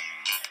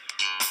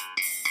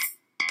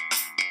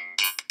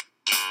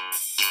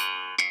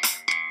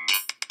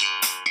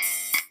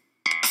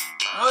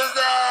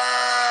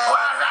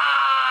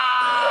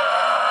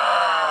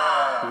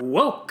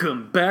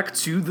Welcome back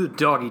to the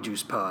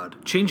DoggyJuice pod,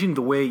 changing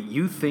the way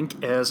you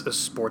think as a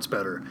sports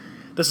bettor.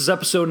 This is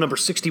episode number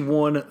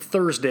 61,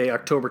 Thursday,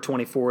 October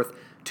 24th,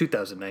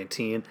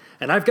 2019,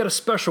 and I've got a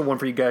special one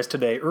for you guys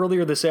today.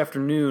 Earlier this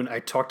afternoon, I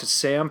talked to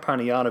Sam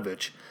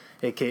Panayotovich,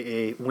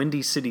 a.k.a.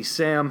 Windy City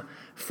Sam,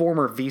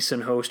 former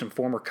VSiN host and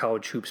former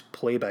college hoops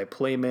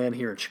play-by-play man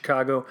here in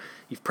Chicago.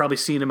 You've probably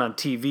seen him on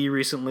TV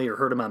recently or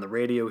heard him on the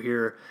radio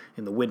here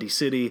in the Windy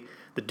City.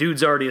 The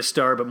dude's already a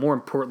star, but more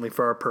importantly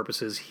for our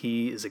purposes,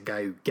 he is a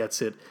guy who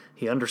gets it.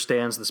 He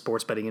understands the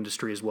sports betting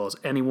industry as well as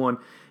anyone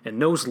and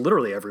knows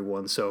literally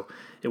everyone. So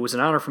it was an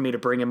honor for me to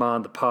bring him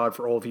on the pod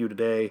for all of you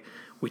today.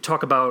 We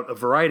talk about a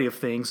variety of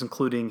things,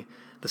 including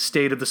the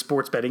state of the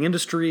sports betting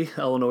industry,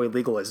 Illinois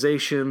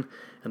legalization,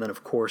 and then,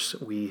 of course,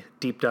 we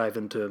deep dive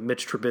into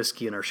Mitch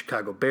Trubisky and our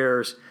Chicago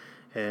Bears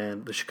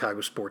and the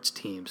Chicago sports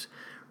teams.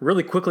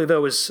 Really quickly,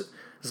 though, as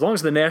long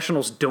as the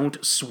Nationals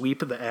don't sweep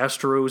the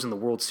Astros in the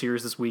World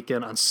Series this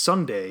weekend, on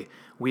Sunday,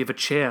 we have a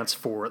chance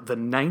for the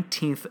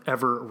 19th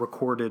ever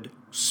recorded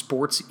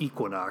sports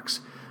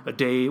equinox, a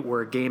day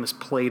where a game is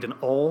played in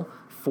all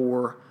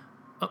four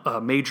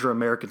major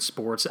American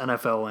sports,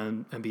 NFL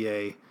and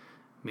NBA,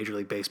 Major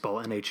League Baseball,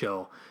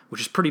 NHL,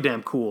 which is pretty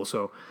damn cool.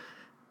 So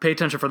pay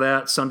attention for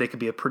that. Sunday could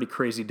be a pretty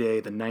crazy day,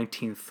 the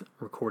 19th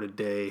recorded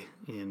day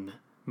in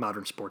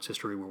modern sports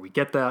history where we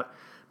get that.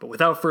 But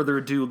without further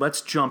ado,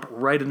 let's jump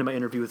right into my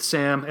interview with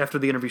Sam. After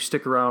the interview,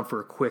 stick around for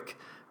a quick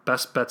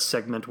best bets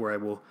segment where I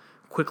will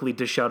quickly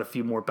dish out a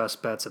few more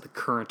best bets at the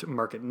current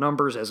market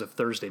numbers as of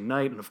Thursday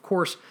night. And of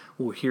course,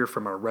 we'll hear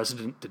from our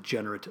resident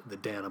degenerate, the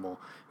Danimal,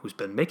 who's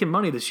been making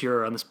money this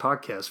year on this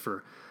podcast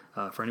for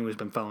anyone who's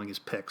been following his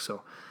picks.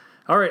 So,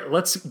 all right,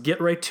 let's get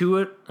right to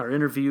it. Our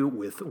interview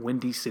with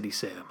Windy City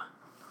Sam.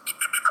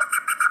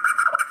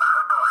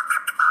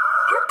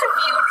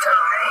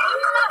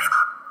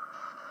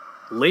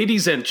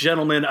 Ladies and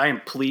gentlemen, I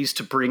am pleased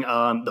to bring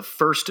on the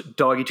first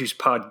DoggyJuice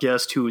pod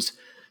guest who is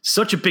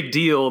such a big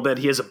deal that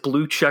he has a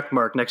blue check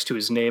mark next to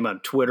his name on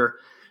Twitter.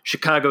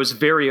 Chicago's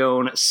very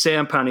own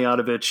Sam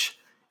Panayotovich,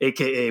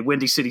 a.k.a.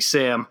 Windy City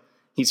Sam.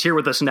 He's here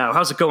with us now.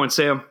 How's it going,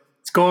 Sam?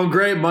 It's going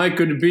great, Mike.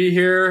 Good to be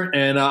here,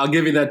 and I'll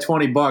give you that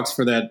 $20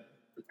 for that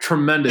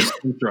tremendous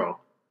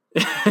intro.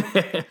 All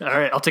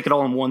right, I'll take it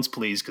all in ones,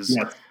 please, because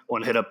I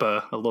want to hit up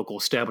a local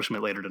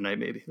establishment later tonight,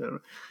 maybe.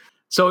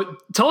 So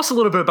tell us a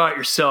little bit about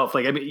yourself.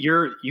 Like, I mean,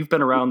 you've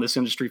been around this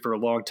industry for a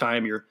long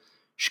time. You're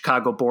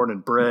Chicago born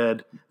and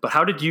bred. But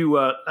how did you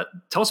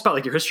tell us about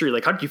like your history?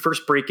 Like, how did you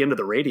first break into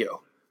the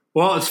radio?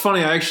 Well, it's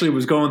funny. I actually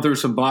was going through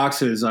some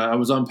boxes. I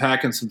was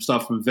unpacking some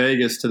stuff from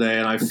Vegas today,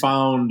 and I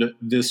found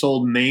this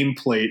old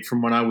nameplate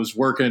from when I was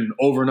working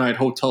overnight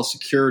hotel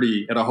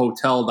security at a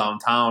hotel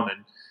downtown,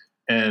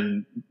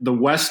 and the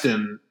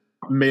Westin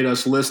made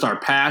us list our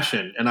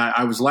passion. And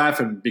I was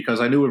laughing because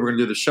I knew we were going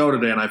to do the show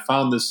today, and I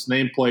found this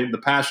nameplate, and the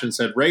passion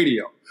said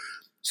radio.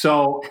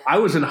 So I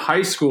was in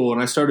high school,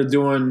 and I started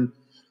doing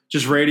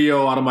just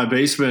radio out of my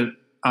basement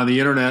on the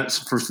internet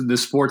for the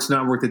sports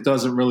network that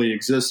doesn't really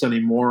exist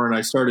anymore. And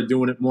I started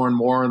doing it more and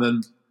more, and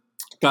then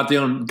got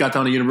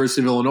down to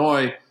University of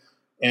Illinois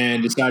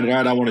and decided, all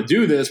right, I want to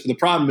do this. But the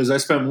problem is I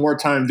spent more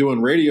time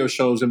doing radio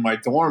shows in my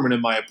dorm and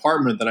in my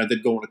apartment than I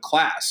did going to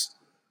class.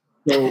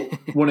 So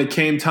when it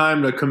came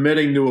time to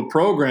committing to a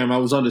program, I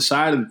was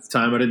undecided at the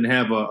time. I didn't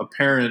have a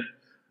parent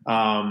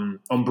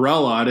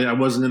umbrella. I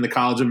wasn't in the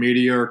College of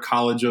Media or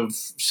College of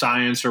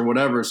Science or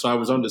whatever, so I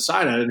was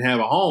undecided. I didn't have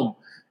a home,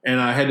 and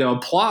I had to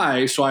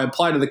apply. So I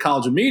applied to the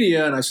College of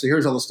Media, and I said,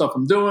 here's all the stuff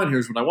I'm doing.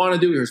 Here's what I want to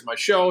do. Here's my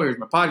show. Here's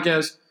my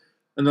podcast.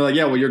 And they're like,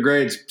 yeah, well, your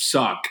grades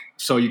suck,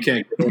 so you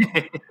can't go.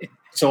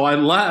 So I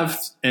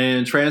left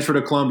and transferred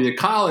to Columbia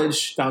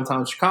College,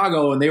 downtown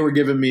Chicago, and they were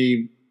giving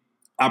me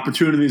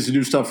opportunities to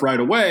do stuff right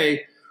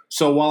away.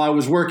 So while I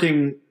was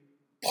working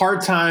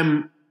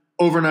part-time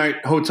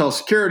overnight hotel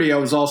security, I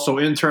was also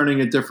interning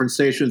at different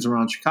stations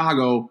around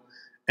Chicago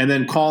and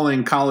then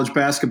calling college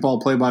basketball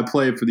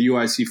play-by-play for the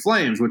UIC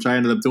Flames, which I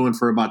ended up doing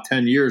for about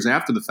 10 years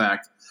after the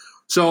fact.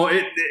 So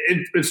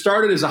it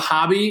started as a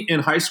hobby in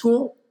high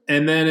school,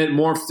 and then it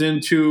morphed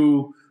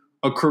into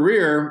a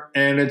career.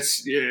 And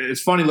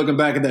it's funny looking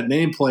back at that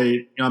nameplate.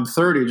 You know, I'm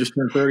 30, just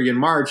turned 30 in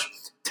March.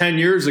 10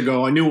 years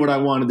ago, I knew what I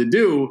wanted to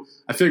do.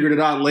 I figured it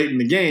out late in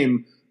the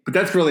game, but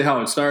that's really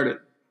how it started.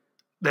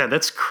 Man,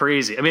 that's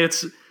crazy. I mean,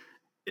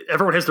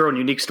 everyone has their own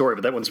unique story,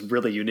 but that one's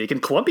really unique.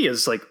 And Columbia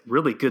is like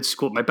really good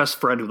school. My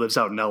best friend who lives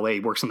out in LA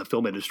works in the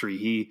film industry.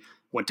 He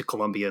went to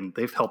Columbia, and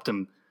they've helped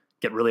him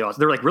get really awesome.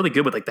 They're like really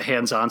good with like the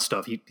hands-on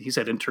stuff. He's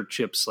had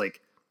internships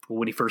like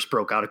when he first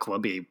broke out of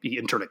Columbia. He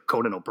interned at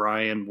Conan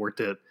O'Brien, worked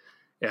at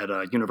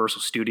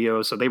Universal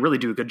Studios. So they really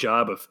do a good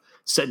job of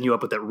setting you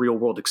up with that real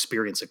world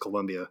experience at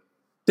Columbia.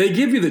 They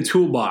give you the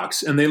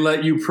toolbox, and they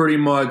let you pretty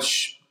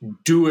much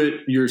do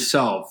it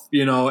yourself.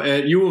 You know,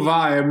 at U of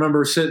I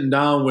remember sitting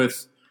down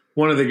with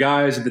one of the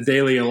guys at the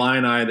Daily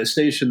Illini. The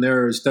station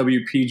there is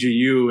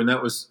WPGU, and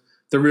that was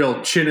the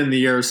real chin in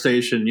the air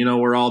station,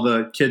 where all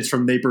the kids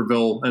from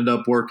Naperville end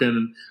up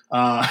working.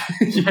 And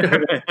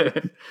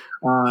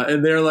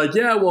they're like,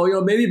 yeah,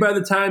 well, maybe by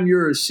the time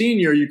you're a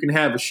senior, you can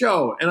have a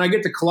show. And I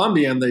get to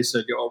Columbia and they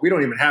said, we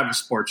don't even have a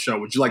sports show.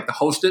 Would you like to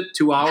host it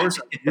 2 hours?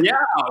 Yeah,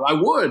 I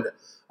would.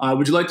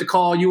 Would you like to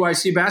call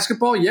UIC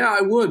basketball? Yeah,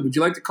 I would. Would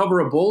you like to cover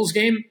a Bulls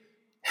game?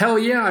 Hell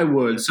yeah, I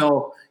would.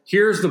 So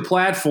here's the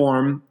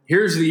platform.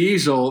 Here's the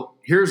easel.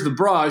 Here's the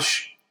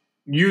brush.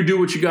 You do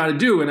what you got to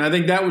do. And I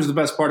think that was the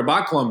best part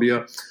about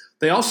Columbia.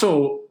 They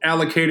also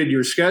allocated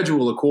your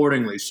schedule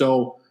accordingly.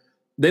 So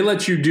they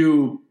let you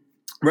do,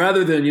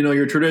 rather than,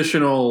 your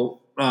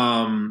traditional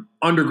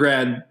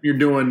undergrad, you're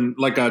doing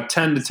like a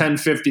 10 to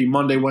 10:50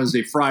 Monday,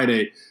 Wednesday,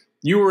 Friday.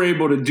 You were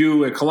able to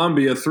do at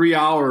Columbia 3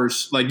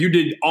 hours. Like you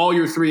did all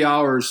your 3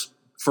 hours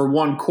for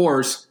one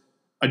course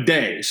a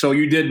day. So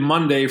you did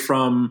Monday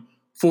from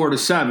 4 to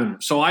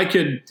 7. So I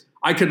could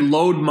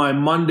load my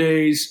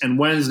Mondays and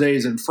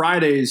Wednesdays and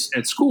Fridays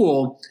at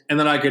school, and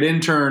then I could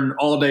intern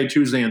all day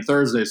Tuesday and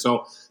Thursday.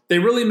 So they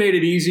really made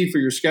it easy for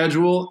your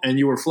schedule, and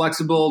you were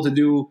flexible to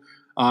do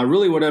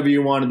really whatever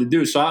you wanted to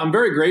do. So I'm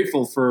very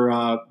grateful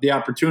for the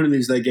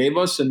opportunities they gave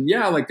us. And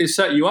yeah, like they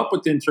set you up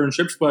with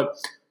internships, but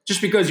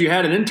just because you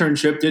had an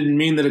internship didn't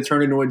mean that it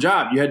turned into a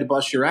job. You had to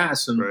bust your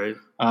ass. And right.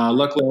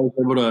 Luckily I was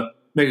able to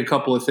make a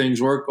couple of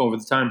things work over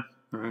the time.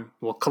 All right.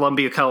 Well,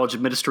 Columbia College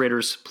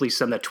administrators, please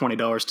send that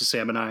 $20 to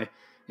Sam and I,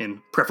 and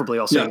preferably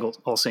all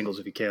singles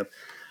if you can.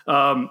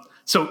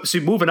 So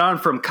moving on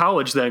from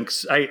college then,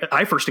 'cause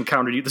I first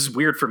encountered you. This is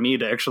weird for me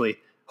to actually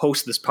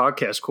host this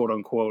podcast, quote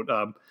unquote,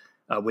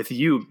 with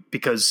you,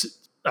 because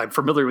I'm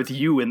familiar with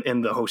you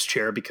in the host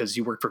chair because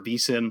you worked for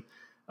VSiN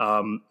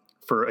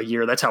for a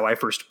year. That's how I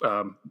first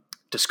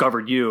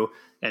discovered you,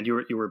 and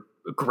you were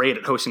great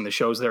at hosting the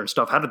shows there and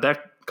stuff. How did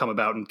that come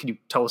about? And can you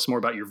tell us more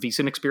about your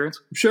VSiN experience?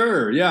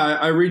 Sure. Yeah,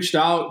 I reached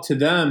out to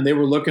them. They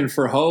were looking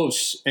for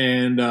hosts,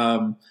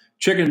 and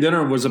Chicken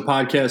Dinner was a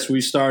podcast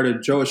we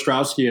started. Joe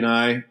Ostrowski and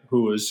I,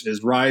 who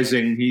is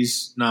rising.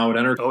 He's now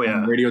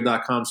at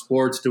radio.com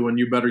sports doing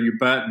You Better You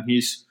Bet, and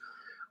he's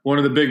one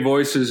of the big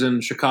voices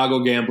in Chicago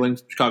gambling,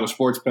 Chicago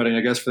sports betting,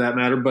 I guess, for that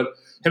matter. But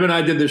him and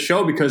I did this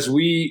show because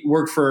we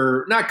worked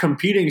for not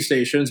competing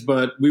stations,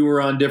 but we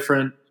were on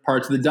different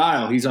parts of the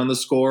dial. He's on the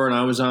Score and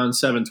I was on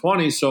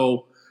 720.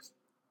 So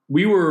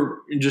we were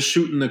just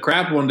shooting the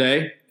crap one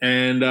day.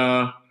 And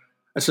I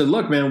said,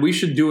 look, man, we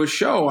should do a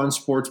show on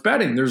sports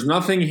betting. There's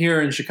nothing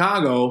here in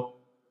Chicago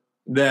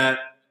that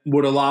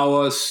would allow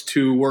us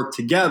to work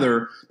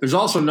together. There's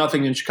also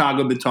nothing in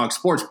Chicago that talks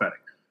sports betting.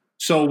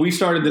 So we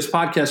started this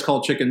podcast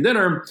called Chicken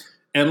Dinner.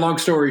 And long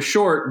story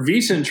short,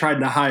 VSiN tried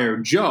to hire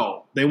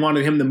Joe. They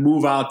wanted him to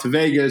move out to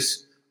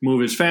Vegas,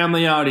 move his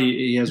family out.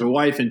 He has a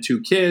wife and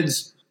 2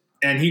 kids.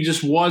 And he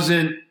just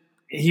wasn't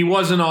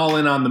all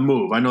in on the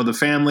move. I know the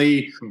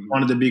family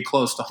wanted to be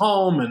close to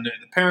home and the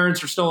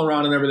parents are still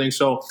around and everything.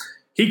 So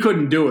he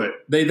couldn't do it.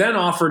 They then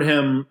offered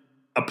him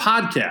a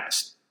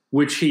podcast,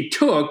 which he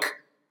took,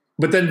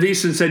 but then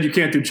VSiN said, you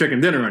can't do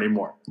Chicken Dinner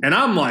anymore. And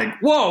I'm like,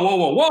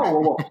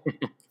 whoa.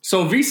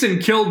 So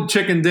VSiN killed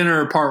Chicken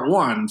Dinner Part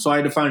 1. So I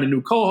had to find a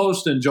new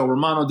co-host, and Joe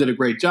Romano did a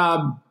great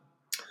job.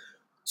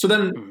 So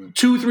then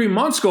 2-3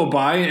 months go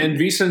by, and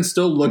VSiN's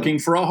still looking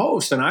for a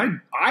host. And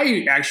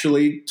I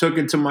actually took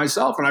it to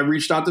myself, and I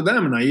reached out to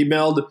them, and I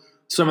emailed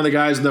some of the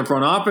guys in the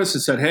front office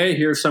and said, hey,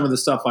 here's some of the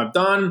stuff I've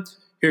done.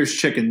 Here's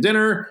Chicken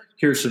Dinner.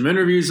 Here's some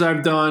interviews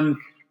I've done.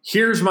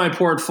 Here's my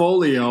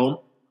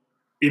portfolio.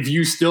 If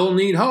you still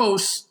need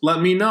hosts, let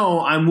me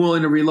know. I'm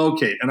willing to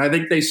relocate. And I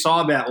think they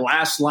saw that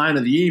last line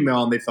of the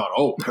email and they thought,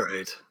 oh,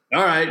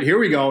 all right, here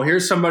we go.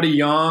 Here's somebody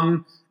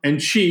young and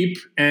cheap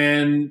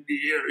and,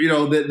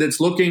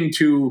 that's looking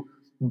to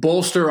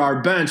bolster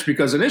our bench,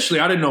 because initially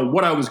I didn't know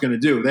what I was going to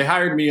do. They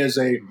hired me as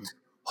a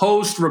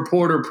host,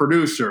 reporter,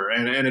 producer.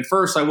 And at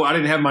first I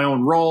didn't have my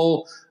own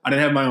role. I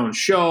didn't have my own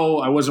show.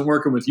 I wasn't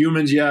working with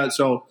humans yet.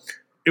 So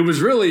it was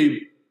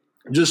really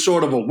just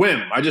sort of a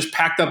whim. I just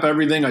packed up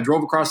everything. I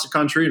drove across the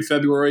country in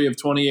February of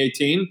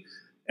 2018,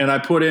 and I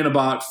put in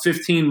about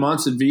 15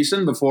 months at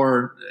VSiN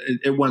before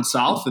it went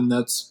south, and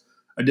that's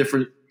a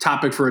different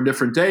topic for a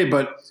different day.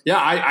 But, yeah,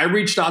 I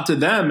reached out to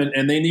them,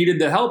 and they needed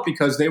the help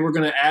because they were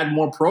going to add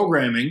more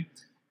programming,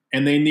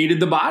 and they needed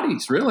the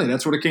bodies, really.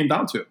 That's what it came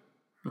down to.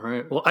 All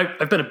right. Well,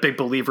 I've been a big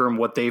believer in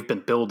what they've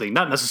been building,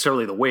 not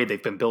necessarily the way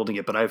they've been building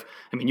it, but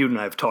you and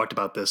I have talked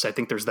about this. I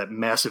think there's that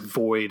massive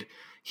void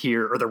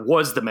here, or there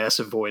was the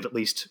massive void, at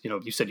least,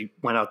 you said you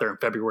went out there in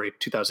February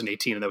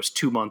 2018, and that was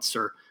 2 months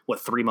or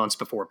 3 months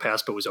before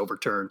PASPA was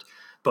overturned.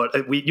 But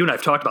you and I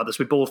have talked about this.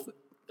 We both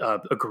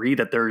agree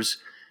that there's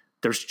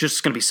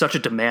just going to be such a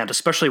demand,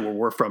 especially where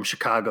we're from,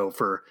 Chicago,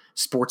 for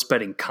sports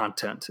betting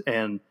content.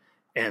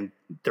 And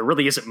there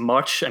really isn't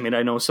much. I mean,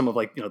 I know some of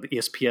the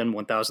ESPN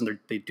 1000,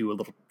 they do a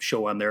little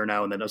show on there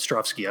now. And then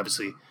Ostrovsky,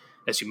 obviously,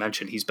 as you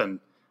mentioned, he's been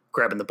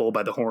grabbing the bull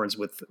by the horns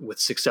with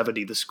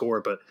 670 The Score.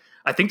 But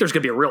I think there's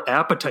going to be a real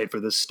appetite for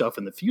this stuff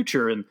in the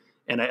future. And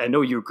I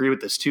know you agree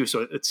with this too.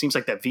 So it seems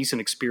like that VSiN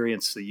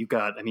experience that you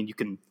got, you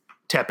can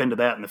tap into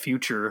that in the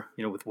future,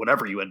 with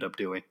whatever you end up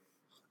doing.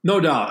 No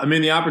doubt. I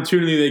mean, the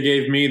opportunity they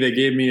gave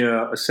me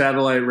a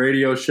satellite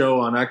radio show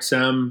on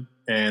XM,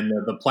 and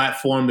the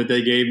platform that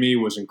they gave me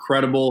was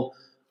incredible.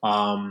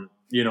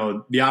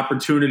 The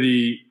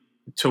opportunity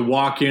to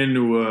walk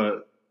into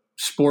a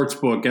sports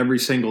book every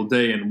single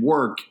day and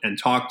work and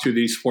talk to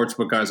these sports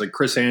book guys like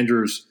Chris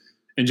Andrews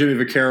and Jimmy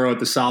Vaccaro at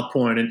the South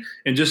Point,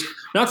 and just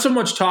not so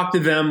much talk to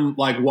them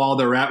like while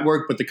they're at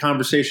work, but the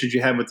conversations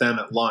you have with them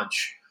at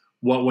lunch.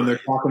 When they're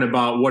talking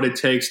about what it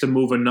takes to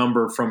move a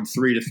number from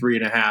 3 to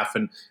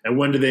 3.5, and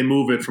when do they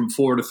move it from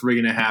 4 to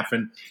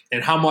 3.5,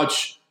 and how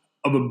much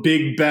of a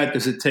big bet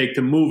does it take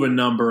to move a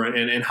number,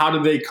 and how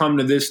do they come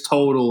to this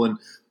total, and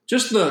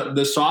just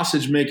the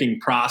sausage making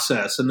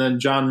process. And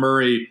then John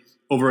Murray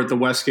over at the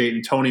Westgate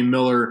and Tony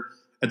Miller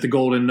at the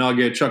Golden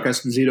Nugget, Chuck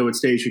Esposito at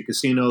Station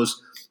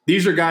Casinos.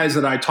 These are guys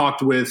that I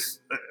talked with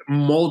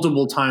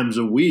multiple times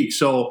a week.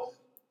 So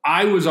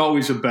I was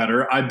always a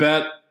bettor. I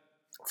bet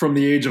from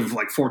the age of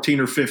like 14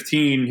 or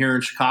 15 here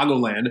in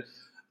Chicagoland.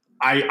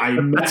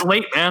 That's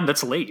late, man.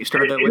 That's late. You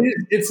started that late.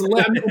 It's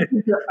late.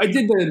 I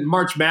did the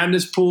March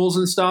Madness pools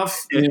and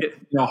stuff in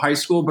high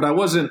school, but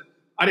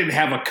I didn't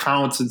have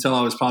accounts until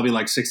I was probably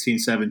like 16,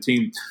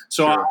 17.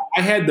 So sure.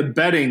 I had the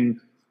betting,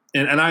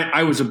 and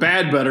I was a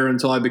bad bettor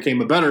until I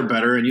became a better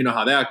bettor, and you know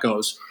how that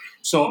goes.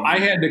 So I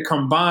had to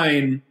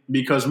combine,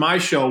 because my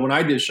show, when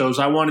I did shows,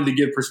 I wanted to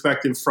give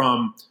perspective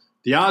from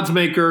the odds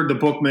maker, the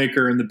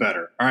bookmaker, and the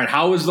bettor. All right,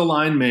 how is the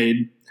line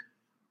made?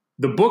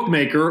 The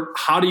bookmaker,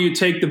 how do you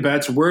take the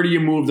bets? Where do you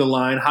move the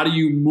line? How do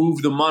you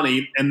move the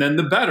money? And then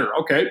the bettor,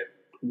 okay,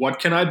 what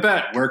can I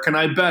bet? Where can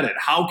I bet it?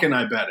 How can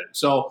I bet it?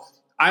 So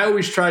I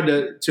always tried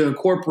to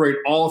incorporate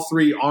all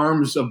three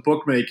arms of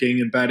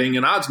bookmaking and betting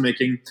and odds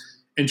making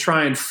and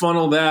try and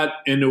funnel that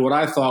into what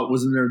I thought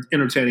was an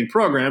entertaining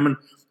program. And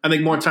I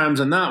think more times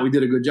than not, we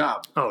did a good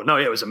job. Oh, no,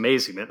 yeah, it was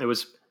amazing, man. It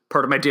was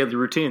part of my daily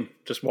routine,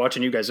 just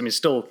watching you guys. I mean,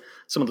 still,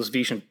 some of those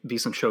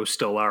VSiN shows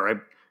still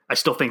are. I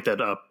still think that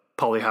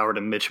Paulie Howard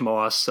and Mitch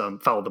Moss,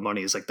 Follow the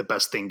Money, is like the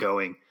best thing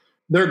going.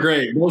 They're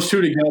great. Those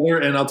two together,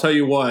 and I'll tell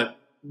you what,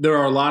 there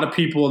are a lot of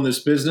people in this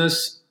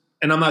business,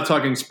 and I'm not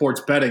talking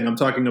sports betting. I'm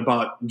talking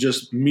about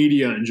just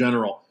media in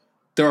general.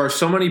 There are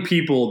so many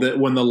people that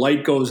when the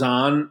light goes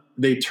on,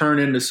 they turn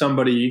into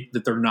somebody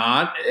that they're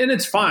not, and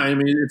it's fine. I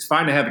mean, it's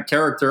fine to have a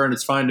character, and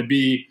it's fine to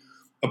be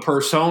a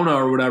persona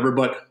or whatever,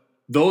 but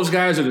those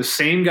guys are the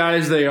same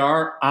guys they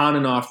are on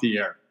and off the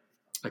air.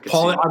 I've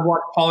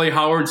watched Paulie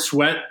Howard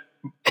sweat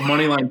a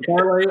moneyline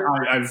parlay.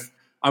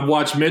 I've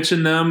watched Mitch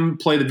and them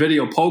play the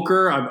video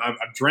poker. I've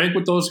drank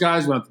with those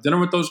guys, went to dinner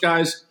with those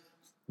guys.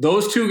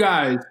 Those two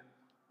guys,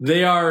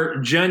 they are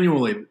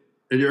genuinely,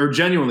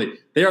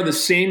 they are the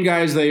same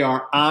guys they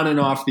are on and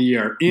off the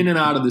air, in and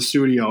out of the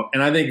studio.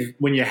 And I think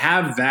when you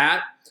have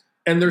that,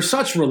 and they're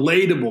such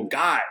relatable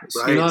guys.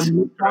 Right. You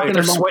know, right.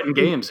 They're sweating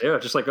games, yeah,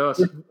 just like us.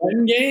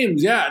 Sweating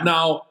games, yeah.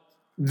 Now,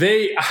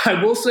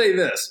 I will say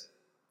this.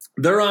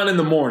 They're on in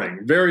the morning,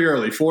 very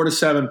early, 4 to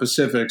 7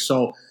 Pacific.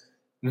 So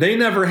they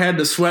never had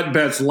to sweat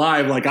bets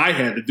live like I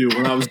had to do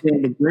when I was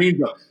doing the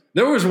green.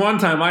 There was one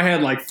time I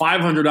had like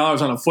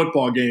 $500 on a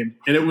football game,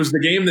 and it was the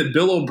game that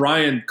Bill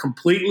O'Brien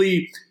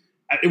completely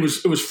 – it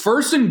was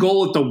first and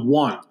goal at the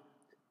 1.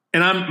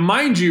 And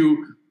mind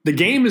you, the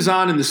game is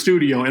on in the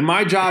studio, and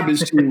my job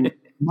is to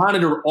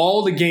monitor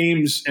all the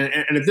games. And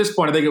at this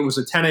point, I think it was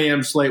a 10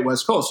 a.m. slate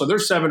West Coast. So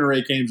there's 7 or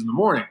 8 games in the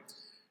morning.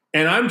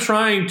 And I'm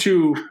trying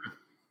to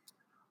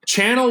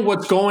channel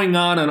what's going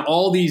on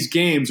all these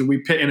games. And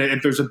and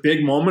if there's a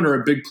big moment or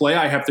a big play,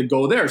 I have to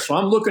go there. So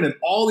I'm looking at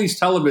all these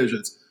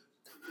televisions.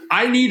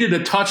 I needed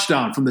a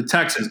touchdown from the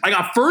Texans. I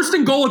got first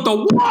and goal at the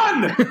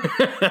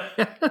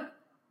 1.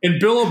 And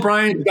Bill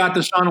O'Brien got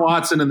Deshaun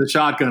Watson in the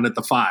shotgun at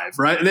the 5,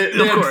 right?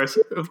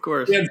 Of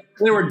course.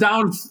 They were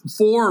down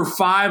 4 or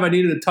 5. I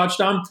needed a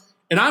touchdown,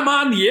 and I'm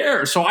on the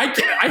air, so I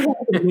have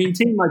to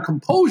maintain my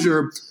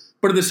composure.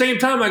 But at the same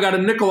time, I got a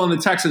nickel on the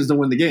Texans to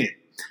win the game.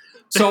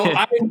 So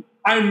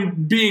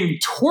I'm being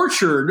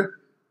tortured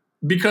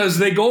because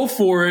they go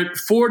for it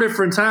 4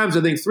 different times.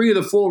 I think 3 of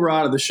the 4 were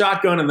out of the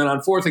shotgun, and then on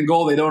 4th and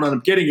goal, they don't end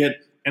up getting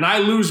it. And I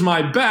lose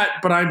my bet,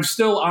 but I'm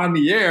still on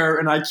the air,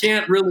 and I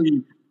can't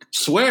really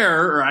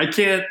swear, or I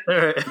can't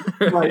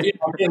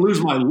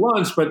lose my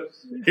lunch. But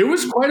it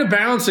was quite a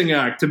balancing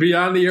act to be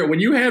on the air. When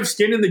you have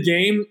skin in the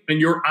game and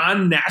you're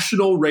on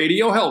national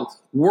radio, hell,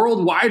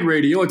 worldwide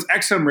radio, it's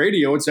XM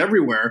radio, it's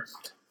everywhere.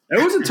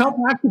 It was a tough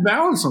act to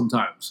balance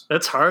sometimes.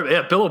 That's hard.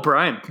 Yeah, Bill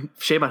O'Brien,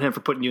 shame on him for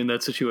putting you in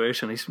that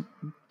situation. He's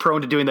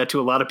prone to doing that to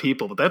a lot of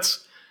people, but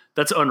that's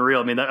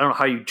unreal. I mean, I don't know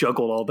how you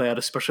juggle all that,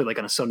 especially like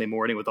on a Sunday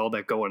morning with all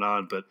that going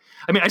on. But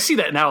I mean, I see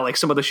that now, like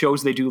some of the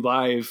shows they do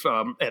live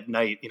at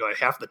night, you know,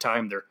 half the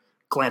time they're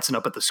glancing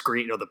up at the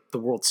screen, you know, the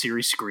World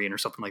Series screen or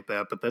something like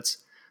that. But that's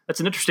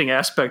an interesting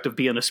aspect of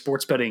being a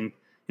sports betting,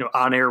 you know,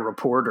 on-air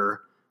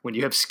reporter when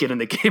you have skin in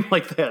the game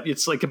like that.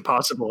 It's like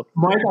impossible.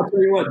 Mike, I'll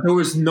tell you what, there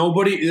was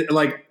nobody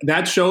like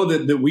that show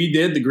that we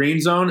did, the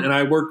Green Zone, and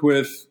I worked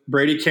with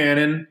Brady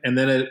Cannon, and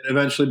then it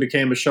eventually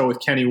became a show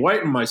with Kenny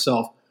White and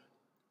myself.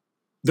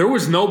 There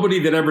was nobody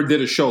that ever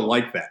did a show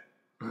like that.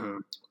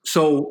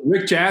 So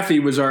Rick Jaffe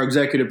was our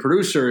executive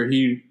producer.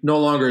 He no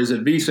longer is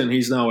at VEASAN.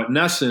 He's now at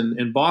Nesson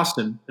in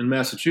Boston, in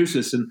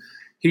Massachusetts. And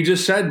he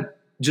just said,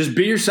 just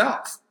be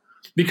yourself.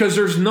 Because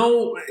there's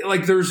no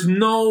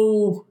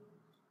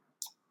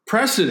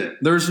precedent.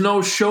 There's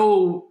no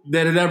show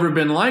that had ever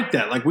been like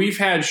that. Like we've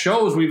had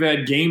shows, we've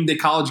had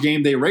college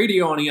game day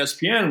radio on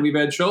ESPN. We've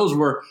had shows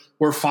where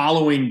we're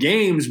following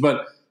games,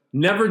 but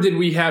never did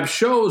we have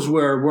shows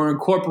where we're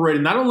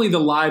incorporating not only the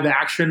live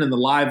action and the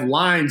live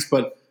lines,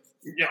 but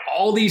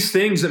all these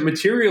things that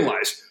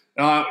materialize.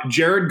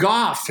 Jared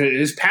Goff,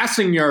 his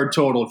passing yard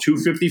total,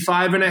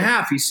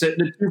 255.5. He's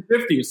sitting at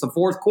 250. It's the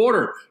fourth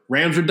quarter.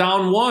 Rams are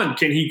down 1.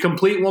 Can he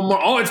complete one more?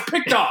 Oh, it's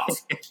picked off.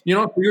 So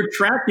you're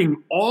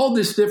tracking all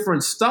this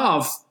different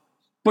stuff,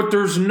 but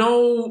there's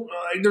no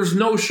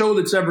show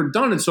that's ever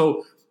done it.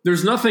 So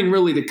there's nothing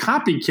really to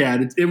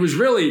copycat.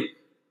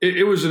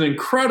 It was an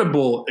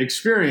incredible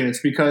experience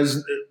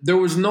because there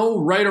was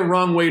no right or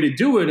wrong way to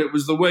do it. It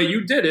was the way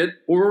you did it,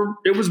 or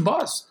it was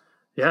bust.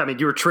 Yeah, I mean,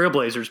 you were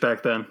trailblazers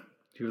back then.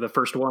 You were the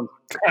first one.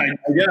 I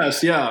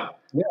guess, yeah.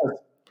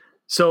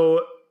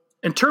 So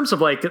in terms of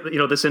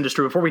this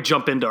industry, before we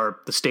jump into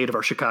the state of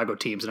our Chicago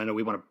teams, and I know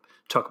we want to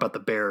talk about the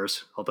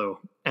Bears, although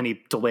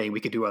any delaying we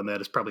could do on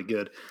that is probably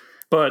good.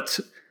 But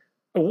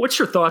what's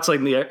your thoughts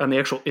on the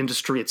actual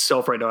industry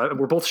itself right now?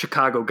 We're both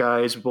Chicago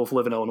guys. We both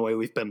live in Illinois.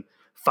 We've been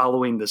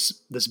following this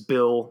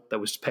bill that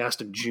was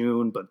passed in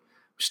June, but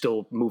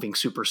still moving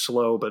super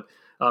slow. But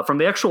from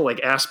the actual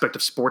aspect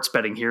of sports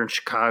betting here in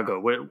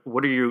Chicago,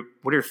 what are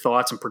your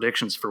thoughts and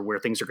predictions for where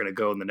things are going to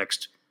go in the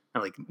next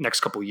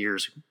couple of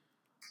years?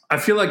 I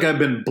feel like I've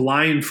been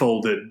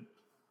blindfolded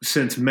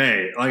since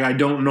May. I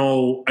don't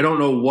know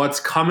what's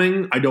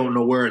coming. I don't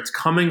know where it's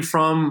coming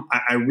from.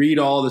 I read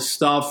all the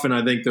stuff, and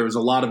I think there's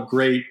a lot of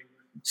great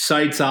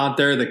sites out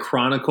there that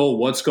chronicle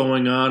what's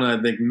going on.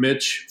 I think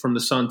Mitch from the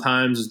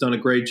Sun-Times has done a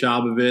great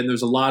job of it. And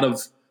there's a lot of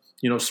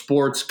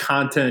sports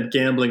content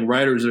gambling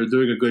writers that are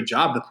doing a good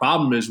job. The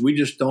problem is we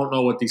just don't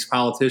know what these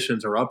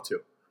politicians are up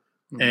to.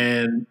 Mm-hmm.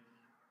 And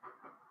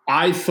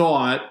I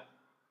thought,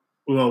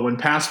 when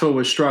PASPA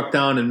was struck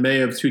down in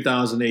May of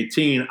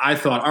 2018, I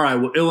thought, all right,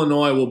 well,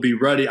 Illinois will be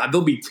ready.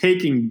 They'll be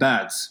taking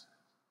bets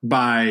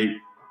by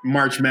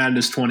March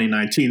Madness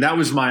 2019. That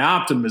was my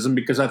optimism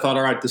because I thought,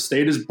 all right, the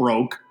state is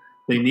broke.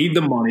 They need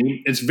the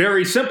money. It's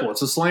very simple.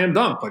 It's a slam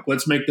dunk.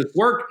 Let's make this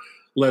work.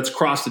 Let's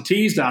cross the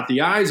T's, dot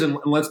the I's, and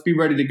let's be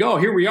ready to go.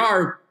 Here we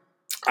are,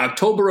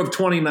 October of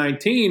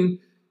 2019,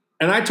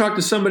 and I talked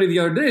to somebody the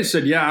other day and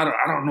said, yeah,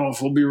 I don't know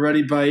if we'll be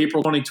ready by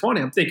April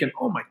 2020. I'm thinking,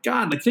 oh, my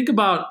God, think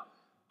about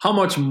how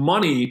much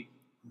money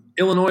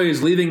Illinois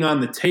is leaving on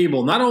the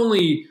table, not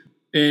only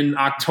in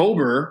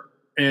October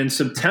and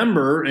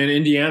September, and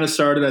Indiana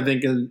started, I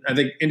think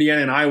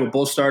Indiana and Iowa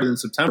both started in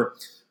September.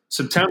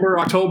 September,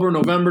 October,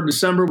 November,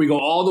 December, we go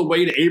all the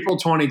way to April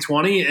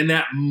 2020, and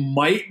that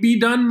might be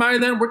done by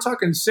then. We're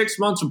talking 6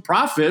 months of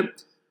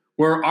profit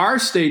where our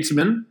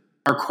statesmen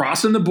are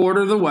crossing the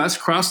border of the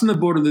West, crossing the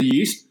border of the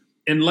East,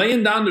 and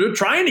laying down, they're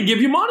trying to give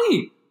you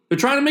money. They're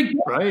trying to make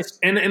money. Right.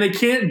 And they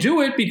can't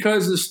do it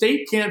because the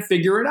state can't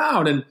figure it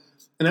out. And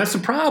that's the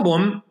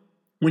problem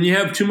when you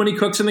have too many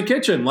cooks in the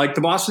kitchen, like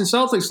the Boston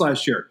Celtics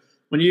last year.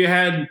 When you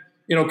had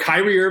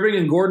Kyrie Irving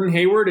and Gordon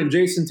Hayward and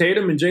Jason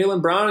Tatum and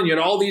Jaylen Brown, and you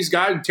had all these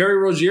guys, Terry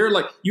Rozier,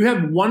 you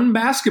have one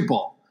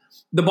basketball.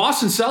 The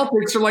Boston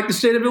Celtics are like the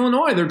state of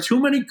Illinois. There are too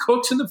many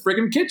cooks in the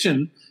friggin'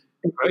 kitchen.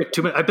 Right,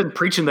 I've been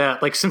preaching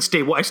that since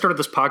day one. I started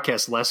this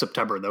podcast last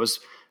September. That was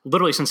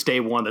literally since day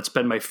one. That's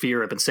been my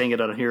fear. I've been saying it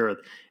on here.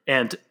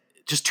 And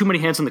just too many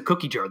hands in the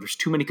cookie jar. There's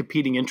too many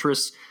competing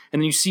interests.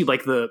 And then you see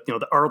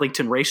the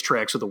Arlington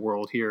racetracks of the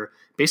world here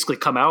basically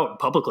come out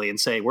publicly and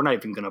say, we're not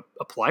even going to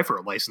apply for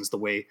a license the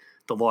way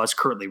the law is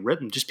currently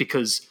written, just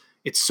because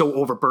it's so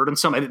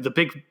overburdensome. I think the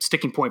big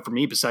sticking point for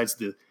me, besides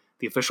the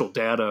official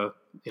data,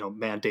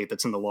 mandate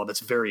that's in the law, that's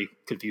very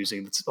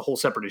confusing. That's a whole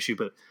separate issue.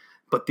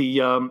 But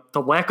the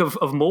lack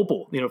of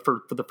mobile,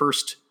 for the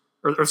first,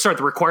 the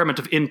requirement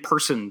of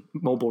in-person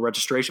mobile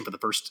registration for the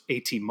first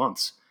 18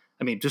 months.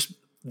 I mean, just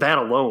that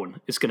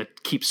alone is going to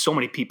keep so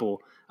many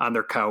people on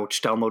their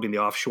couch downloading the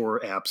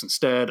offshore apps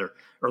instead, or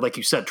like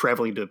you said,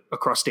 traveling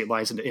across state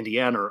lines into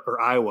Indiana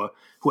or Iowa,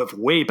 who have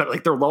way better,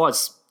 their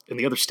laws in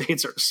the other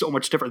states are so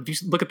much different.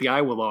 If you look at the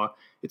Iowa law,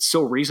 it's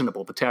so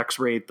reasonable, the tax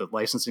rate, the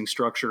licensing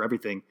structure,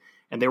 everything.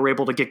 And they were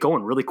able to get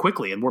going really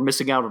quickly. And we're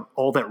missing out on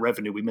all that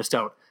revenue. We missed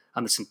out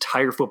on this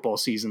entire football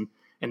season.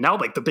 And now,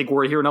 the big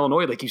worry here in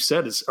Illinois, like you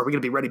said, is are we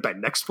going to be ready by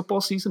next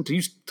football season?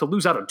 To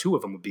lose out on two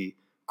of them would be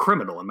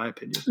criminal, in my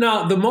opinion.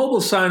 Now, the mobile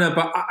sign-up,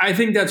 I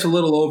think that's a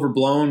little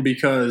overblown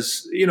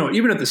because,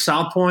 even at the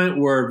South Point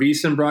where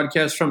VEASAN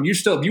broadcasts from,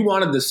 if you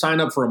wanted to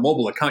sign up for a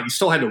mobile account, you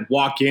still had to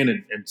walk in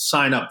and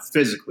sign up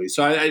physically.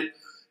 So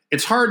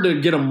it's hard to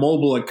get a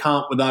mobile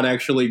account without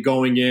actually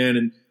going in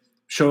and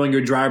showing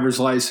your driver's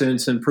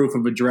license and proof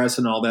of address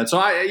and all that. So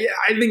I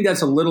think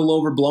that's a little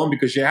overblown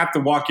because you have to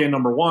walk in,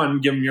 number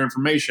one, give them your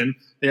information.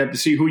 They have to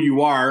see who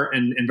you are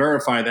and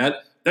verify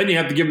that. Then you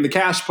have to give them the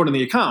cash to put in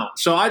the account.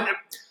 So I think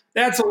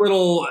that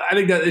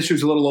issue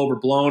is a little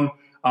overblown.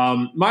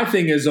 My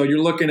thing is, though, you're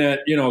looking at,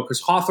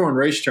 because Hawthorne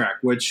Racetrack,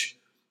 which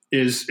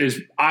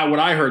is what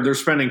I heard, they're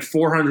spending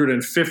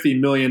 $450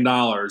 million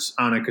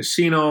on a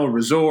casino,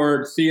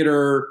 resort,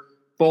 theater,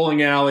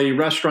 bowling alley,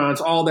 restaurants,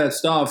 all that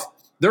stuff.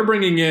 They're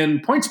bringing in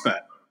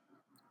PointsBet.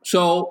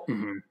 So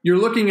you're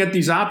looking at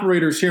these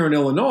operators here in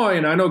Illinois,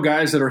 and I know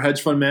guys that are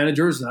hedge fund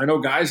managers, and I know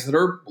guys that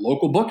are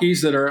local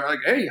bookies that are like,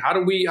 hey,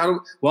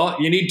 well,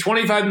 you need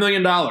 $25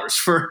 million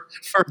for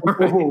a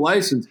local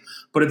license.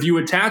 But if you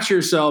attach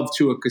yourself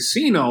to a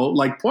casino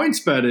like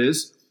PointsBet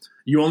is,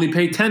 you only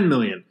pay $10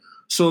 million.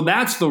 So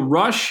that's the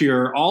rush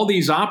here. All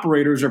these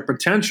operators or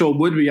potential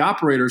would-be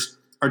operators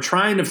are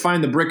trying to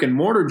find the brick and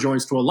mortar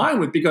joints to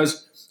align with,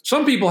 because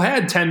some people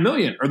had $10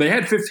 million or they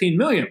had $15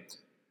 million.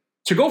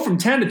 To go from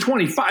 10 to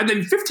 25,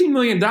 then $15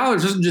 million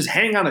doesn't just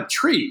hang on a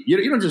tree.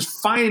 You don't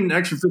just find an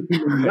extra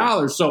 $15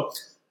 million. So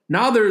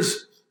now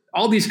there's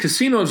all these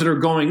casinos that are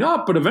going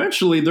up, but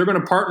eventually they're going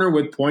to partner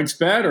with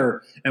PointsBet,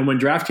 and when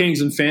DraftKings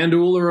and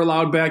FanDuel are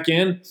allowed back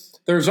in,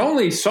 there's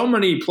only so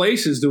many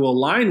places to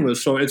align with.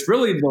 So it's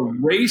really the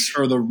race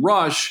or the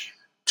rush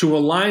to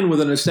align with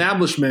an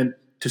establishment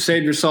to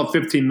save yourself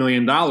 $15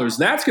 million.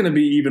 That's going to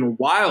be even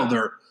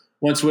wilder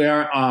once we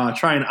are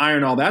try and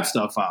iron all that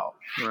stuff out.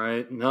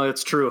 Right. No,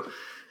 it's true.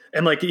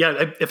 And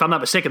if I'm not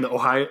mistaken, the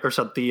Ohio or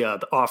something,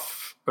 the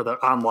off or the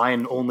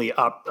online only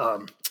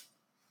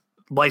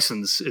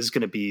license is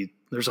going to be,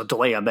 there's a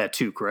delay on that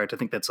too, correct? I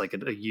think that's like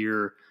a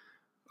year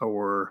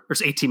or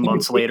it's 18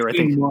 months later. I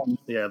think.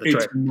 Yeah.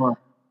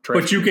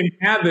 But you can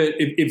have it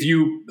if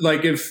you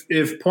like, if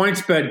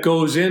PointsBet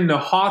goes into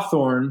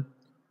Hawthorne,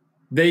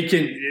 they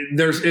can,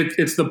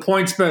 it's the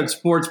PointsBet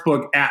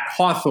Sportsbook at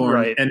Hawthorne,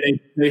 right, and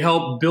they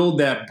help build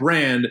that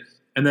brand.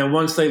 And then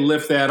once they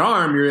lift that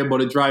arm, you're able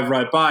to drive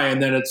right by,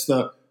 and then it's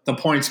the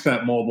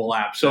PointsBet mobile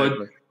app.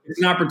 So it's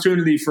an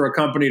opportunity for a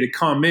company to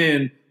come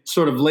in,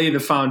 sort of lay the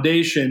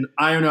foundation,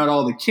 iron out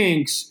all the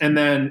kinks, and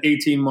then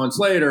 18 months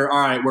later, all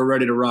right, we're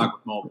ready to rock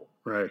with mobile.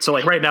 Right. So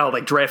right now,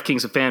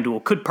 DraftKings and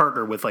FanDuel could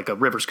partner with a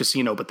Rivers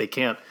Casino, but they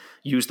can't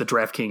use the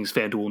DraftKings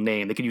FanDuel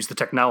name. They can use the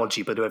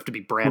technology, but it would have to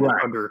be branded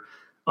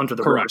under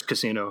the Rivers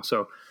Casino.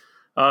 So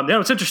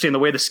it's interesting the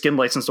way the skin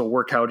license will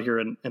work out here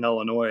in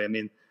Illinois. I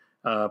mean,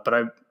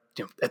 but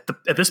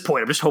at this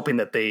point, I'm just hoping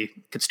that they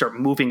could start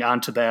moving on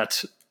to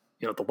that,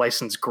 the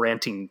license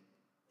granting,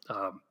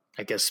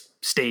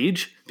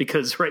 stage,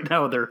 because right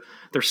now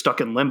they're stuck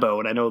in limbo.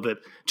 And I know that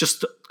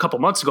just a couple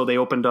months ago, they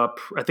opened up,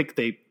 I think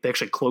they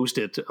actually closed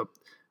it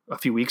a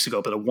few weeks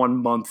ago, but a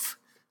 1 month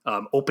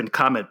open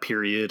comment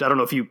period. I don't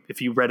know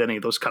if you read any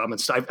of those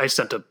comments. I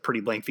sent a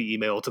pretty lengthy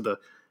email to the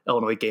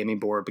Illinois Gaming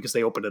Board because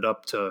they opened it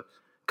up to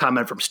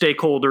comment from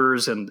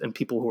stakeholders and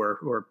people who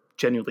are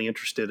genuinely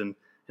interested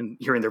in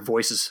hearing their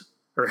voices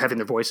or having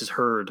their voices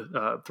heard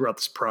throughout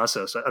this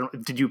process.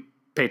 Did you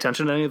pay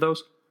attention to any of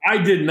those? I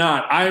did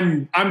not.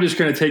 I'm just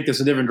going to take this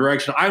a different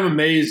direction. I'm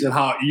amazed at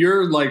how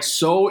you're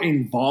so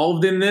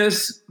involved in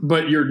this,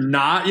 but you're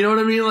not. You know what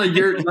I mean? How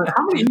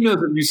many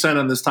emails have you sent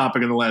on this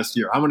topic in the last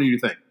year? How many do you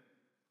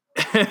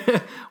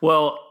think?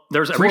 Well, I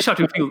reached out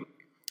to a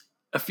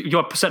few. You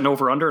want to set an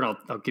over under, and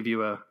I'll give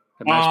you a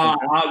nice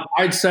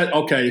I'd set,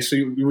 okay, so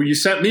you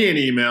sent me an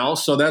email,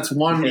 so that's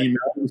one email.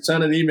 You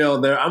sent an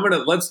email there.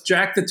 Let's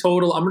jack the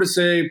total. I'm going to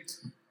say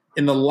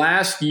in the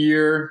last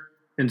year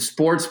in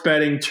sports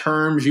betting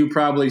terms, you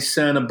probably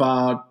sent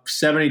about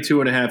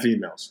 72 and a half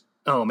emails.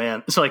 Oh,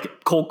 man. It's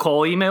cold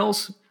call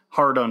emails,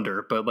 hard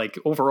under, but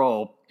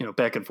overall,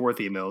 back and forth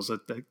emails,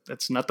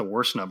 that's not the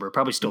worst number.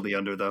 Probably still the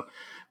under, though.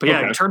 But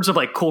yeah, in terms of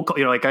cold call,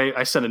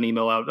 I sent an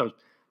email out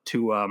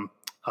to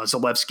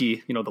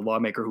Zalewski, the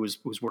lawmaker who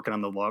was working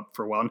on the law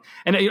for a while.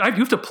 And you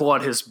have to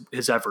applaud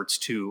his efforts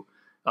too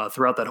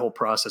throughout that whole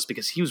process,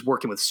 because he was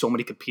working with so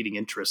many competing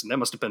interests, and that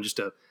must have been just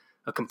a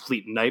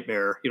complete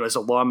nightmare, as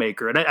a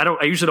lawmaker. And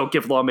I usually don't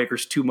give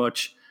lawmakers too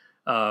much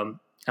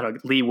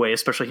leeway,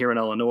 especially here in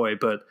Illinois,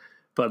 but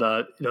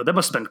that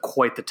must have been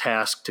quite the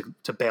task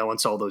to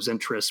balance all those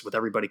interests with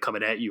everybody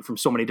coming at you from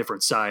so many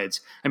different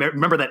sides. I mean,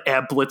 remember that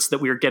ad blitz that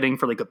we were getting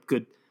for a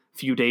good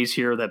few days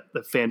here that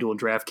the FanDuel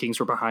and DraftKings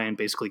were behind,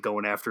 basically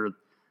going after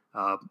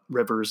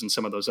Rivers and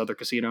some of those other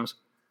casinos?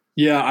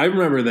 Yeah, I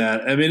remember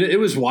that. I mean, it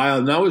was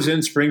wild. And I was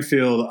in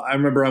Springfield. I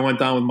remember I went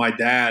down with my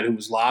dad, who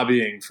was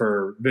lobbying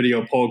for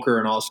video poker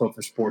and also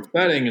for sports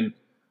betting. And,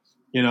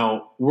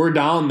 we're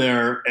down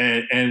there,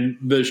 and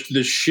the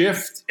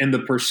shift in the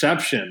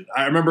perception.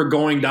 I remember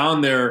going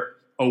down there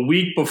a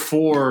week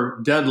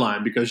before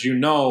deadline, because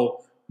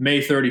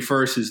May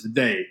 31st is the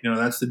date.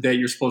 That's the date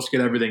you're supposed to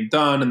get everything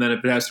done. And then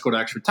if it has to go to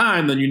extra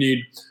time, then you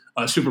need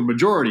a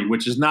supermajority,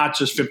 which is not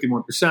just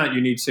 51%.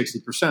 You need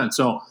 60%.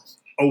 So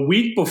a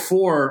week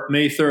before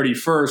May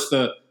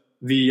 31st,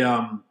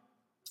 the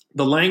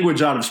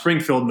language out of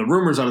Springfield and the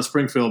rumors out of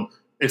Springfield,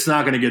 it's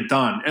not going to get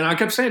done. And I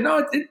kept saying,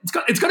 no,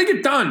 it's going to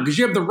get done because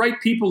you have the right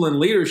people in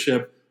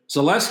leadership.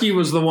 Zalewski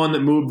was the one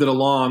that moved it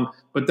along.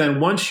 But then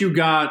once you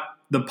got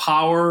the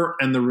power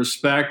and the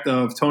respect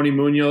of Tony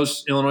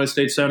Munoz, Illinois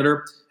State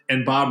Senator,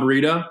 and Bob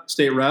Rita,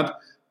 State Rep,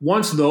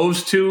 once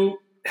those two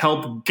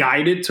helped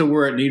guide it to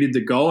where it needed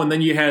to go, and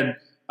then you had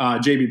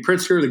J.B.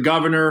 Pritzker, the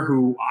governor,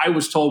 who I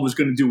was told was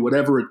going to do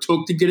whatever it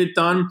took to get it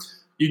done.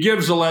 You give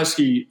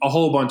Zaleski a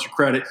whole bunch of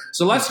credit.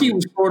 Zaleski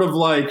was sort of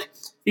like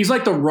he's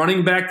like the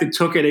running back that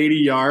took it 80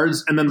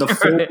 yards, and then the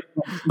full,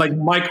 like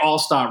Mike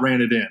Allstott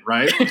ran it in,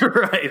 right?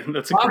 Right.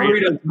 That's a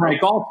great Mike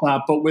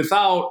Allstott, but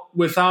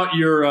without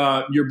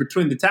your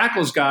between the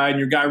tackles guy and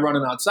your guy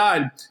running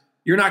outside,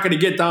 you're not going to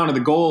get down to the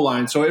goal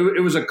line. So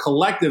it was a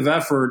collective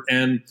effort,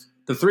 and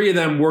the three of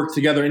them worked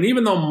together. And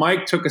even though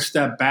Mike took a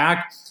step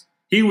back,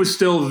 he was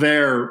still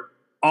there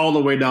all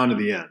the way down to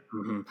the end.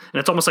 Mm-hmm. And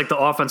it's almost like the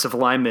offensive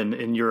lineman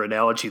in your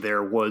analogy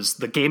there was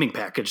the gaming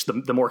package,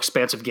 the more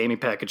expansive gaming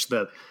package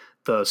that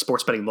the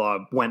sports betting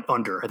law went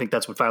under. I think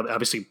that's what finally,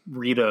 obviously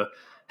Rita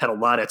had a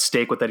lot at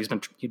stake with that.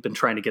 He'd been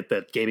trying to get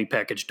that gaming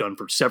package done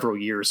for several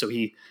years. So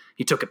he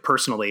took it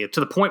personally to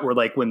the point where,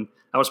 like, when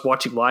I was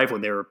watching live when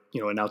they were,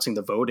 announcing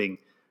the voting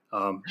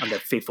on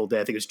that fateful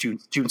day, I think it was June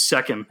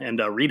 2nd. And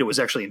Rita was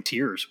actually in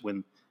tears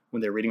when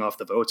they were reading off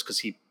the votes, because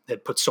he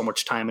had put so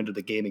much time into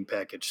the gaming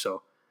package.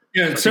 So,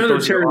 yeah, Senator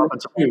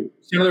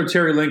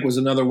Terry Link was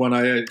another one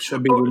I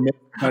should be.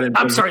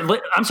 I'm sorry.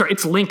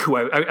 It's Link who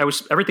I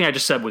was. Everything I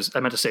just said was I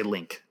meant to say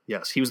Link.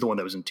 Yes, he was the one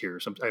that was in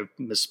tears. I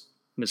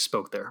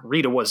misspoke there.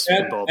 Rita was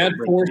involved.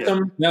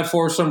 That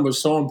foursome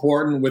was so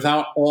important.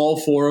 Without all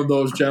four of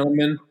those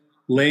gentlemen,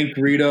 Link,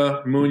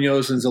 Rita,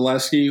 Munoz, and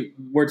Zaleski,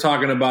 we're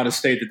talking about a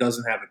state that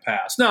doesn't have it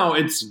passed. Now,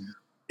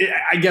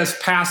 I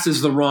guess passed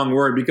is the wrong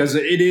word, because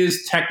it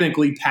is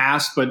technically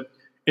passed, but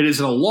it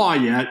isn't a law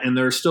yet, and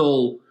there's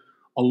still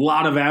a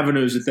lot of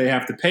avenues that they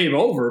have to pave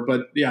over.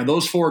 But yeah,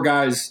 those four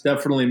guys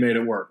definitely made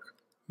it work.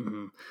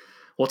 Mm-hmm.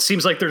 Well, it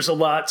seems like there's a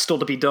lot still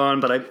to be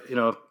done, but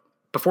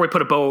before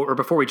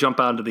we jump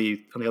on the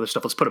other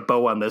stuff, let's put a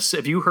bow on this.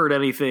 Have you heard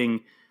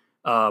anything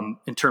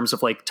in terms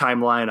of like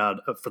timeline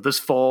for this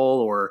fall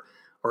or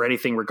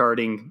anything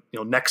regarding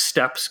next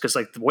steps? Because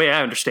like the way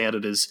I understand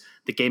it is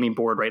the gaming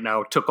board right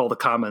now took all the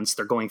comments,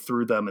 they're going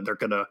through them, and they're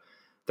gonna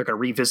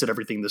revisit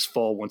everything this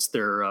fall once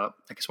they're I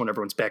guess when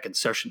everyone's back in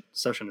session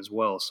as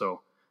well.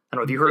 So I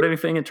don't know. Have you heard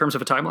anything in terms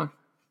of a timeline?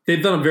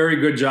 They've done a very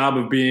good job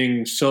of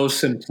being so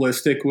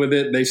simplistic with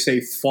it. They say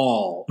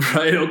fall,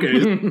 right?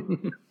 Okay.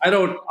 I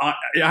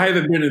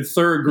haven't been in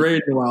third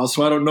grade in a while,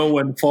 so I don't know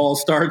when fall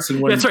starts and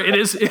when. That's right. It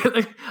is.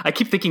 I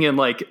keep thinking in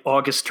like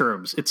August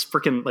terms. It's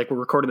freaking like we're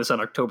recording this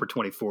on October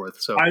 24th.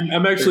 So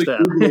I'm actually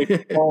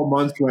Googling fall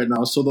months right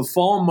now. So the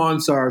fall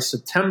months are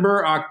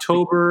September,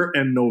 October,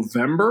 and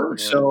November.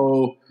 Yeah.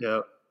 So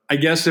I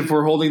guess if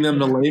we're holding them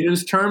to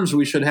layman's terms,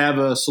 we should have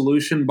a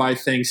solution by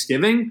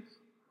Thanksgiving.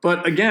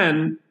 But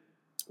again,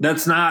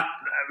 that's not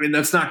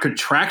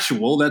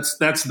contractual.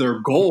 That's their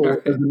goal.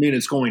 Doesn't mean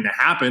it's going to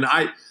happen.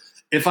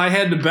 If I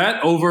had to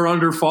bet over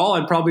under fall,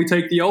 I'd probably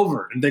take the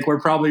over and think we're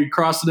probably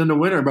crossing into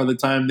winter by the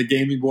time the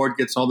gaming board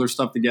gets all their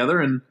stuff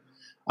together. And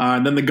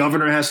then the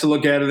governor has to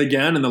look at it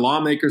again, and the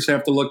lawmakers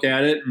have to look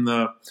at it, and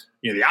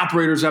the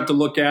operators have to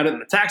look at it,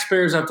 and the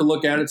taxpayers have to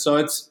look at it. So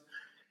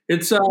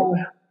it's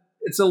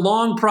a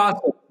long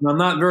process, and I'm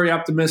not very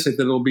optimistic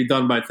that it'll be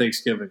done by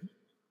Thanksgiving.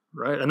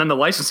 Right. And then the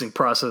licensing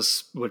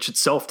process, which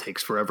itself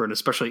takes forever. And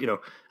especially,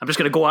 I'm just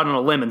going to go out on a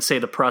limb and say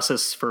the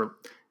process for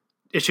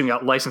issuing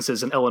out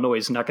licenses in Illinois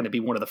is not going to be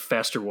one of the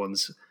faster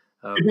ones.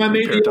 If I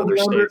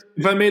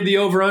made the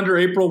over-under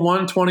April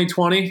 1,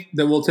 2020,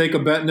 that we'll take a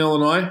bet in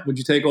Illinois, would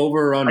you take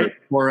over or under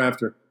or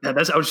after? Yeah,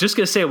 I was just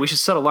going to say we should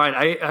set a line.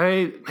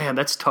 Man,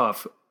 that's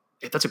tough.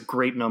 That's a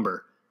great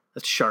number.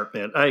 That's sharp,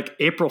 man. Like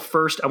April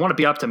 1st, I want to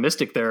be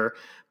optimistic there,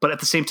 but at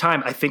the same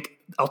time, I think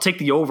I'll take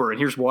the over, and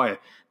here's why.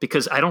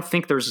 Because I don't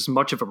think there's as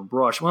much of a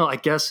rush. Well, I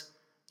guess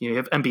you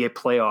have NBA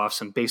playoffs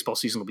and baseball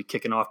season will be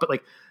kicking off, but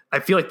like I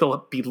feel like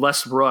they'll be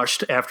less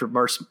rushed after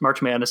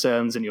March Madness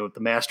ends and the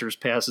Masters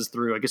passes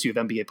through. I guess you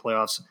have NBA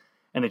playoffs,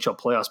 NHL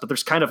playoffs, but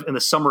there's kind of in the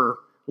summer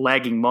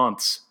lagging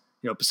months,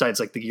 besides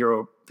like the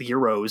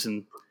Euros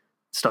and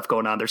stuff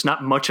going on, there's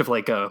not much of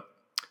like a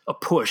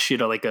push,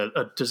 like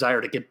a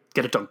desire to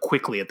get it done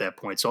quickly at that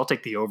point. So I'll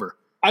take the over.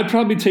 I'd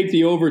probably take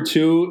the over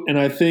too, and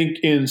I think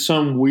in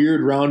some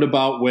weird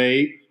roundabout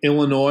way,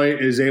 Illinois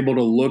is able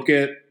to look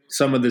at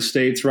some of the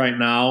states right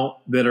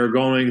now that are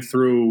going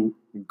through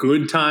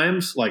good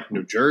times, like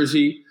New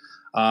Jersey,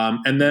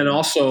 and then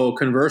also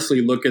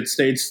conversely look at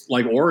states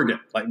like Oregon.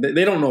 Like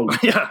they don't know.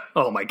 Yeah.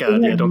 Oh my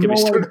God. Yeah. Don't get me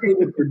started.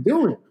 What they're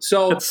doing.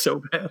 So that's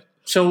so bad.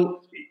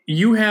 So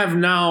you have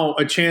now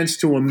a chance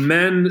to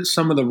amend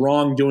some of the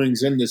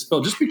wrongdoings in this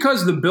bill. Just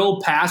because the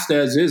bill passed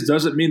as is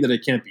doesn't mean that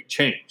it can't be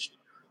changed.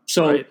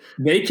 So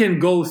They can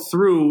go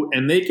through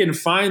and they can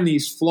find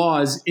these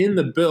flaws in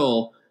the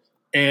bill.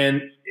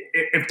 And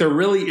if there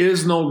really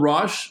is no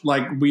rush,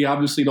 like we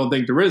obviously don't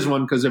think there is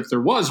one, because if there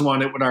was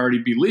one, it would already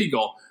be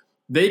legal.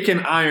 They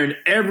can iron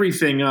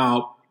everything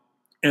out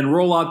and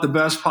roll out the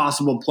best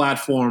possible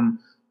platform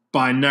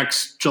by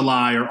next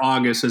July or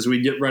August as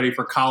we get ready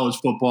for college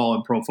football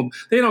and pro football.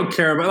 They don't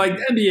care about like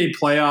NBA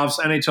playoffs,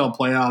 NHL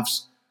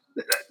playoffs.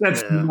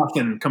 That's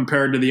nothing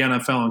compared to the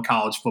NFL and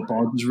college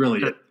football. It's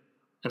really it.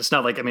 And it's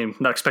not like, I'm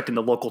not expecting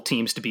the local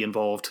teams to be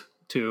involved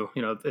too,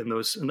 in the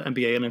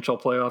NBA and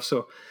NHL playoffs.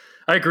 So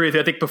I agree with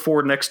you. I think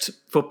before next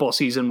football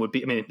season would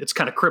be, I mean, it's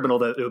kind of criminal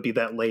that it would be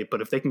that late,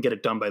 but if they can get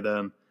it done by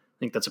then, I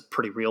think that's a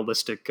pretty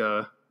realistic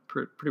goal.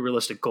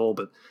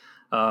 But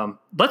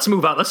let's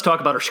move on. Let's talk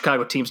about our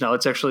Chicago teams now.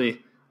 Let's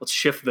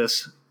shift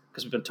this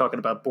because we've been talking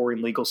about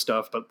boring legal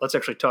stuff, but let's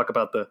actually talk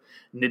about the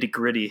nitty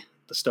gritty,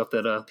 the stuff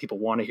that people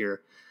want to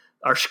hear.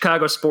 Our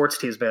Chicago sports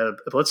teams, man.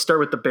 Let's start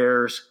with the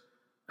Bears.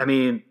 I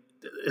mean,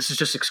 this is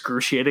just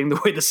excruciating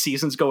the way the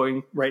season's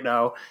going right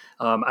now.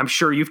 I'm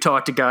sure you've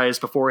talked to guys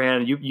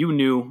beforehand. You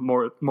knew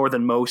more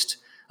than most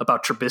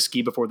about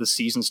Trubisky before the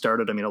season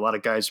started. I mean, a lot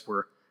of guys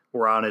were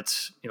on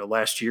it,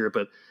 last year,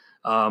 but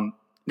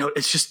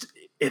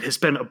it has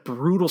been a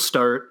brutal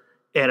start.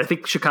 And I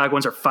think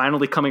Chicagoans are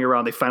finally coming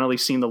around. They finally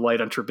seen the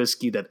light on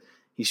Trubisky, that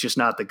he's just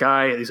not the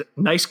guy. He's a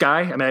nice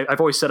guy. I mean, I've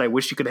always said I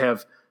wish you could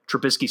have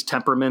Trubisky's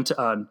temperament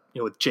on,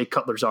 with Jay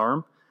Cutler's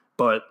arm,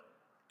 but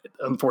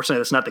unfortunately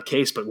that's not the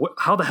case. But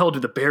how the hell do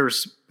the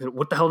Bears,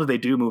 what the hell do they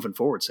do moving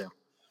forward, Sam?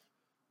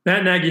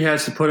 Matt Nagy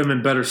has to put him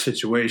in better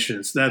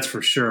situations, that's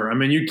for sure. I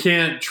mean, you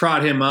can't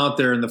trot him out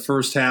there in the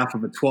first half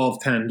of a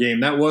 12-10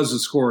 game. That was the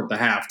score at the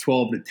half,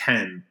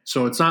 12-10.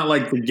 So it's not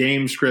like the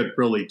game script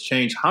really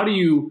changed. How do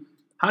you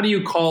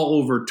call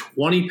over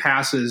 20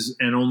 passes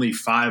and only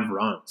 5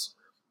 runs?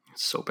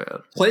 It's so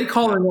bad. Play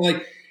calling,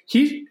 like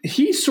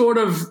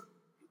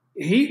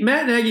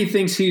Matt Nagy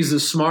thinks he's the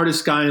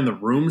smartest guy in the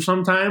room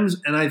sometimes,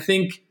 and I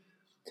think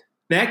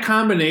that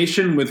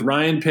combination with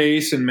Ryan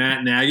Pace and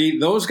Matt Nagy,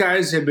 those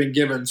guys have been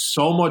given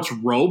so much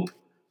rope,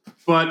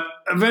 but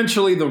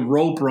eventually the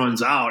rope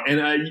runs out,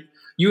 and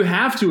you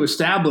have to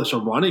establish a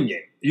running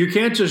game. You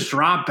can't just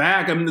drop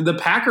back. I mean, the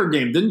Packer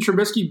game, didn't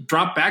Trubisky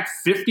drop back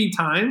 50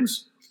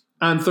 times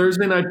on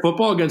Thursday Night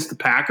Football against the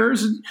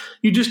Packers?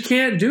 You just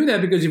can't do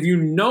that, because if you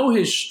know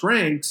his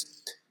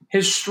strengths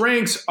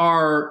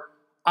are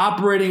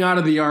operating out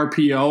of the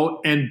RPO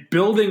and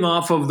building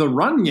off of the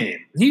run game.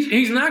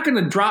 He's not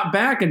going to drop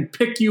back and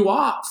pick you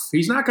off.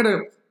 He's not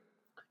going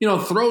to,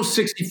 throw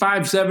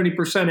 65,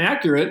 70%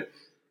 accurate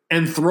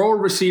and throw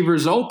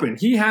receivers open.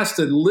 He has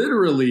to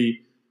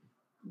literally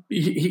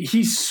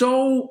he's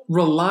so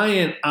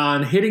reliant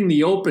on hitting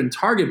the open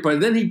target, but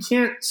then he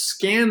can't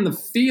scan the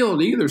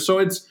field either.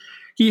 So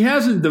he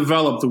hasn't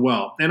developed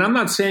well. And I'm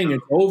not saying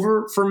it's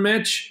over for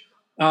Mitch.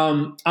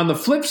 On the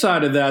flip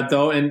side of that,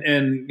 though,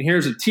 and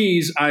here's a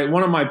tease,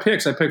 one of my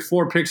picks, I picked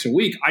 4 picks a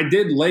week. I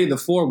did lay the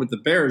 4 with the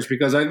Bears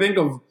because I think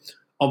of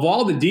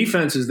all the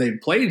defenses they've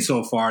played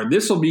so far,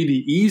 this will be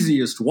the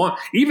easiest one,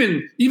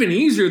 even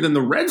easier than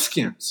the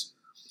Redskins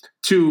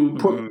to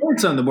put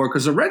points on the board,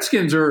 because the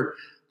Redskins they're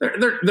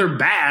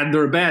bad.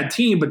 They're a bad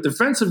team, but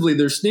defensively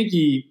they're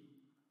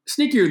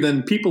sneakier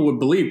than people would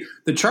believe.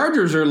 The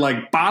Chargers are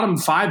like bottom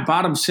 5,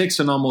 bottom 6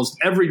 in almost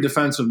every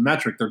defensive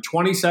metric. They're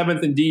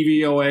 27th in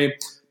DVOA.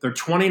 They're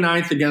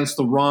 29th against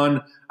the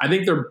run. I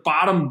think they're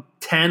bottom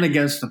 10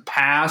 against the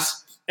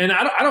pass. And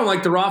I don't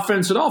like their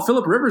offense at all.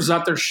 Phillip Rivers is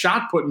out there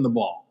shot putting the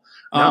ball.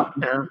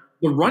 The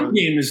run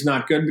game is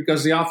not good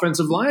because the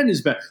offensive line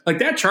is bad. Like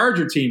that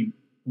Charger team,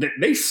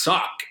 they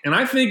suck. And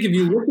I think if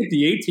you look at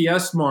the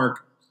ATS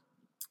mark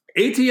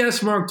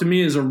to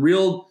me is a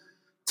real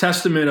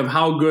testament of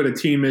how good a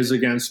team is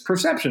against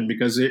perception,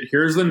 because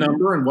here's the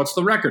number and what's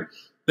the record.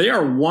 They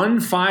are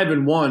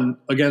 1-5-1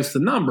 against the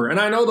number. And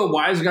I know the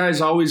wise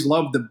guys always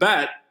love to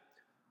bet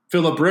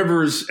Phillip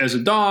Rivers as a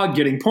dog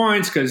getting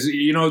points because,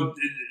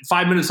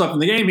 5 minutes left in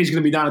the game, he's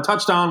going to be down a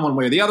touchdown one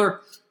way or the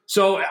other.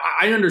 So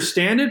I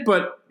understand it,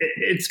 but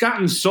it's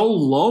gotten so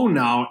low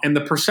now, and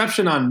the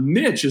perception on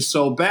Mitch is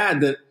so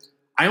bad that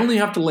I only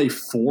have to lay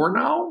 4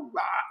 now.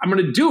 I'm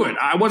going to do it.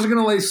 I wasn't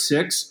going to lay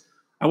 6.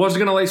 I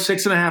wasn't going to lay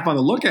 6.5 on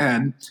the look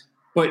ahead,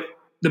 but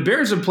the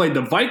Bears have played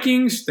the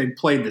Vikings. They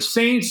played the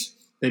Saints.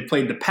 They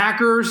played the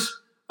Packers.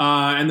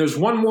 And there's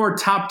one more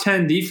top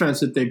 10 defense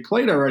that they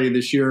played already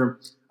this year.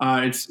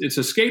 It's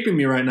escaping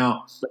me right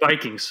now. The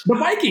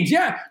Vikings.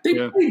 Yeah.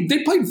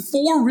 They played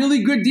 4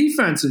 really good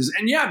defenses.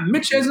 And yeah,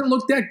 Mitch hasn't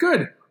looked that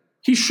good.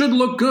 He should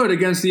look good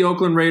against the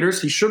Oakland Raiders.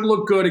 He should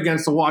look good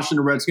against the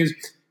Washington Redskins.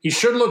 He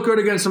should look good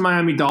against the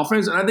Miami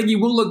Dolphins. And I think he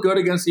will look good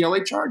against the LA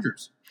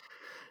Chargers.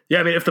 Yeah,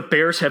 I mean, if the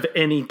Bears have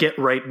any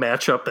get-right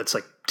matchup that's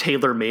like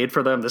tailor-made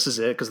for them, this is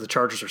it, because the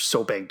Chargers are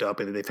so banged up,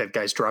 and they've had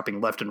guys dropping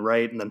left and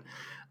right. And then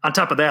on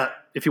top of that,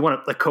 if you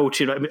want a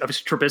coach,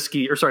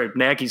 obviously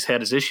Nagy's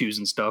had his issues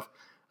and stuff,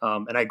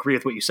 and I agree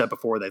with what you said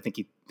before, that I think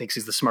he thinks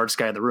he's the smartest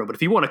guy in the room. But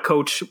if you want a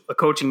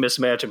coaching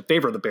mismatch in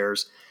favor of the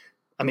Bears,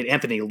 I mean,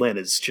 Anthony Lynn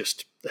is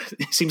just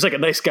 – seems like a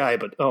nice guy,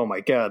 but oh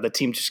my God, the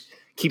team just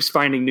keeps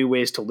finding new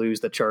ways to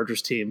lose, the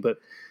Chargers team. But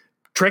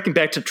tracking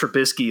back to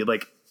Trubisky,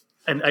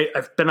 and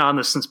I've been on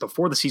this since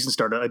before the season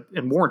started,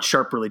 and Warren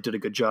Sharp really did a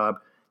good job.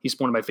 He's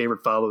one of my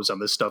favorite follows on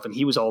this stuff, and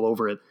he was all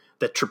over it,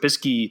 that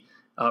Trubisky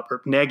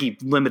or Nagy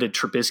limited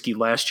Trubisky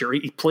last year.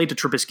 He played to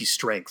Trubisky's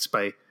strengths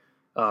by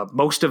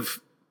most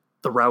of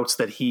the routes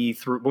that he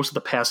threw, most of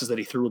the passes that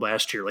he threw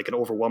last year, like an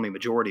overwhelming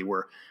majority,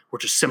 were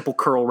just simple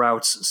curl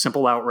routes,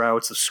 simple out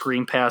routes, the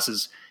screen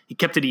passes. He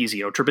kept it easy.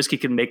 Trubisky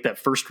can make that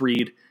first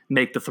read,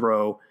 make the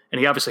throw,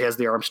 and he obviously has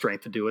the arm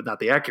strength to do it, not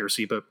the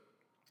accuracy, but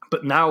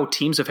But now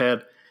teams have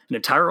had an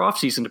entire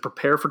offseason to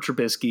prepare for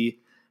Trubisky,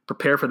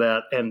 prepare for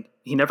that, and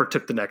he never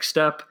took the next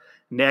step.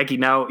 Nagy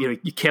now,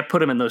 you can't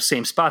put him in those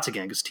same spots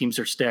again because teams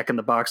are stacking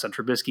the box on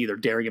Trubisky. They're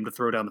daring him to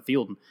throw down the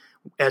field. And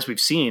as we've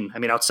seen, I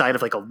mean, outside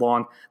of like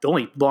the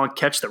only long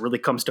catch that really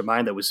comes to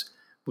mind that was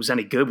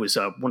any good was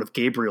one of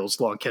Gabriel's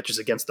long catches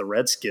against the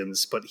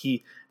Redskins. But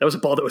that was a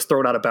ball that was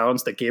thrown out of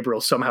bounds that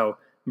Gabriel somehow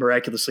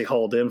miraculously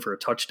hauled in for a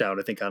touchdown.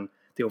 I think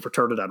they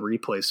overturned it on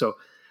replay. So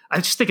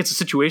I just think it's a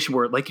situation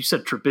where, like you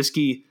said,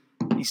 Trubisky,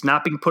 he's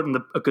not being put in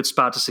a good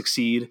spot to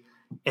succeed.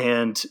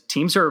 And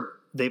teams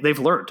they've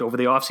learned over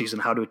the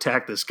offseason how to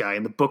attack this guy,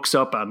 and the book's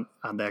up on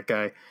that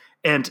guy.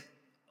 And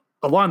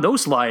along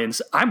those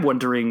lines, I'm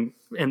wondering,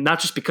 and not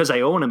just because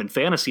I own him in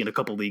fantasy in a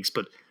couple leagues,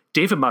 but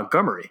David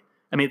Montgomery.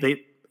 I mean,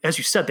 as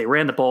you said, they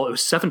ran the ball. It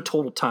was 7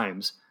 total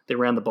times they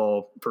ran the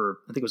ball for,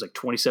 I think it was like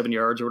 27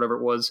 yards or whatever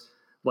it was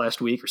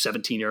last week, or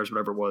 17 yards,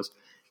 whatever it was.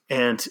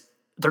 And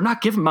they're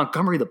not giving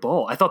Montgomery the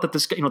ball. I thought that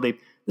this guy, this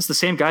is the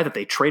same guy that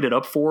they traded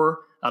up for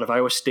out of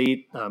Iowa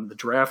State, the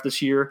draft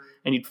this year.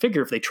 And you'd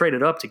figure if they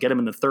traded up to get him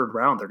in the 3rd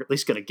round, they're at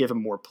least going to give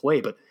him more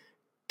play. But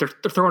they're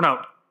throwing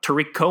out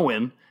Tariq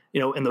Cohen,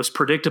 in those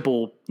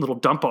predictable little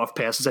dump off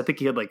passes. I think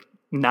he had like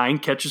 9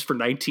 catches for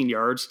 19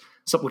 yards,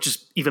 which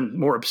is even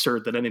more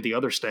absurd than any of the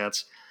other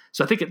stats.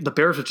 So I think the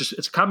Bears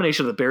it's a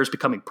combination of the Bears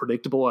becoming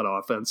predictable on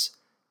offense,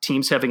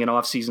 teams having an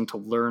offseason to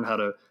learn how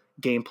to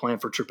game plan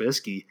for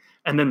Trubisky,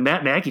 and then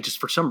Matt Nagy just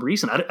for some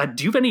reason.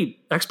 Do you have any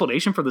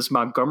explanation for this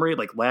Montgomery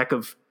lack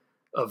of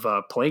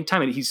playing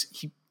time? And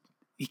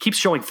he keeps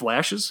showing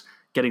flashes,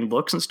 getting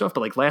looks and stuff,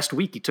 but like last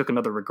week he took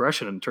another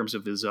regression in terms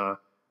of his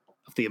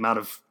of the amount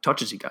of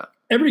touches he got.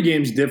 Every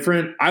game's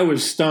different. I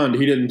was stunned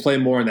he didn't play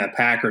more in that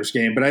Packers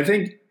game, but I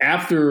think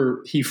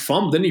after he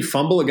didn't he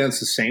fumble against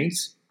the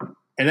Saints?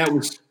 And that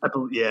was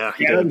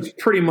that was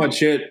pretty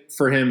much it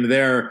for him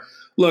there.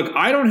 Look,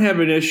 I don't have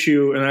an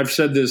issue, and I've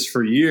said this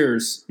for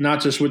years, not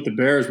just with the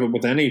Bears, but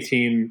with any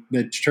team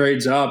that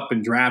trades up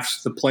and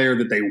drafts the player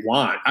that they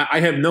want.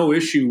 I have no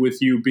issue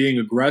with you being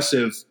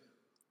aggressive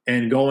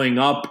and going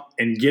up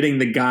and getting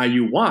the guy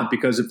you want,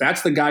 because if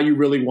that's the guy you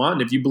really want,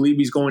 and if you believe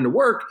he's going to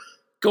work,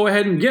 go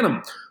ahead and get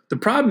him. The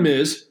problem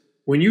is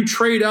when you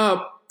trade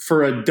up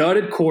for a dud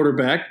at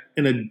quarterback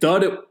and a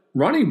dud at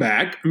running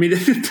back, I mean,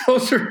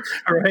 those are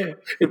right.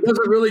 It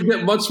doesn't really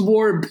get much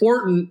more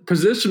important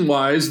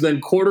position-wise than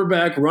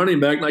quarterback,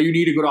 running back. Now, you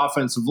need a good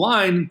offensive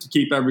line to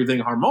keep everything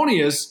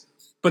harmonious,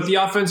 but the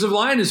offensive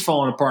line is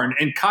falling apart.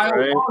 And Kyle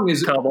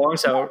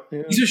Long's out.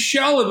 Yeah. He's a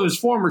shell of his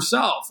former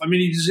self. I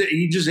mean,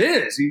 he just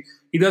is.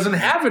 He doesn't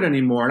have it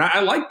anymore. And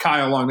I like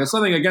Kyle Long. That's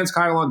nothing against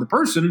Kyle Long, the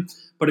person,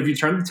 but if you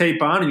turn the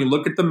tape on and you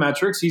look at the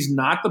metrics, he's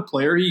not the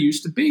player he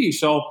used to be.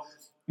 So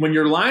when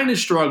your line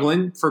is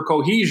struggling for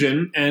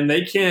cohesion and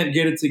they can't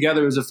get it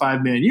together as a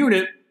 5-man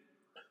unit,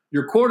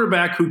 your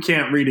quarterback who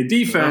can't read a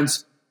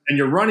defense and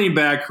your running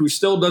back who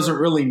still doesn't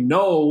really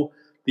know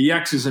the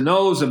X's and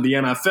O's of the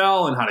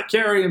NFL and how to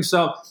carry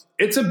himself,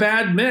 it's a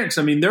bad mix.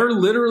 I mean, they're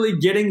literally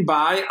getting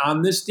by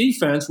on this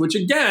defense, which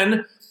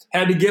again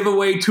had to give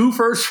away 2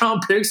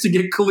 first-round picks to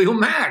get Khalil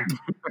Mack.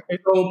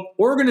 So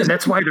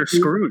that's why they're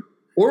screwed.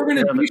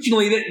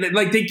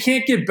 Organizationally, they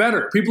can't get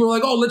better. People are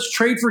like, "Oh, let's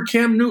trade for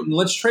Cam Newton.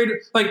 Let's trade."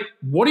 Like,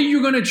 what are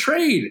you going to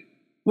trade?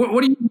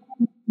 What are you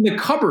in the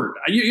cupboard?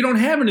 You don't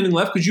have anything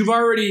left because you've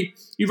already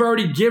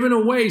given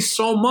away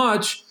so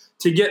much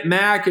to get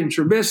Mack and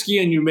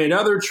Trubisky, and you made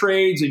other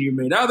trades and you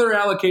made other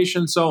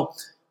allocations. So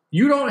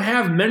you don't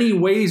have many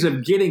ways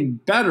of getting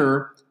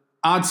better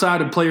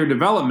outside of player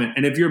development.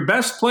 And if your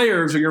best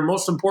players or your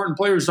most important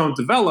players don't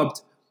develop,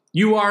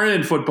 you are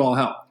in football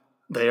hell.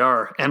 They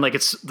are. And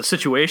it's the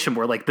situation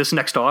where this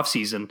next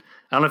offseason,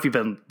 I don't know if you've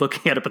been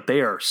looking at it, but they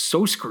are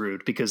so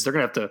screwed because they're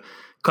going to have to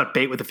cut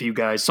bait with a few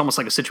guys. It's almost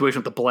like a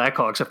situation with the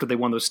Blackhawks after they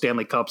won those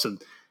Stanley Cups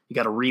and you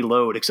got to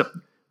reload, except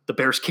the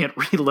Bears can't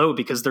reload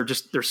because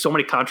there's so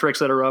many contracts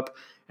that are up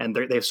and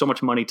they have so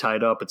much money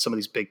tied up at some of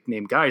these big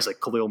name guys like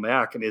Khalil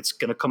Mack, and it's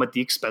going to come at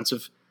the expense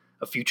of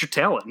future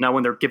talent. Now,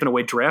 when they're giving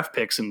away draft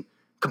picks and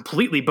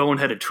completely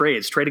boneheaded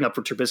trades, trading up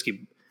for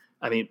Trubisky,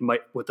 I mean,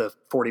 with the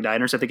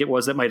 49ers, I think it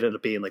was, that might end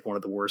up being one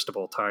of the worst of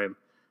all time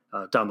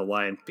down the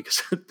line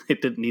because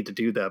it didn't need to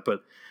do that.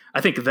 But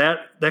I think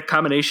that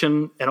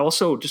combination, and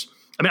also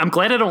I'm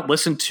glad I don't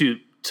listen to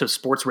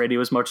sports radio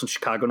as much in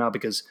Chicago now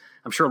because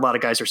I'm sure a lot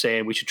of guys are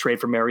saying we should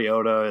trade for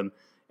Mariota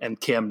and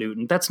Cam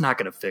Newton. That's not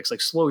going to fix,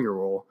 slow your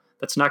roll.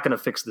 That's not going to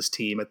fix this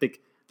team. I think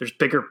there's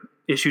bigger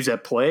issues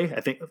at play.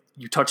 I think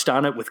you touched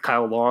on it with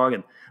Kyle Long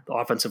and the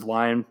offensive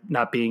line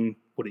not being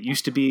what it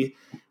used to be.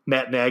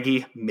 Matt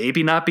Nagy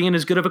maybe not being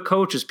as good of a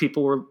coach as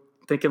people were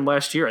thinking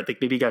last year. I think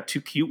maybe he got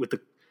too cute with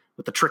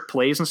the trick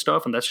plays and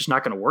stuff, and that's just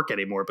not going to work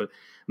anymore. But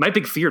my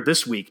big fear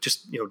this week,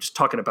 just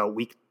talking about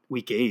week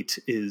 8,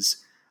 is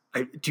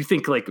do you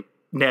think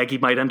Nagy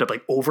might end up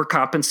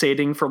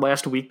overcompensating for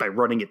last week by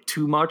running it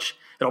too much?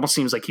 It almost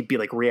seems like he'd be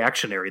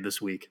reactionary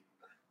this week.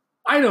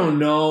 I don't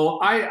know.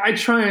 I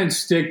try and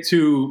stick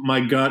to my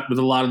gut with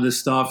a lot of this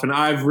stuff, and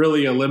I've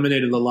really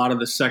eliminated a lot of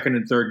the second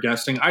and third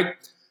guessing.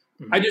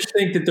 I just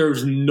think that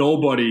there's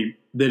nobody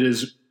that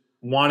is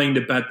wanting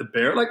to bet the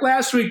Bears. Like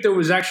last week, there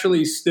was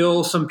actually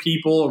still some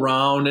people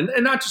around, and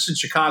not just in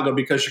Chicago,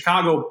 because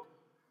Chicago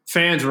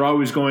fans are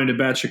always going to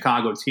bet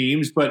Chicago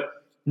teams, but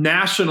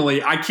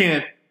nationally, I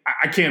can't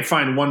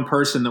find one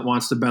person that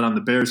wants to bet on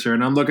the Bears here.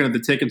 And I'm looking at the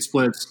ticket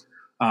splits.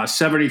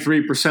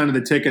 73% of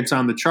the tickets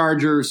on the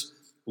Chargers.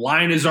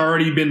 Line has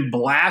already been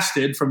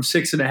blasted from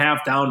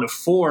 6.5 down to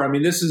 4. I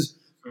mean, this is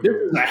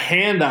a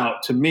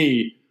handout to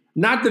me.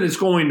 Not that it's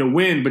going to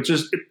win, but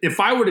just if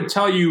I were to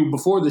tell you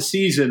before the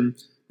season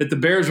that the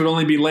Bears would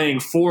only be laying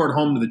 4 at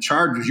home to the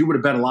Chargers, you would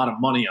have bet a lot of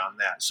money on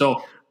that.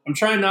 So I'm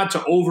trying not to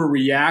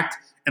overreact,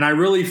 and I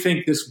really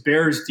think this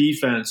Bears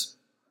defense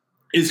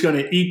is going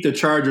to eat the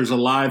Chargers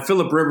alive.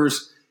 Phillip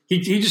Rivers, he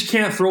just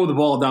can't throw the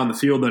ball down the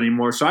field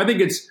anymore. So I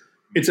think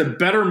it's a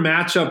better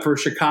matchup for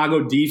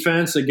Chicago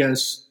defense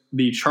against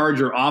the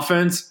Charger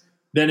offense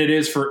than it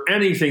is for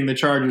anything the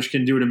Chargers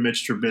can do to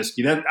Mitch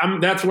Trubisky.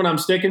 That's what I'm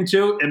sticking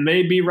to. It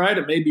may be right,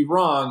 it may be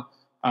wrong,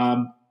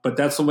 but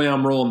that's the way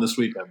I'm rolling this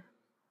weekend.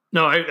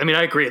 No, I mean,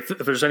 I agree. If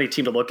there's any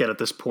team to look at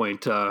this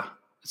point,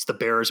 it's the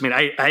Bears. I mean,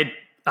 I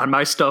on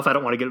my stuff, I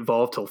don't want to get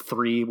involved till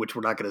 3, which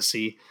we're not going to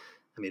see.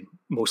 I mean,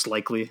 most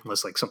likely,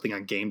 unless like something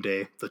on game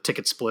day, the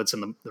ticket splits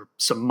and there's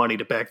some money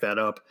to back that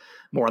up,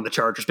 more on the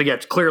Chargers. But yeah,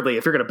 clearly,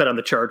 if you're going to bet on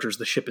the Chargers,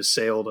 the ship has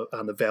sailed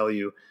on the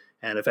value.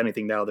 And if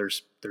anything, now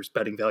there's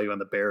betting value on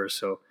the Bears.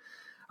 So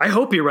I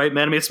hope you're right,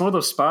 man. I mean, it's one of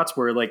those spots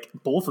where like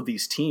both of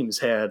these teams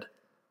had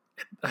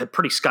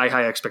pretty sky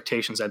high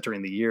expectations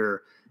entering the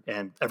year,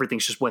 and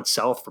everything's just went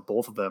south for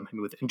both of them. I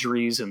mean, with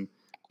injuries and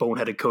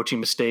boneheaded coaching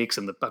mistakes,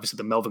 and obviously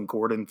the Melvin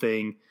Gordon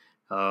thing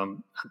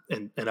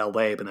in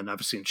LA, but then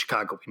obviously in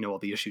Chicago, we know all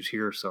the issues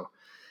here. So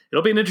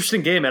it'll be an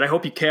interesting game, and I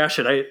hope you cash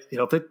it.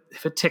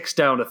 If it ticks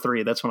down to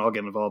 3, that's when I'll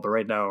get involved. But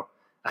right now,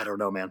 I don't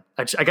know, man.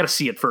 I got to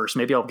see it first.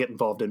 Maybe I'll get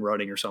involved in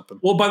running or something.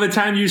 Well, by the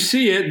time you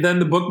see it, then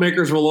the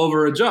bookmakers will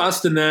over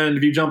adjust, and then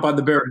if you jump on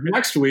the Bears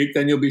next week,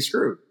 then you'll be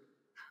screwed.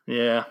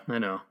 Yeah, I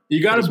know.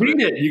 You got to beat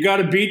it. You got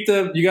to beat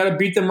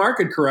the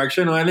market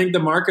correction. And I think the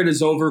market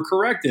is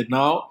overcorrected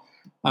now.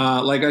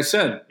 Like I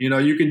said,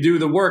 you can do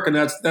the work, and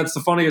that's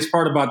the funniest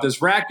part about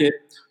this racket.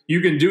 You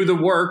can do the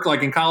work,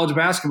 like in college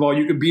basketball.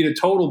 You could beat a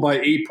total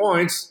by 8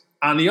 points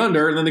on the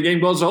under, and then the game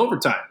goes to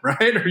overtime,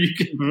 right? Or you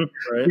can,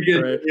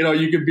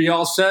 you could be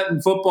all set in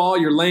football.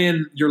 You're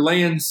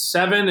laying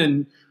 7,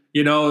 and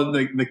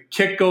the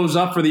kick goes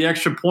up for the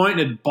extra point,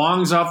 and it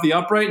bongs off the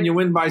upright, and you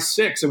win by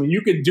 6. I mean,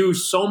 you could do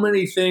so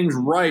many things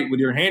right with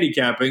your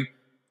handicapping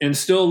and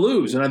still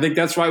lose, and I think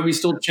that's why we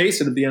still chase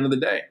it at the end of the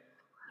day.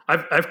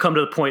 I've come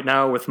to the point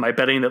now with my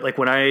betting that like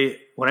when I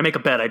make a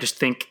bet, I just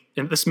think,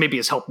 and this maybe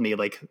has helped me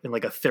like in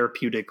like a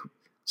therapeutic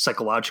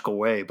psychological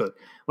way, but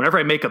whenever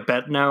I make a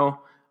bet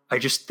now, I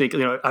just think,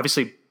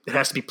 obviously it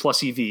has to be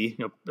plus EV,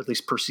 at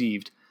least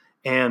perceived.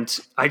 And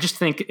I just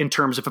think in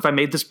terms of if I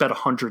made this bet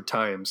 100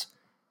 times,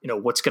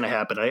 what's going to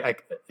happen?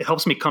 It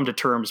helps me come to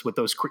terms with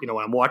those,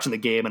 when I'm watching the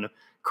game and a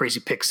crazy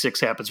pick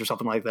 6 happens or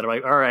something like that. I'm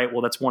like, all right,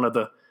 well, that's one of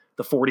the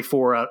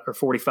 44 or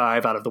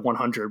 45 out of the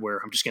 100 where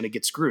I'm just going to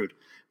get screwed.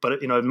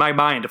 But, in my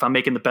mind, if I'm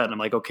making the bet, I'm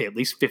like, okay, at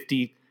least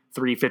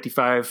 53,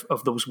 55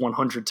 of those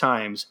 100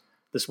 times,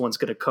 this one's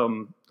going to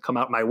come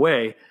out my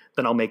way,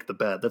 then I'll make the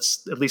bet.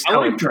 That's at least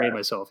how I train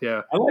myself.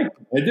 Yeah. I like it.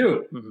 I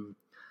do. Mm-hmm.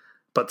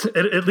 But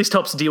it at least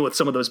helps deal with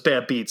some of those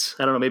bad beats.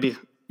 I don't know, maybe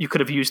you could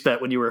have used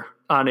that when you were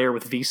on air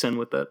with VSiN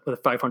with a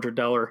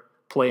 $500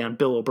 play on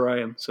Bill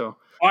O'Brien. So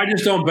I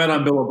just don't bet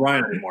on Bill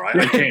O'Brien anymore.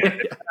 I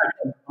can't.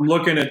 I'm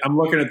looking at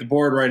the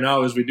board right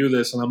now as we do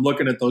this, and I'm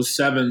looking at those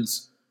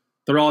 7s.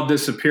 They're all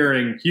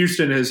disappearing.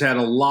 Houston has had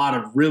a lot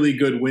of really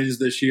good wins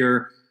this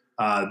year.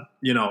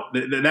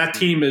 That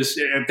team is,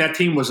 if that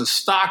team was a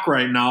stock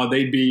right now,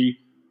 they'd be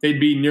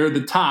near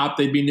the top.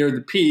 They'd be near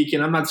the peak.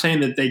 And I'm not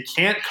saying that they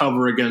can't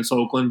cover against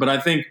Oakland, but I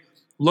think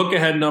look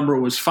ahead number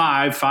was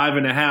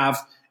 5.5.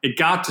 It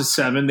got to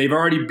 7. They've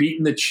already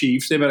beaten the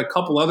Chiefs. They've had a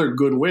couple other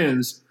good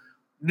wins.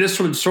 This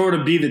would sort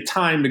of be the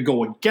time to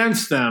go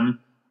against them.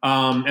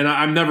 And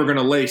I'm never going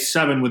to lay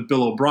 7 with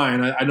Bill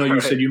O'Brien. I know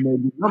you said you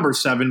made number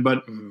 7,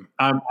 but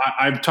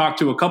I've talked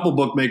to a couple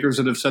bookmakers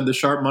that have said the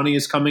sharp money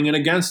is coming in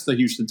against the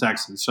Houston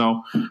Texans.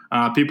 So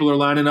people are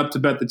lining up to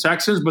bet the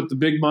Texans, but the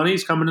big money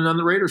is coming in on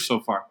the Raiders so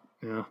far.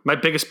 Yeah, my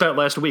biggest bet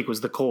last week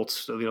was the Colts.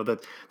 So,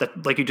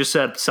 that like you just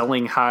said,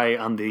 selling high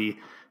on the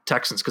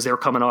Texans because they were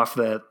coming off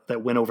that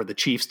win over the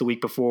Chiefs the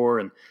week before,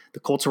 and the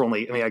Colts are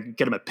only. I mean, I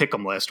get them at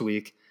pick'em last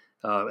week,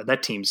 and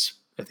that team's,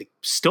 I think,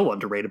 still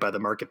underrated by the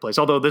marketplace.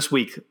 Although this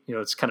week,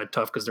 it's kind of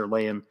tough because they're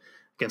laying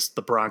against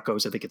the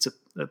Broncos. I think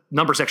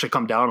numbers actually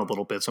come down a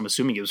little bit. So I'm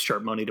assuming it was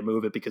sharp money to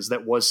move it because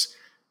that was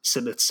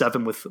sitting at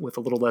 7 with a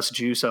little less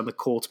juice on the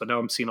Colts. But now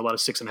I'm seeing a lot of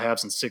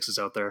 6.5s and 6s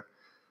out there.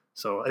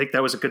 So I think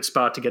that was a good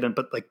spot to get in.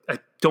 But like, I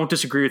don't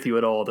disagree with you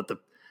at all that the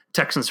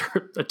Texans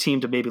are a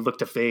team to maybe look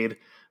to fade,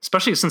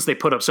 especially since they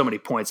put up so many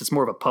points. It's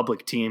more of a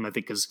public team, I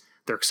think, because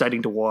they're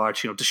exciting to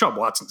watch. Deshaun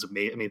Watson's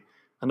amazing. I mean,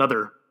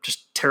 another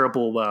just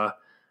terrible, I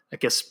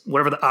guess,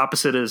 whatever the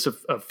opposite is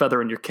of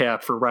feather in your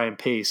cap for Ryan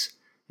Pace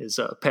is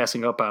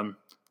passing up on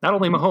not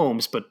only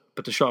Mahomes, but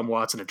Deshaun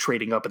Watson and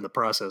trading up in the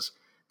process.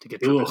 to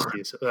get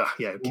Trubisky. So,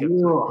 yeah.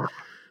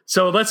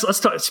 So let's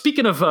talk.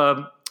 Speaking of,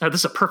 this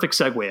is a perfect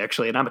segue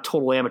actually, and I'm a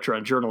total amateur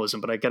on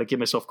journalism, but I got to give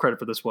myself credit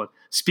for this one.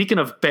 Speaking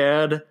of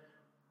bad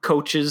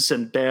coaches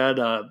and bad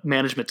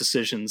management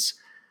decisions,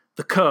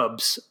 the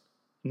Cubs,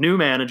 new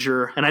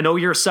manager, and I know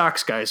you're a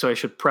Sox guy, so I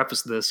should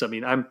preface this. I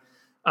mean, I'm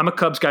a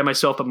Cubs guy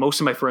myself, but most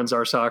of my friends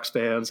are Sox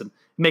fans, and it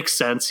makes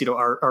sense.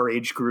 Our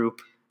age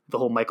group, the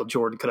whole Michael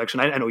Jordan connection.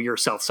 I know you're a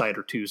South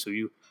Sider too, so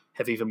you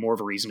have even more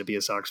of a reason to be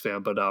a Sox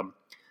fan.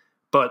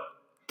 But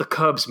the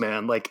Cubs,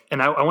 man,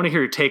 and I want to hear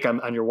your take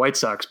on your White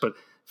Sox, but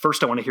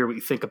first I want to hear what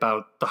you think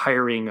about the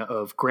hiring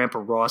of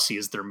Grandpa Rossi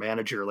as their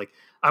manager.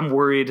 I'm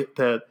worried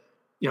that,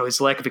 his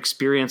lack of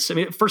experience. I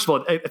mean, first of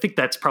all, I think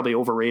that's probably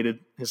overrated,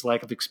 his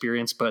lack of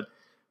experience, but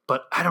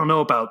I don't know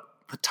about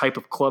the type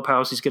of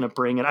clubhouse he's going to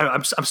bring. And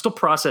I'm still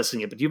processing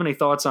it, but do you have any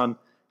thoughts on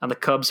the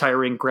Cubs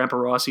hiring Grandpa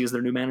Rossi as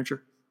their new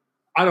manager?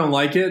 I don't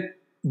like it,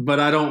 but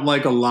I don't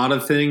like a lot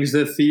of things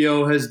that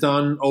Theo has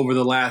done over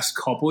the last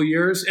couple of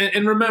years.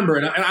 And remember,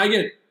 and I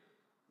get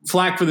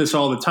flack for this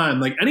all the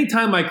time.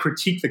 Anytime I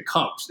critique the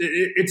Cubs,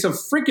 it's a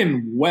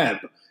freaking web.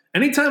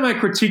 Anytime I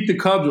critique the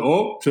Cubs,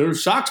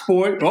 there's Sox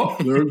boy.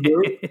 There's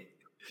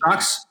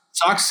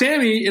Sox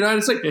Sammy.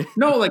 It's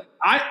no,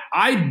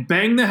 I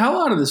bang the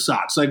hell out of the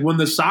Sox. When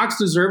the Sox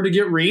deserve to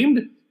get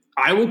reamed,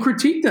 I will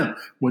critique them.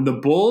 When the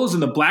Bulls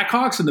and the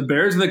Blackhawks and the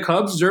Bears and the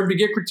Cubs deserve to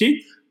get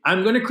critiqued,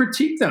 I'm going to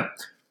critique them.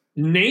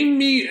 Name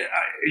me,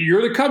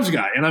 you're the Cubs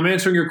guy, and I'm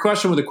answering your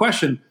question with a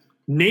question.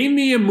 Name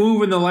me a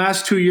move in the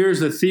last 2 years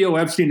that Theo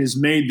Epstein has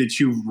made that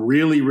you've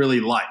really, really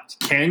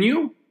liked. Can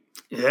you?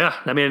 Yeah,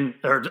 I mean,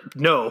 or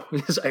no.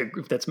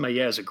 That's my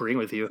yes, agreeing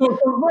with you.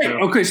 Right.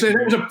 Okay, so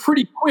that was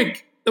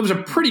a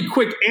pretty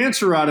quick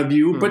answer out of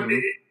you, but at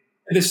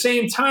the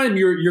same time,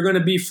 you're going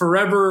to be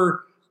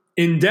forever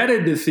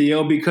indebted to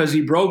Theo because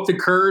he broke the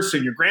curse,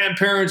 and your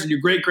grandparents and your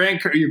great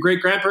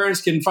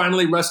grandparents can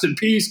finally rest in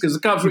peace because the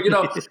Cubs were,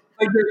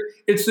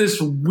 it's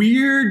this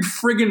weird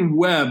friggin'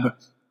 web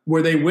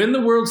where they win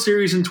the World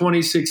Series in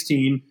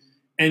 2016,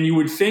 and you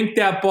would think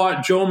that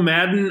bought Joe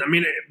Madden. I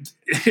mean,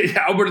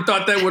 I would have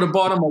thought that would have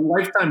bought him a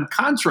lifetime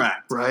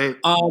contract. Right.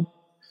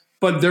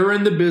 But they're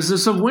in the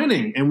business of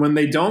winning. And when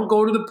they don't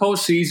go to the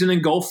postseason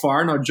and go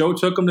far, now Joe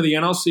took them to the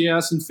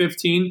NLCS in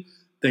 15.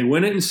 They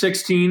win it in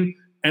 16,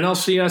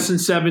 NLCS in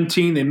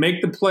 17. They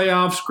make the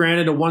playoffs,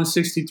 granted a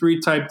 163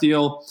 type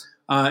deal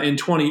in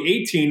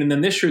 2018. And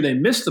then this year they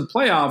missed the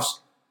playoffs.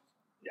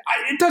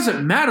 It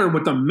doesn't matter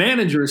what the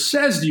manager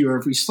says to you or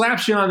if he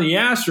slaps you on the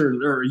ass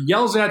or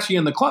yells at you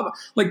in the club.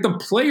 The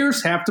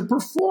players have to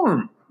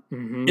perform.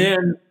 Mm-hmm.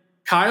 And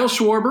Kyle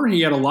Schwarber,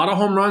 he had a lot of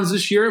home runs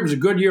this year. It was a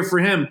good year for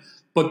him.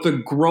 But the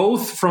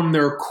growth from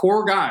their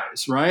core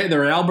guys, right,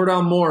 their Albert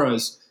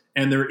Almoras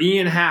and their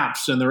Ian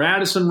Happs and their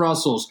Addison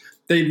Russells,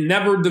 they've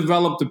never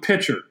developed a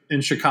pitcher in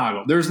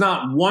Chicago. There's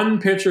not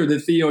one pitcher that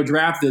Theo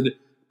drafted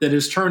that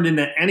has turned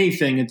into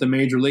anything at the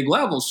major league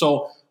level.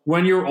 So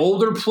when your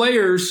older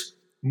players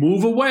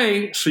move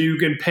away so you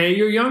can pay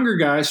your younger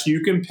guys, so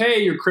you can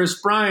pay your Chris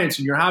Bryants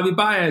and your Javi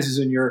Baez's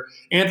and your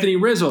Anthony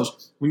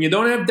Rizzos. When you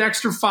don't have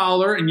Dexter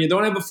Fowler and you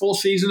don't have a full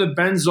season of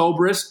Ben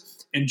Zobrist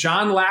and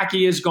John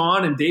Lackey is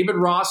gone and David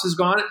Ross is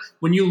gone,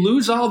 when you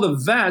lose all the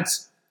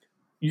vets,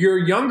 your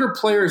younger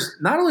players,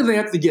 not only do they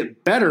have to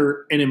get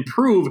better and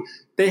improve,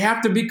 they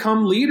have to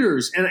become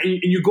leaders. And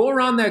you go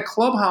around that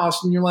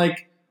clubhouse and you're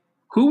like,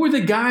 who were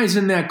the guys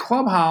in that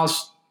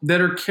clubhouse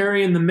that are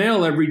carrying the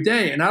mail every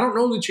day? And I don't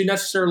know that you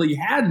necessarily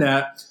had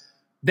that.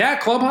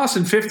 That clubhouse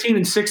in 15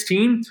 and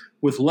 16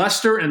 with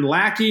Lester and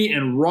Lackey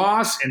and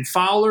Ross and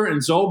Fowler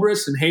and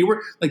Zobrist and Hayward,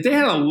 they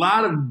had a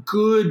lot of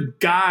good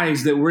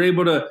guys that were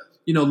able to,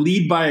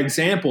 lead by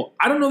example.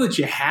 I don't know that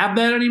you have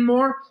that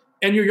anymore,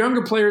 and your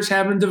younger players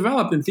haven't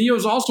developed. And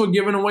Theo's also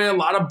given away a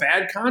lot of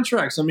bad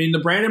contracts. I mean, the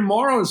Brandon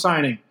Morrow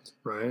signing,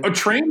 right, a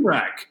train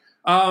wreck.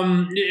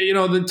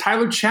 The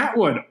Tyler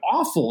Chatwood,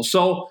 awful.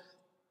 So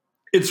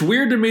it's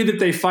weird to me that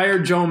they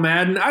fired Joe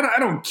Madden. I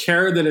don't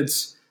care that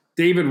it's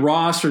David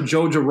Ross or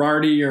Joe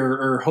Girardi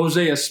or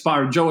Jose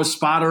Espada or Joe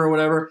Espada or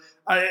whatever.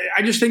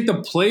 I just think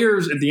the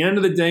players, at the end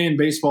of the day in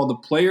baseball, the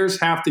players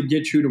have to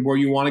get you to where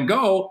you want to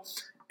go.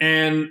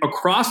 And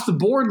across the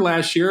board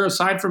last year,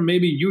 aside from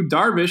maybe Yu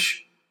Darvish,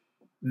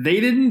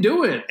 they didn't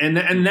do it.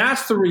 And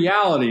that's the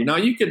reality. Now,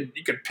 you could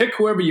pick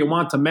whoever you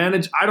want to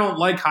manage. I don't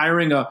like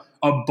hiring a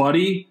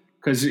buddy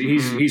because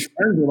he's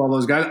friends with all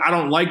those guys. I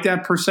don't like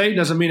that per se.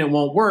 Doesn't mean it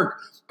won't work.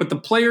 But the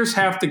players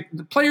have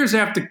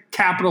to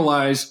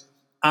capitalize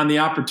on the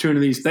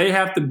opportunities. They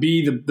have to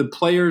be the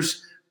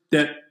players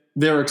that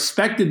they're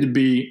expected to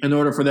be in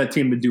order for that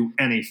team to do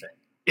anything.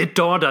 It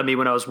dawned on me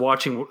when I was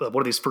watching one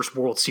of these first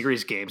World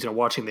Series games,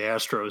 watching the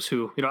Astros,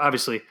 who,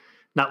 obviously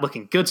not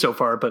looking good so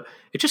far, but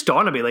it just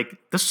dawned on me,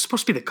 this is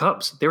supposed to be the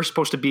Cubs. They were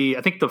supposed to be,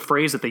 I think the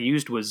phrase that they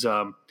used was,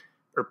 or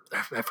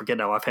I forget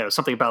now, I've had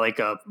something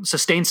about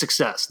sustained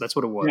success. That's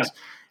what it was.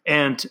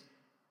 Yeah.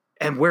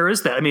 And where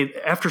is that? I mean,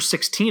 after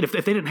 16, if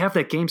they didn't have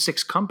that Game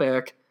 6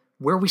 comeback,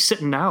 where are we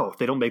sitting now if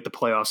they don't make the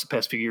playoffs the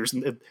past few years?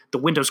 And the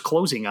window's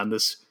closing on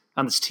this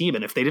on this team.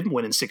 And if they didn't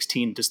win in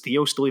 16, does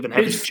Theo still even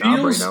have his job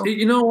right now?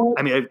 You know what?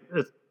 I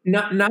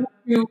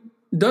mean,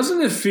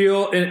 doesn't it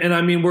feel? And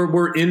I mean,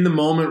 we're in the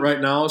moment right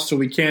now, so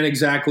we can't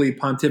exactly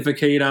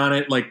pontificate on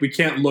it. Like, we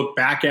can't look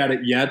back at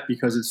it yet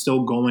because it's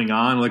still going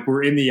on. Like,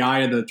 we're in the eye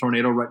of the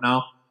tornado right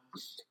now.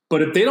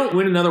 But if they don't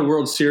win another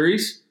World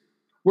Series,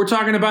 we're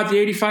talking about the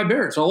 '85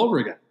 Bears all over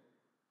again.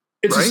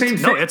 It's right? the same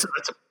thing. No,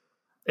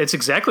 it's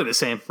exactly the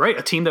same, right?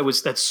 A team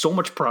that's so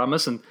much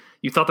promise, and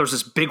you thought there was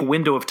this big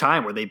window of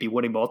time where they'd be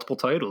winning multiple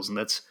titles, and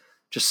that's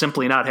just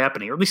simply not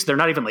happening. Or at least they're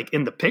not even like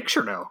in the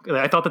picture now.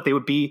 I thought that they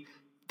would be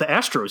the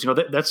Astros. You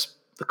know, that's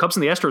the Cubs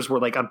and the Astros were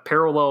like on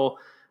parallel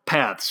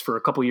paths for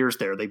a couple years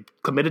there. They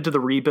committed to the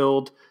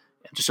rebuild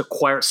and just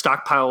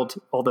stockpiled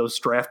all those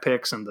draft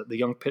picks and the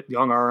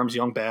young arms,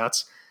 young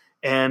bats.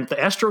 And the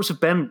Astros have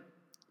been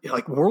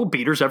like world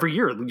beaters every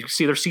year. You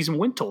see their season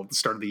win total at the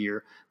start of the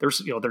year. They're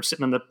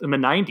sitting in the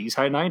 90s,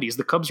 high 90s.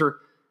 The Cubs are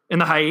in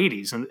the high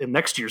 80s, and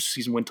next year's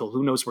season win total,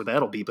 who knows where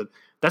that'll be? But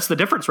that's the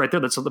difference right there.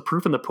 That's the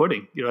proof in the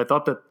pudding. You know, I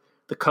thought that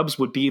the Cubs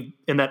would be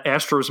in that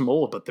Astros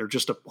mold, but they're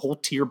just a whole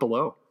tier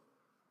below.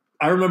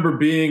 I remember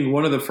being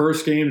one of the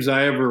first seasons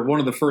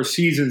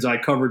I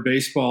covered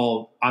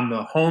baseball on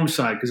the home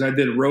side, because I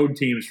did road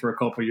teams for a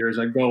couple of years.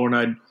 I'd go and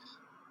I'd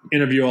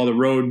interview all the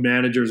road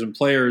managers and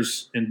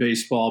players in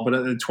baseball. But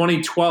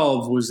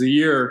 2012 was the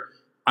year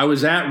I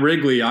was at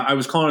Wrigley. I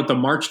was calling it the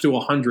March to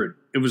 100.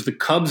 It was the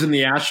Cubs and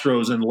the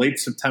Astros in late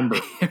September.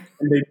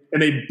 and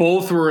they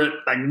both were at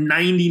like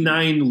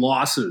 99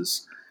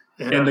 losses.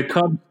 Yeah. And the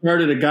Cubs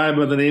started a guy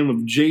by the name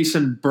of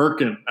Jason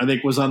Birkin, I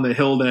think, was on the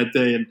hill that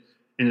day.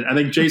 And I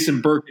think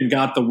Jason Birkin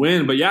got the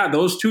win. But, yeah,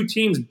 those two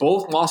teams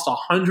both lost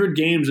 100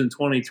 games in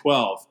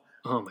 2012.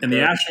 And the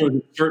Astros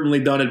have certainly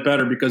done it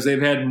better because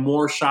they've had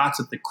more shots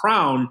at the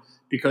crown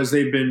because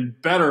they've been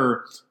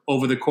better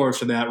over the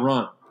course of that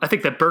run. I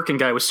think that Birkin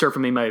guy was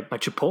serving me my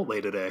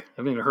Chipotle today. I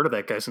haven't even heard of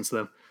that guy since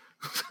then.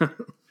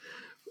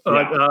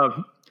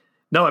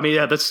 No, I mean,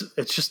 yeah,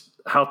 it's just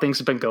how things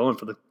have been going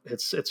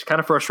it's kind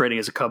of frustrating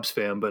as a Cubs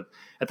fan, but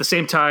at the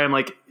same time,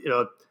 like, you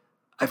know,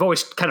 I've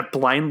always kind of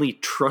blindly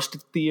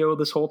trusted Theo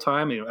this whole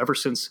time, you know, ever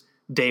since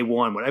day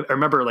one. When I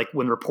remember, like,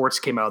 when reports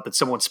came out that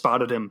someone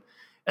spotted him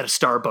at a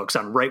Starbucks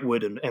on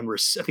Wrightwood and I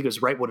think it was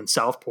Wrightwood and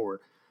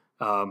Southport.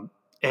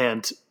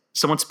 And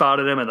someone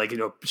spotted him and, like, you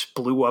know, just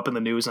blew up in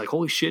the news, and like,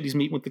 holy shit, he's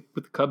meeting with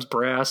the Cubs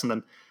brass. And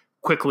then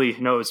quickly,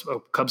 you know,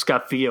 Cubs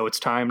got Theo. It's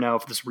time now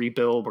for this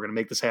rebuild. We're going to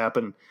make this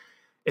happen.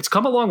 It's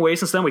come a long way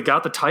since then. We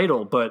got the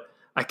title, but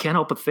I can't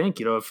help but think,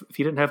 you know, if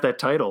he didn't have that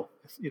title,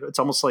 you know, it's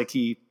almost like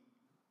he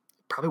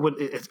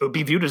probably it would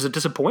be viewed as a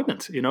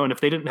disappointment, you know. And if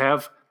they didn't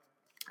have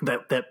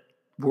that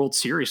World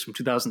Series from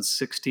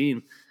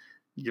 2016,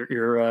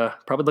 you're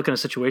probably looking at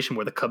a situation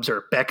where the Cubs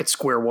are back at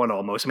square one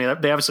almost. I mean,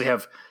 they obviously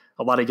have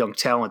a lot of young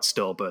talent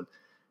still, but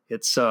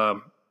it's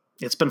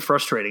been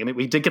frustrating. I mean,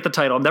 we did get the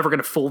title. I'm never going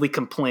to fully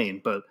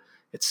complain, but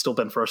it's still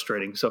been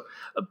frustrating. So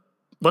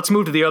let's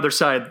move to the other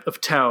side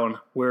of town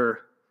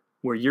where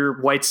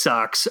your White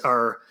Sox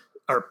are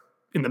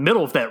in the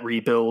middle of that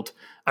rebuild.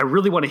 I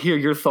really want to hear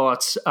your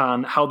thoughts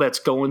on how that's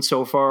going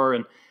so far,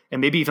 and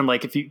maybe even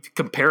like if you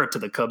compare it to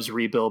the Cubs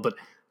rebuild. But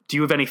do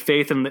you have any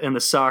faith in the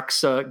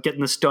Sox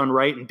getting this done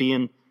right and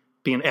being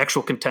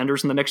actual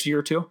contenders in the next year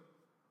or two?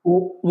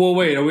 Well,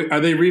 wait, are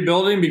they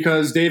rebuilding?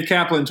 Because Dave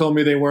Kaplan told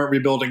me they weren't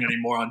rebuilding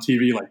anymore on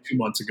TV like 2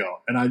 months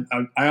ago, and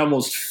I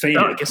almost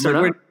fainted. No, I guess they're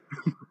not.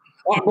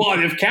 Well,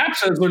 if Cap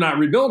says they're not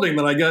rebuilding,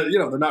 then I guess, you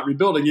know, they're not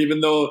rebuilding,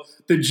 even though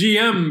the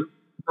GM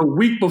the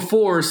week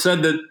before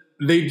said that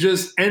they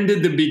just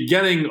ended the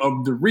beginning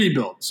of the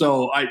rebuild.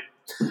 So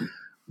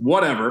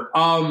whatever.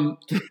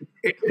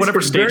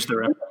 Whatever stage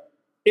they're in.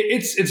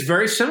 It's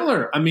very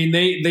similar. I mean,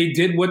 they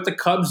did what the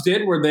Cubs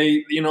did, where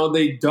they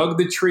dug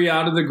the tree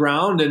out of the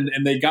ground and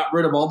they got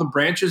rid of all the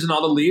branches and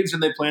all the leaves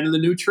and they planted the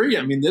new tree.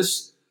 I mean,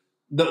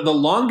 the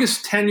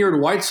longest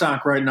tenured White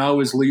Sox right now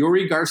is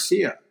Leury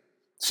Garcia.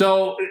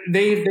 So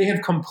they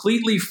have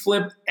completely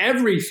flipped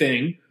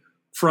everything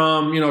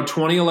from,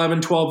 2011,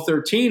 12,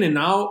 13, and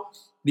now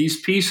these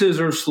pieces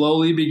are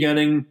slowly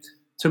beginning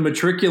to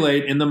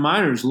matriculate in the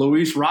minors.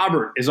 Luis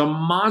Robert is a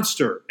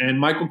monster, and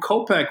Michael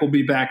Kopech will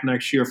be back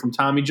next year from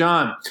Tommy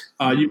John.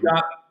 You've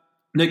got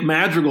Nick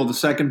Madrigal, the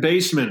second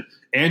baseman.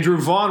 Andrew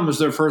Vaughn was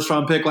their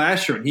first-round pick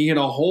last year, and he hit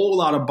a whole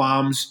lot of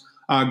bombs,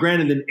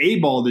 granted an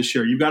A-ball this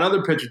year. You've got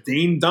other pitchers,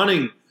 Dane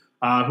Dunning,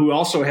 who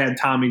also had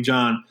Tommy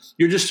John.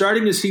 You're just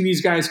starting to see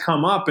these guys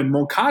come up, and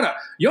Moncada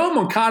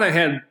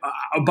had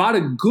about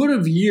as good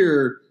of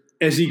year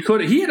as he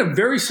could. He had a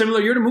very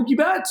similar year to Mookie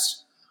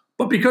Betts.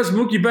 But because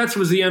Mookie Betts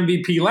was the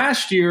MVP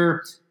last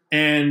year,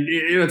 and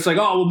it's like,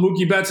 oh, well,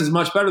 Mookie Betts is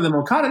much better than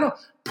Moncada. No,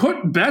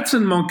 put Betts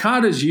and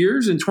Moncada's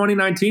years in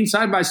 2019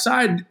 side by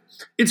side.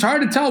 It's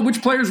hard to tell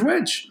which player's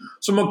which.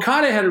 So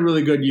Moncada had a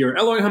really good year.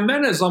 Eloy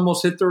Jimenez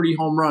almost hit 30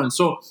 home runs.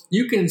 So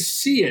you can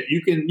see it.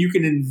 You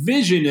can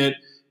envision it.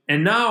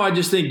 And now I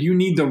just think you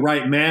need the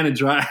right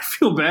manager. I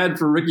feel bad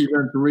for Ricky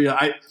Renteria.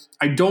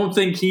 I don't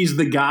think he's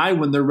the guy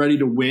when they're ready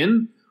to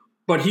win.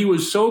 But he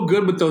was so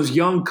good with those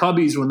young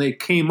Cubbies when they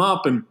came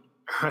up, and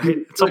Right.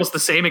 It's almost the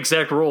same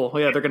exact role.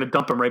 Yeah, they're going to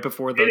dump him right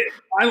before the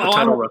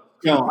title run.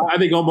 I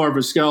think Omar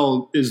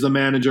Vizquel is the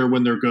manager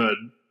when they're good.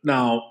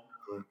 Now,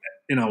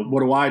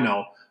 what do I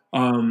know?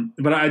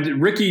 But I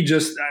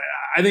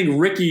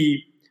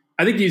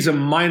think he's a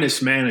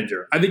minus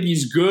manager. I think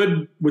he's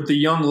good with the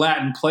young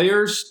Latin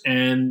players,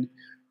 and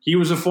he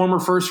was a former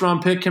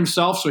first-round pick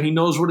himself, so he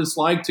knows what it's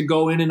like to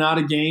go in and out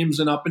of games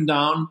and up and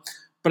down.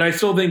 But I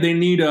still think they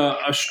need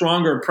a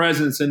stronger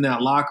presence in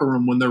that locker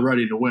room when they're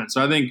ready to win.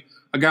 So I think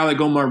a guy like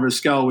Omar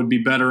Vizquel would be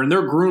better, and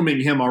they're grooming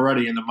him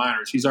already in the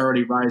minors. He's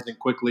already rising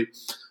quickly.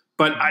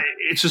 But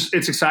it's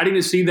exciting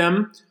to see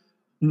them.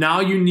 Now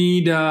you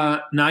need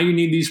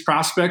these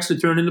prospects to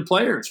turn into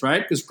players,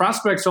 right? Because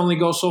prospects only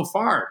go so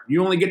far.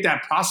 You only get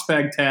that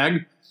prospect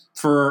tag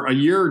for a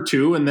year or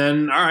two, and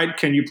then, all right,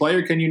 can you play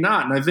or can you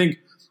not? And I think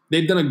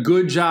they've done a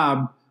good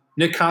job.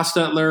 Nick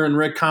Hostetler and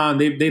Rick Kahn,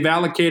 they've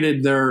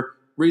allocated their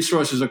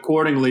resources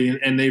accordingly,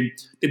 and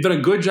they've done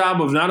a good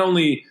job of not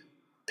only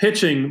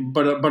pitching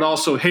but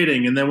also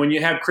hitting. And then when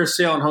you have Chris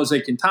Sale and Jose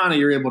Quintana,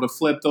 you're able to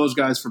flip those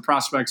guys for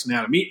prospects and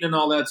Adam Eaton and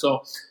all that.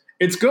 So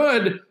it's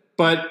good,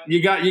 but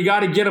you got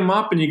to get them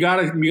up, and you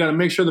got to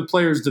make sure the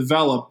players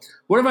develop.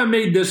 What if I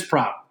made this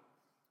prop?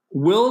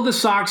 Will the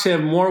Sox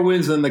have more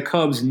wins than the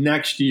Cubs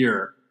next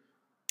year?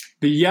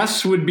 The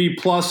yes would be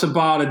plus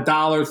about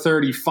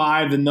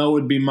 $1.35, and no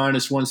would be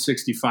minus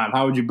 165.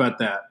 How would you bet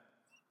that?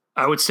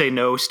 I would say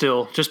no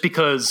still, just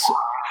because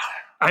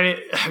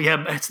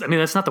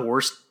that's not the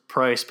worst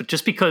price, but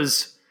just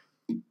because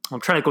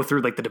I'm trying to go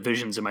through like the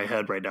divisions in my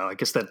head right now. I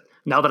guess that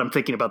now that I'm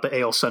thinking about the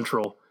AL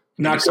Central,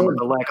 not some of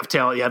the lack of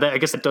talent, I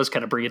guess that does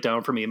kind of bring it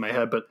down for me in my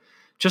head. But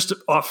just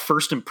off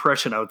first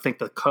impression, I would think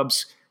the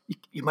Cubs,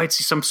 you might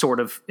see some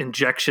sort of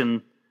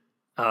injection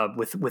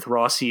with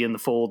Rossi in the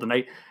fold,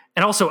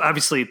 and also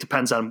obviously it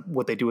depends on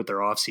what they do with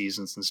their off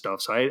seasons and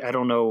stuff. So I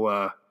don't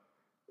know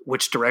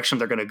which direction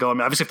they're going to go. I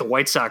mean, obviously if the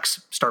White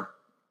Sox start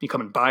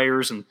becoming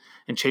buyers and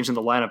changing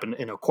the lineup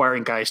and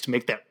acquiring guys to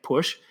make that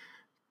push,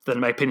 then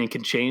my opinion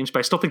can change. But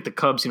I still think the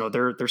Cubs,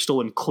 they're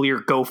still in clear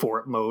go for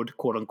it mode,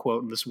 quote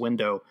unquote, in this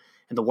window.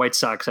 And the White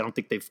Sox, I don't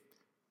think they've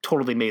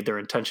totally made their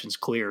intentions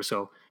clear.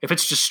 So if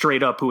it's just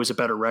straight up who has a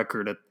better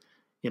record at,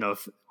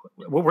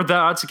 what were the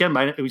odds again?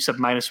 We said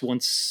minus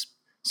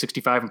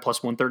 165 and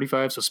plus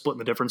 135. So splitting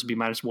the difference would be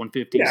minus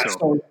 150. Yeah,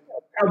 so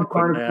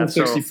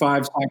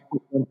 165,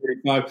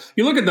 135.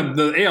 You look at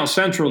the AL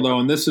Central, though,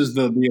 and this is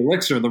the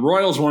elixir. The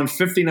Royals won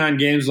 59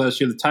 games last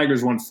year. The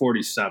Tigers won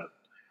 47.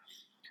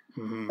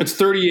 Mm-hmm. It's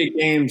 38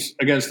 games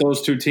against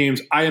those two teams.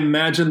 I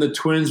imagine the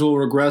Twins will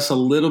regress a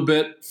little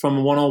bit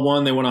from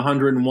 101. They won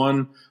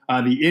 101.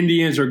 The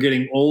Indians are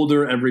getting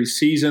older every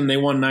season. They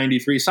won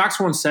 93. Sox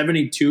won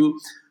 72.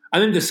 I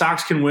think the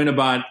Sox can win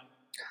about,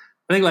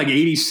 like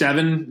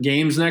 87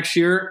 games next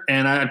year,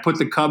 and I'd put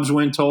the Cubs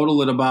win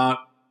total at about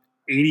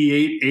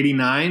 88,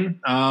 89.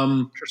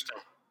 Interesting.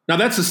 Now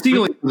that's a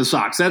ceiling for the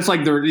Sox. That's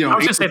like their, I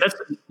was going to say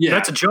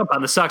that's a jump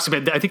on the Sox.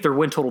 I think their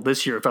win total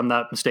this year, if I'm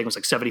not mistaken, was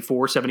like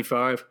 74,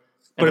 75.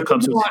 And the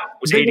Cubs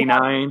was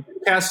 89.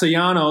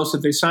 Castellanos,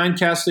 if they sign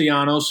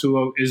Castellanos,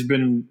 who has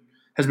been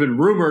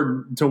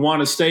rumored to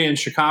want to stay in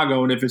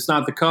Chicago, and if it's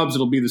not the Cubs,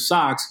 it'll be the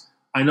Sox.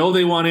 I know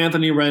they want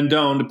Anthony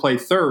Rendon to play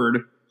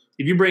third.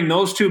 If you bring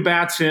those two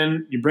bats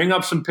in, you bring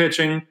up some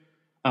pitching.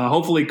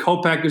 Hopefully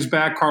Kopech is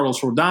back. Carlos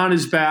Rodon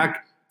is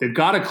back. They've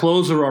got a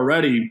closer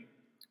already.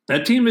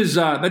 That team is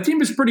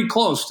pretty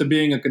close to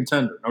being a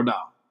contender, no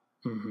doubt.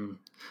 Mm-hmm.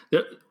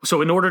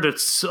 So in order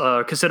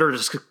to consider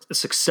it a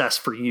success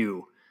for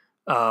you,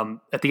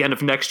 at the end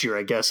of next year,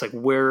 I guess, like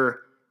where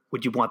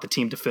would you want the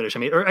team to finish? I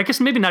mean, or I guess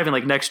maybe not even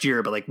like next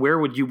year, but like where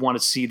would you want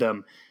to see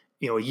them,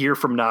 a year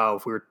from now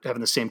if we were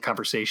having the same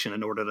conversation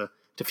in order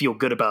to feel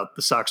good about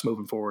the Sox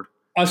moving forward?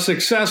 A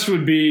success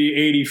would be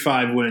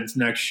 85 wins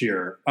next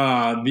year.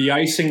 The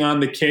icing on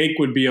the cake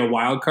would be a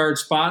wild card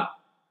spot.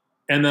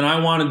 And then I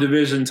want a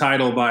division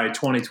title by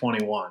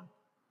 2021.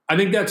 I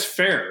think that's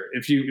fair.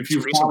 If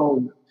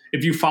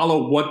you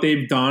follow what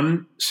they've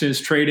done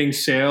since trading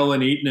Sale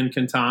and Eaton and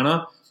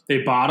Quintana,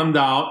 they bottomed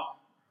out.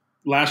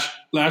 Last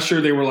year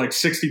they were like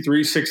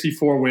 63,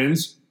 64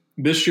 wins.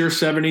 This year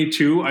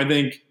 72. I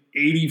think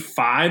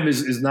 85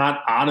 is not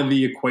out of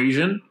the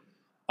equation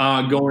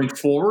going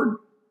forward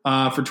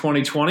for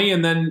 2020.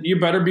 And then you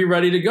better be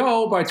ready to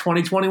go by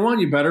 2021.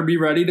 You better be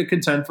ready to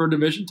contend for a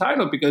division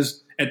title,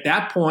 because at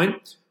that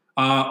point,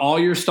 all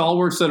your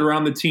stalwarts that are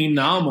on the team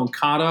now,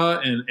 Moncada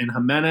and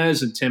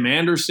Jimenez and Tim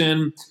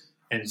Anderson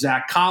and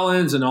Zach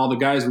Collins and all the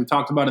guys we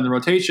talked about in the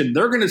rotation,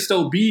 they're going to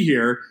still be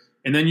here.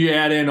 And then you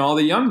add in all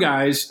the young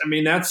guys. I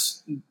mean,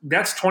 that's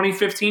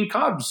 2015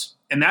 Cubs.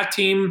 And that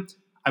team,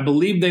 I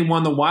believe they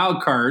won the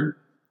wild card,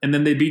 and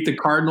then they beat the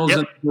Cardinals in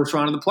the first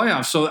round of the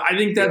playoffs. So I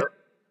think that's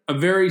a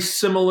very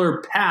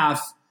similar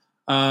path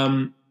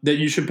that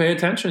you should pay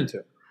attention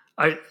to.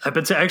 I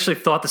actually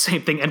thought the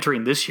same thing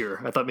entering this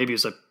year. I thought maybe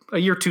it was a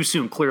year too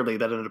soon. Clearly,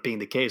 that ended up being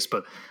the case.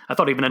 But I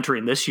thought even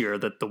entering this year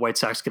that the White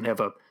Sox can have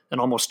an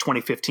almost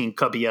 2015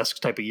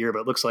 Cubby-esque type of year. But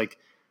it looks like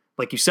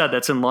you said,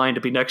 that's in line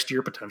to be next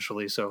year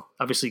potentially. So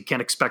obviously you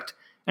can't expect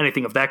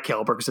anything of that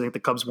caliber, because I think the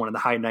Cubs won in the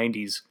high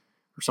 90s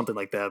or something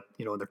like that,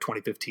 in their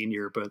 2015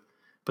 year. But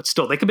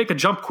still, they can make a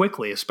jump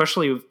quickly,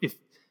 especially if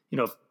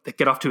they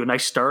get off to a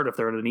nice start. If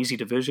they're in an easy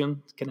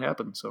division, it can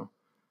happen. So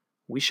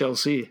we shall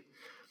see.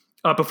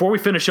 Before we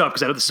finish up,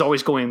 because I know this is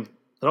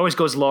it always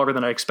goes longer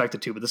than I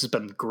expected to, but this has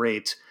been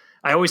great.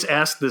 I always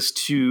ask this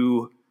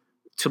to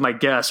my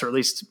guests, or at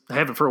least I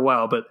haven't for a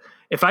while, but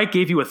if I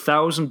gave you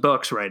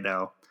 $1,000 right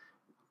now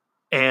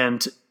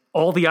and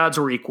all the odds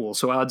were equal,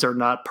 so odds are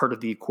not part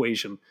of the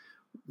equation,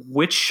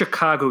 which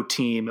Chicago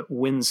team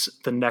wins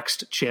the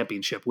next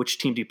championship? Which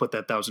team do you put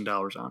that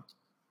 $1,000 on?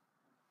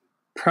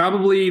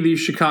 Probably the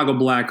Chicago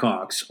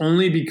Blackhawks,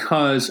 only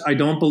because I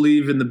don't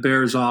believe in the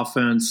Bears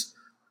offense.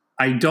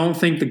 I don't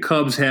think the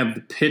Cubs have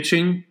the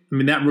pitching. I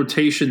mean, that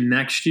rotation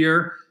next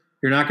year,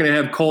 you're not going to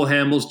have Cole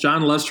Hamels.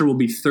 John Lester will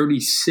be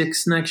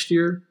 36 next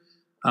year.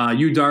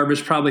 Yu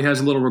Darvish probably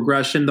has a little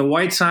regression. The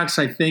White Sox,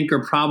 I think,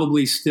 are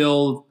probably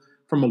still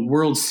from a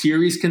World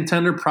Series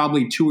contender,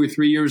 probably 2 or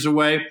 3 years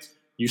away.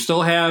 You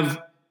still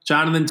have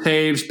Jonathan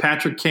Taves,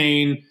 Patrick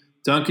Kane,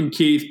 Duncan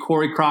Keith,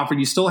 Corey Crawford.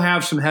 You still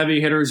have some heavy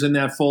hitters in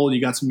that fold.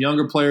 You got some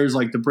younger players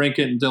like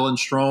DeBrincat and Dylan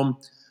Strome.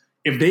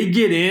 If they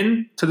get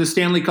in to the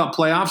Stanley Cup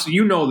playoffs,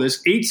 you know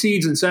this, 8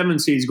 seeds and 7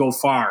 seeds go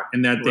far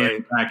in that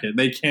damn bracket.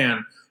 They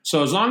can.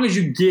 So as long as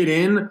you get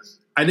in,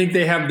 I think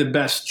they have the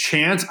best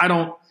chance. I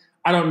don't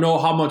know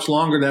how much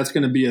longer that's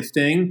going to be a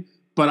thing,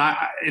 but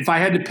if I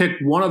had to pick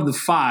one of the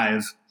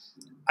 5,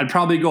 I'd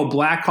probably go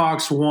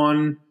Blackhawks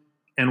 1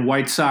 and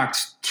White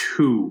Sox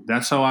 2.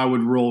 That's how I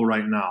would roll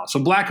right now. So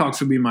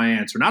Blackhawks would be my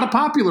answer. Not a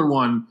popular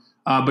one,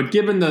 but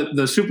given the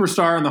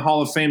superstar and the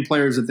Hall of Fame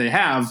players that they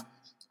have,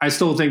 I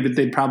still think that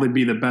they'd probably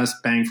be the best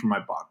bang for my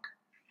buck.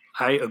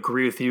 I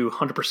agree with you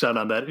 100%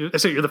 on that. I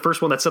say you're the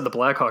first one that said the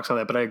Blackhawks on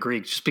that, but I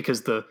agree just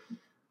because the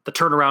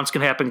turnarounds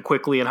can happen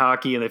quickly in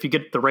hockey, and if you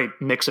get the right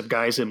mix of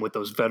guys in with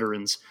those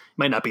veterans, it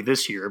might not be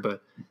this year,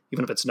 but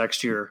even if it's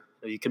next year,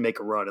 you can make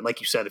a run. And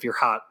like you said, if you're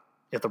hot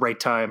at the right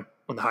time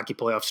when the hockey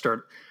playoffs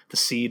start, the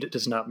seed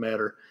does not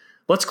matter.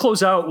 Let's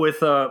close out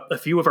with a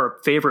few of our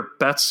favorite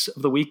bets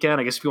of the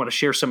weekend. I guess if you want to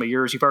share some of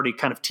yours, you've already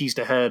kind of teased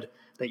ahead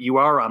that you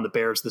are on the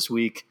Bears this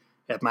week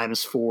at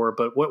 -4,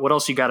 but what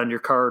else you got on your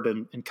card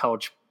in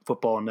college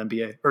football and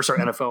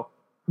NFL?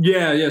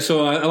 Yeah.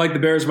 So I like the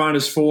Bears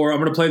 -4. I'm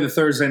going to play the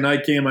Thursday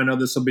night game. I know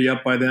this will be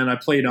up by then. I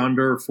played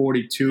under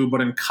 42, but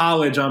in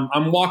college,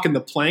 I'm walking the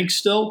plank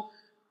still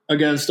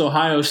against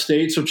Ohio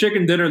State. So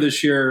chicken dinner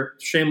this year,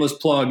 shameless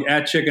plug,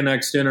 at Chicken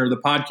X Dinner. The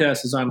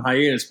podcast is on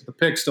hiatus, but the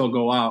picks still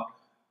go out.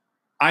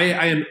 I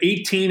am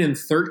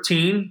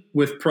 18-13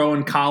 with pro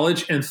and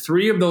college, and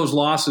 3 of those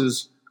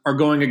losses are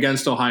going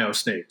against Ohio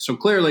State. So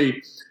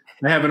clearly,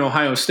 I have an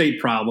Ohio State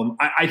problem.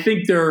 I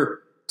think they're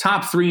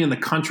top 3 in the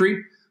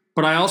country,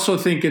 but I also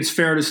think it's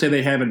fair to say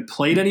they haven't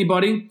played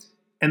anybody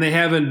and they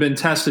haven't been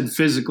tested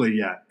physically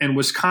yet. And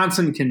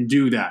Wisconsin can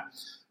do that.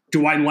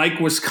 Do I like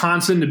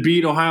Wisconsin to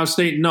beat Ohio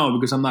State? No,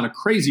 because I'm not a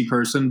crazy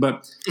person,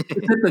 but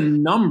look at the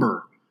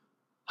number.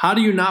 How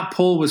do you not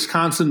pull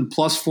Wisconsin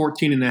plus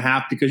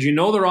 14.5? Because you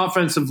know their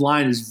offensive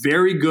line is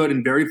very good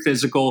and very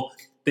physical.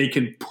 They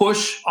can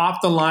push off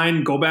the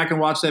line. Go back and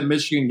watch that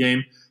Michigan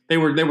game. They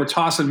were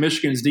tossing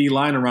Michigan's D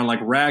line around like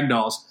rag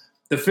dolls.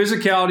 The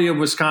physicality of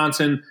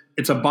Wisconsin,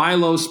 it's a buy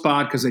low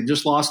spot because they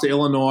just lost to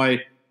Illinois.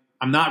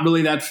 I'm not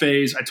really that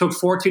phased. I took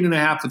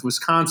 14.5 with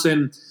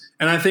Wisconsin,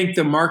 and I think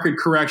the market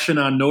correction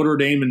on Notre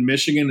Dame and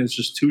Michigan is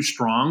just too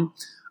strong.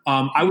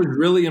 I was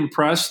really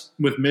impressed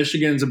with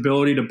Michigan's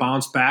ability to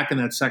bounce back in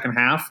that second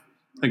half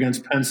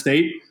against Penn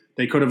State.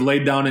 They could have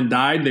laid down and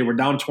died. They were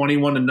down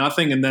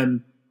 21-0, and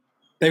then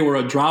they were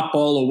a drop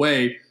ball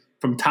away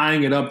from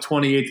tying it up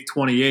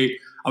 28-28.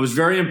 I was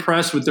very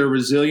impressed with their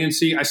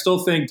resiliency. I still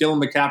think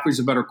Dylan McCaffrey's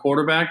a better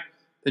quarterback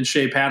than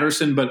Shea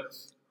Patterson, but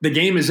the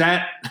game is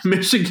at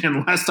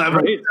Michigan last time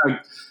I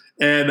checked.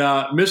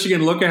 And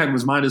Michigan look ahead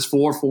was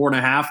 -4,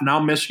 4.5.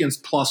 Now Michigan's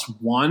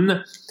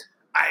 +1.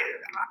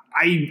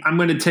 I'm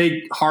going to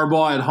take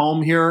Harbaugh at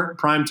home here,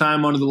 prime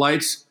time under the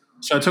lights.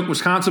 So I took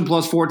Wisconsin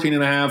plus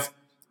 14.5,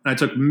 and I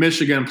took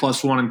Michigan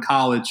 +1 in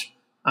college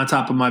on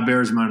top of my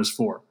Bears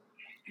 -4.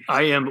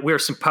 We're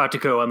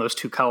simpatico on those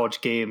 2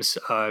 college games.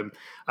 I'm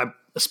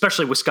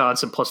especially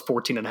Wisconsin plus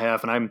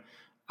 14.5, and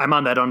I'm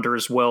on that under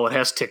as well. It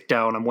has ticked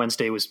down. On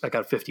Wednesday I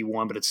got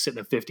 51, but it's sitting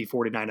at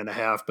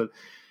 49.5. But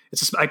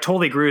I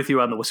totally agree with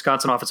you on the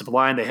Wisconsin offensive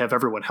line. They have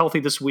everyone healthy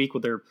this week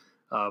with their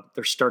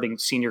starting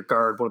senior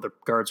guard. One of the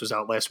guards was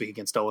out last week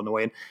against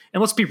Illinois.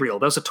 And let's be real,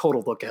 that was a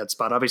total look-ahead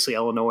spot. Obviously,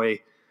 Illinois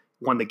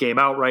won the game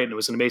outright, and it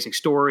was an amazing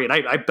story. And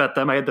I bet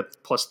them. I had the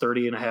plus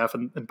 30.5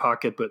 in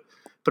pocket, but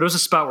it was a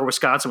spot where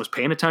Wisconsin was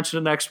paying attention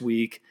to next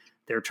week.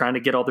 They're trying to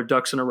get all their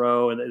ducks in a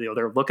row, and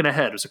they're looking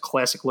ahead. It was a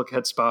classic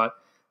look-ahead spot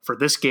for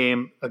this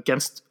game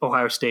against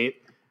Ohio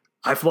State.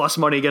 I've lost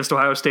money against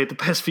Ohio State the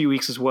past few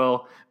weeks as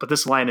well, but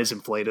this line is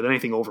inflated.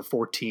 Anything over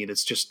 14,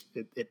 it's just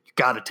you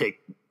got to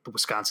take the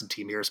Wisconsin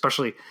team here,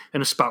 especially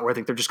in a spot where I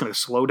think they're just going to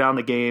slow down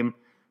the game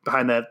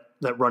behind that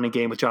running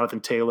game with Jonathan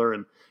Taylor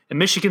and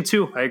Michigan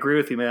too. I agree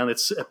with you, man.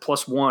 It's at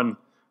 +1.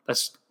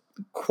 That's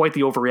quite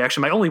the overreaction.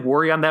 My only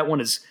worry on that one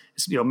is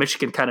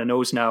Michigan kind of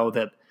knows now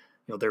that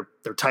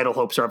their title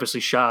hopes are obviously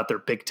shot. Their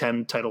Big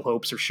Ten title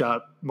hopes are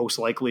shot most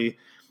likely,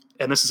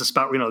 and this is a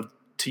spot where,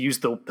 to use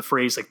the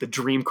phrase like the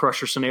dream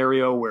crusher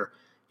scenario where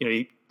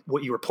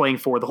what you were playing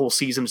for the whole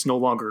season is no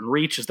longer in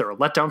reach. Is there a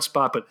letdown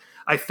spot? But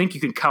I think you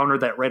can counter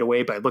that right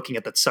away by looking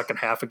at that second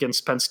half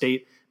against Penn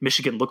State.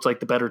 Michigan looked like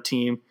the better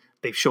team.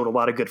 They showed a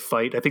lot of good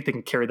fight. I think they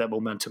can carry that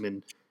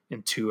momentum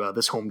into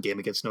this home game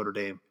against Notre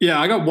Dame. Yeah,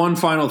 I got one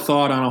final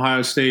thought on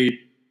Ohio State.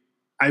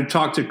 I've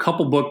talked to a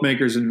couple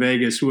bookmakers in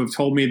Vegas who have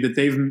told me that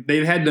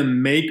they've had to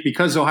make,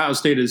 because Ohio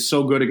State is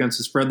so good against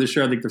the spread this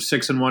year. I think they're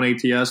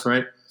 6-1 ATS,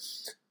 right?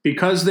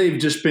 Because they've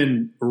just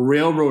been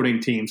railroading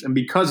teams, and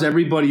because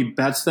everybody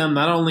bets them,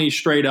 not only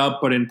straight up,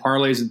 but in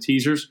parlays and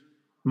teasers,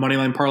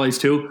 moneyline parlays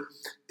too,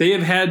 they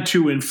have had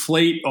to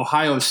inflate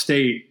Ohio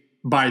State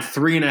by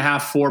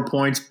 3.5, 4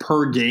 points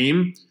per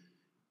game.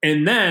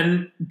 And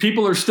then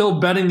people are still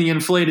betting the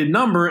inflated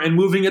number and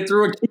moving it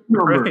through a key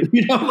number. Right.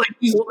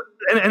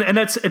 And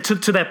that's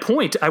to that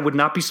point, I would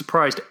not be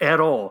surprised at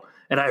all.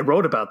 And I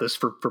wrote about this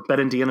for Bet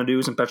Indiana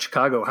News and Bet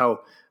Chicago,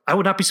 how I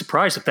would not be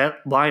surprised if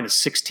that line is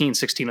 16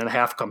 and a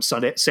half come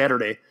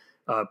Saturday,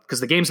 because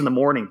the game's in the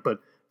morning. But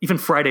even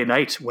Friday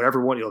night, when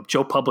everyone,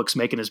 Joe Public's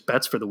making his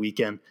bets for the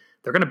weekend,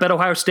 they're going to bet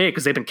Ohio State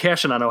because they've been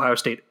cashing on Ohio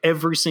State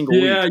every single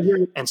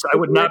week. And so I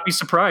would not be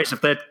surprised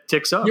if that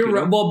ticks up. You're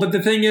right. Well, but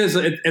the thing is,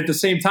 at the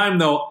same time,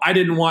 though,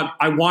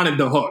 I wanted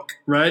the hook,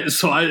 right?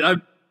 So I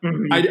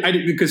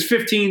because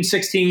 15,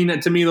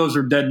 16, to me, those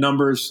are dead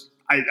numbers.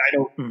 I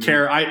don't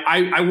care.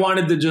 I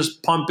wanted to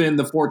just pump in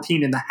the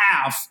 14 and a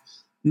half,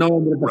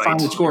 knowing that if the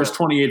final score is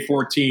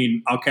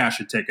 28-14, I'll cash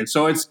a ticket.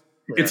 So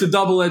it's a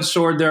double-edged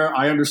sword there.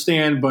 I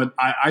understand, but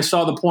I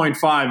saw the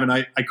 0.5 and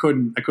I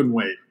couldn't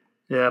wait.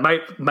 Yeah,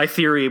 my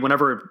theory,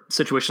 whenever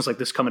situations like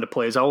this come into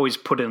play, is I always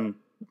put in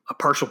a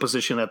partial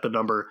position at the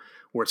number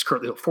where it's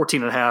currently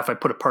 14 and a half. I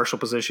put a partial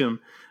position,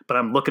 but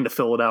I'm looking to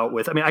fill it out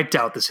with, I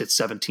doubt this hits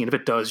 17. If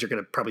it does, you're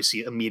going to probably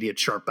see immediate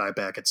sharp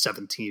buyback at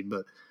 17.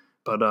 But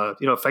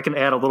if I can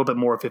add a little bit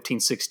more 15,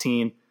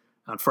 16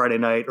 on Friday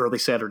night, early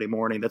Saturday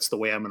morning, that's the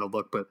way I'm going to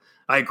look. But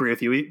I agree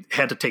with you. We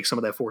had to take some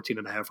of that 14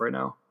 and a half right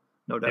now.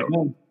 No doubt.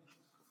 Amen.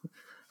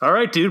 All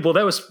right, dude. Well,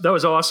 that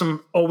was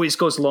awesome. Always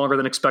goes longer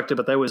than expected,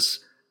 but that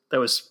was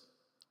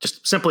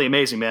just simply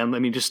amazing,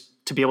 man.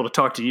 Just to be able to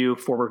talk to you,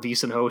 former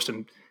VSiN host,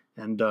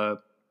 and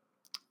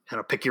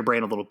pick your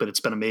brain a little bit. It's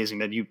been amazing,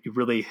 man. You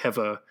really have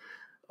a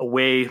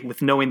way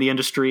with knowing the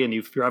industry, and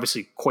you're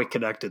obviously quite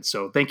connected.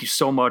 So thank you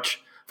so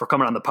much for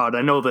coming on the pod.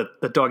 I know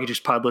that the Doggy Juice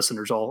pod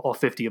listeners, all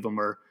 50 of them,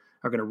 are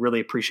going to really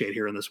appreciate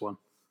hearing this one.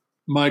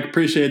 Mike,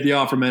 appreciate the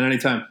offer, man.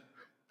 Anytime.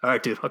 All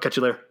right, dude. I'll catch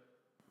you later.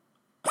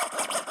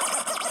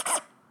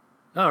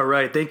 All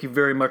right. Thank you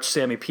very much,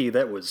 Sammy P.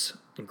 That was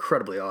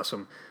incredibly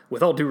awesome.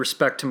 With all due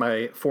respect to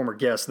my former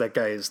guest, that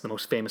guy is the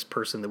most famous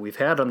person that we've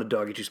had on the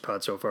Doggy Juice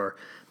pod so far.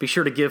 Be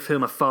sure to give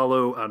him a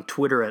follow on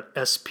Twitter at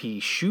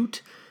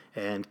SPShoot,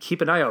 and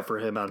keep an eye out for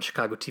him on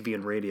Chicago TV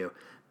and radio.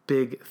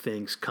 Big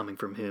things coming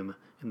from him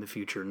in the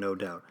future, no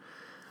doubt.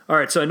 All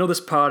right, so I know this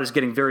pod is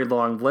getting very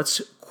long.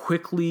 Let's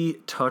quickly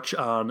touch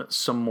on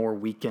some more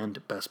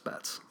weekend best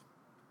bets.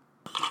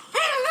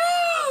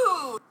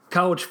 Hello!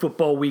 College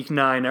football week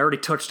 9. I already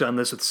touched on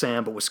this with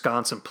Sam, but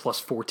Wisconsin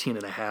plus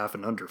 14.5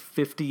 and under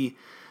 50.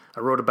 I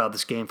wrote about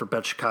this game for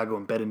Bet Chicago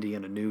and Bet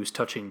Indiana News,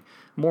 touching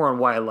more on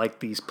why I like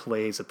these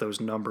plays at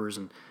those numbers,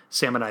 and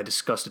Sam and I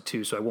discussed it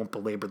too, so I won't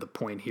belabor the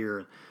point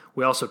here.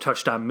 We also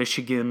touched on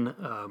Michigan,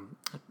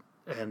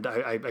 and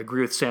I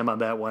agree with Sam on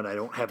that one. I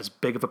don't have as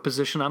big of a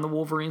position on the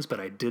Wolverines, but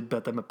I did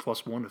bet them at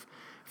 +1. If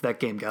that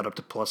game got up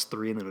to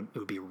 +3, then it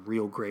would be a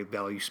real great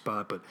value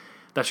spot, but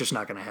that's just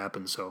not going to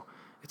happen, so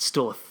it's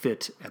still a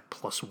fit at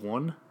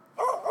 +1.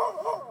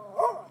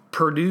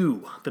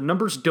 Purdue. The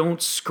numbers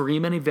don't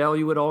scream any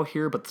value at all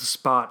here, but the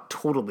spot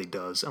totally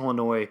does.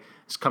 Illinois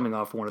is coming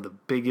off one of the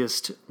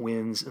biggest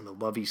wins in the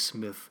Lovie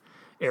Smith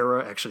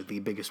era, actually the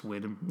biggest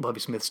win in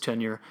Lovie Smith's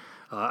tenure.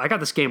 I got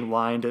this game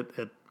lined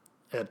at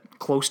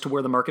close to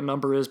where the market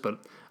number is, but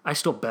I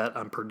still bet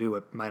on Purdue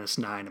at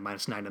 -9 and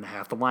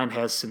 -9.5. The line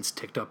has since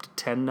ticked up to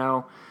 10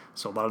 now,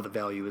 so a lot of the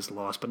value is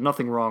lost, but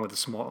nothing wrong with a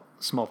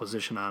small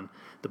position on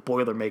the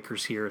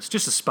Boilermakers here. It's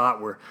just a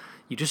spot where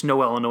you just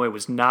know Illinois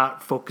was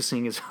not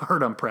focusing as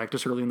hard on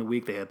practice early in the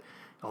week. They had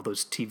all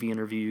those TV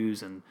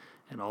interviews and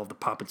all of the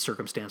pomp and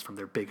circumstance from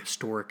their big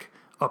historic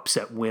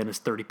upset win as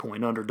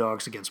 30-point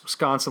underdogs against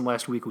Wisconsin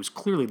last week, who was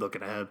clearly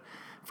looking ahead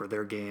for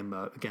their game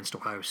against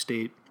Ohio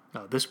State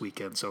this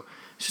weekend. So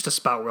it's just a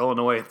spot where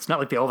Illinois, it's not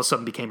like they all of a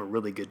sudden became a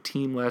really good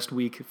team last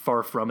week,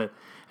 far from it,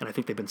 and I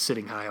think they've been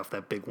sitting high off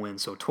that big win,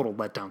 so total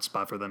letdown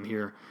spot for them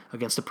here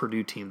against a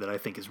Purdue team that I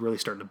think is really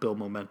starting to build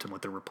momentum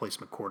with their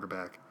replacement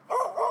quarterback.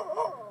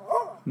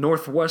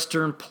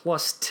 Northwestern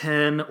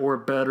 +10 or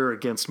better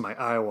against my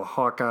Iowa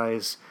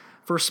Hawkeyes.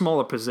 For a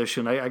smaller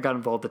position, I got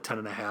involved at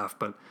 10.5,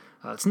 but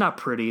it's not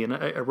pretty, and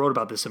I wrote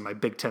about this in my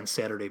Big Ten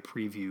Saturday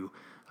preview.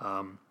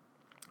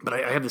 But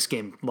I have this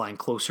game lying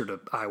closer to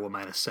Iowa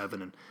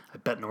 -7, and I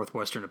bet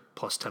Northwestern at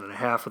plus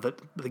 10.5.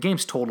 With the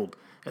game's totaled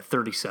at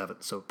 37,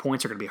 so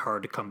points are going to be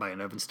hard to come by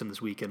in Evanston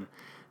this weekend.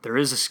 There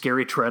is a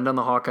scary trend on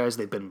the Hawkeyes.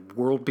 They've been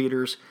world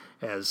beaters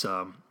as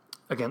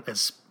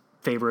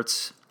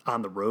favorites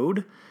on the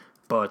road,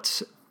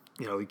 but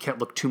you can't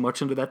look too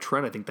much into that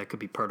trend. I think that could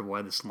be part of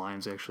why this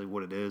line's actually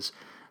what it is.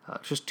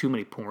 Just too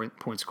many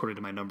points according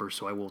to my numbers,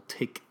 so I will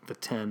take the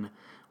 10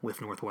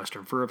 with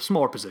Northwestern for a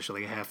smaller position,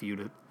 like a half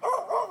unit.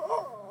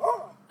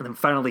 And then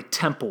finally,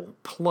 Temple,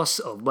 plus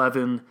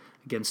 11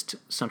 against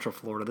Central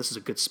Florida. This is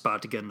a good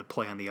spot to get into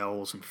play on the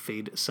Owls and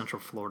fade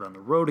Central Florida on the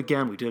road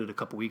again. We did it a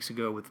couple weeks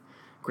ago with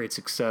great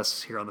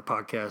success here on the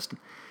podcast.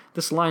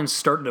 This line's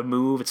starting to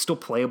move. It's still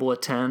playable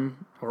at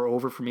 10 or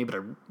over for me, but I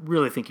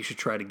really think you should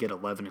try to get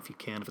 11 if you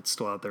can, if it's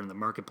still out there in the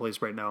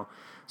marketplace right now,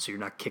 so you're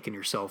not kicking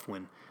yourself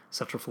when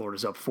Central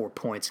Florida's up 4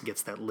 points and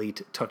gets that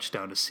late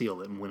touchdown to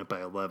seal it and win it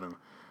by 11,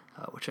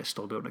 which I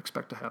still don't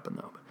expect to happen,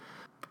 though.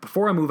 But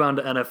before I move on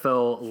to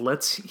NFL,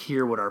 let's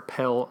hear what our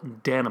pal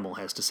Danimal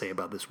has to say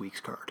about this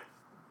week's card.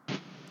 Hey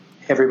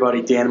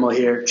everybody, Danimal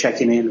here,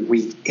 checking in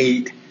week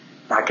 8.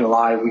 Not going to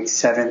lie, week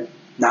 7,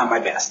 not my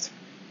best.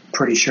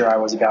 Pretty sure I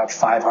was about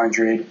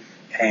 500,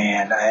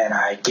 and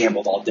I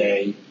gambled all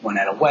day, went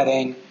at a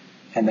wedding,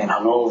 and then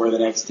hung over the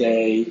next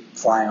day,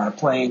 flying on a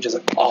plane. Just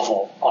an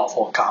awful,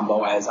 awful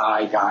combo as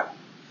I got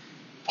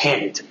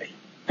handed to me.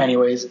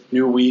 Anyways,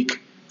 new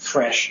week,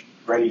 fresh,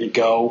 ready to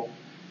go.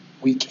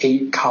 Week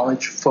 8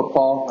 college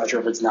football. Not sure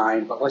if it's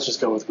 9, but let's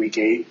just go with week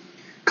 8.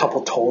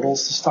 Couple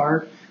totals to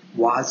start.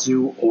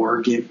 Wazoo,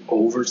 Oregon,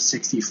 over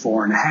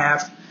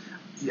 64.5.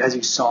 As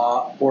you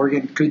saw,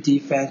 Oregon, good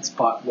defense,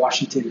 but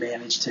Washington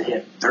managed to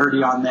hit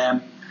 30 on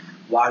them.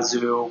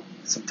 Wazoo,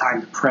 some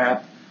time to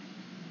prep.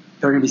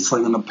 They're going to be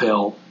slinging the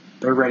pill.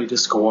 They're ready to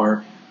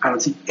score. I don't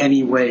see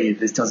any way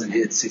this doesn't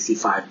hit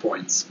 65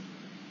 points.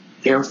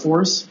 Air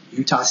Force,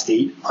 Utah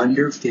State,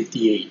 under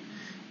 58.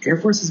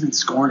 Air Force has been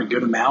scoring a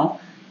good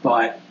amount,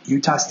 but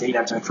Utah State,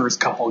 after the first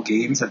couple of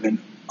games, have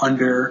been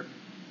under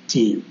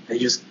team. They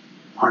just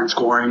aren't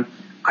scoring.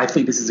 I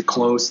think this is a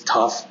close,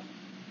 tough,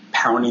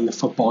 pounding the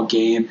football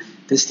game.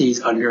 This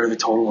stays under the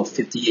total of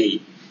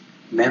 58.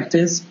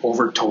 Memphis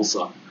over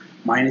Tulsa.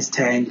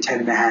 -10,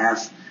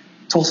 10.5.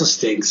 Tulsa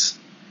stinks.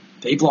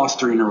 They've lost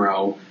 3 in a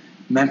row.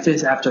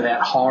 Memphis, after that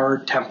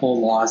hard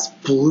Temple loss,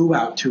 blew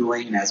out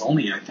Tulane as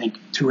only, I think,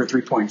 2 or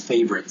 3 point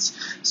favorites.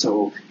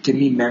 So give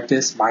me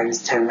Memphis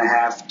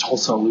 -10.5.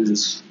 Tulsa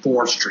loses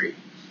 4 straight.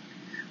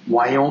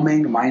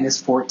 Wyoming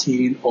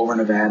 -14 over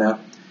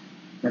Nevada.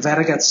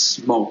 Nevada got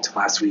smoked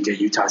last week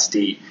at Utah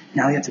State.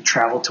 Now they have to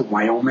travel to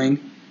Wyoming.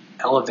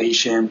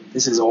 Elevation.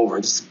 This is over.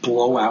 This is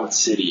blowout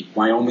city.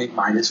 Wyoming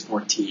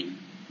 -14.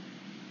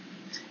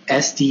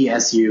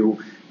 SDSU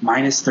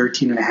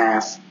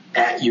 -13.5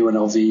 at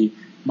UNLV.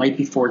 Might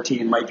be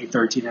 14, might be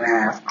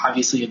 13.5.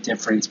 Obviously a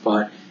difference,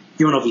 but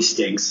UNLV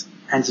stinks.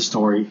 Hence the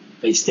story.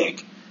 They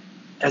stink.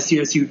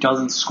 SDSU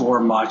doesn't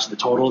score much. The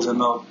total's in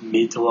the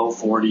mid to low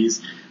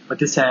 40s, but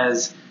this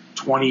has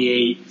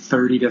 28,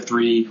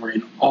 30-3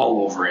 written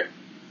all over it.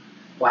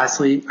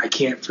 Lastly, I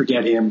can't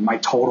forget him, my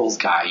totals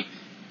guy.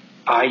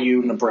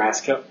 IU,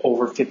 Nebraska,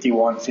 over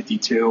 51,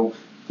 52.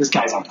 This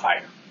guy's on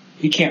fire.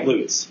 He can't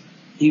lose.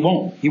 He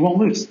won't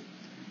lose.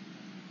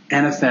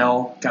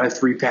 NFL, got a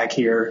 3-pack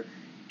here.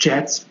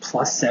 Jets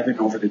 +7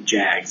 over the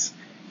Jags.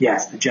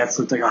 Yes, the Jets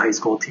looked like a high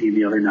school team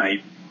the other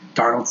night.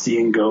 Darnold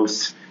seeing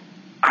ghosts.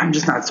 I'm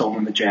just not sold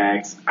on the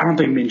Jags. I don't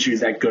think Minshew's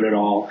that good at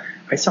all.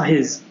 I saw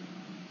his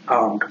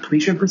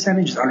completion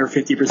percentage is under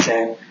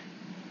 50%.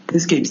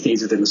 This game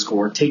stays within the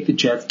score. Take the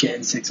Jets,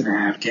 getting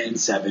 6.5, getting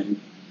 7.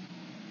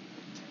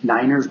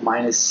 Niners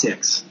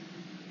 -6.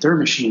 They're a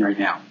machine right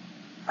now.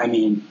 I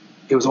mean,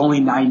 it was only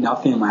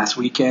 9-0 last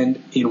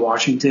weekend in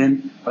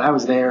Washington, but I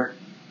was there,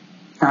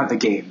 not at the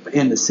game, but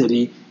in the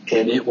city,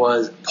 and it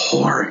was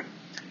pouring.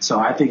 So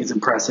I think it's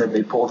impressive.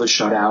 They pulled a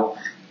shutout.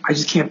 I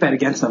just can't bet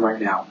against them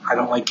right now. I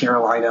don't like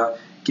Carolina.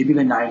 Give me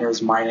the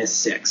Niners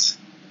 -6.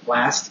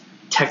 Last,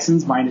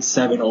 Texans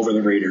 -7 over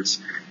the Raiders.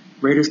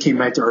 Raiders came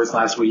back to earth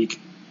last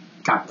week,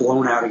 got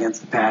blown out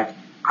against the Pack.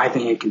 I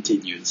think it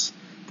continues.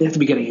 They have to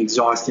be getting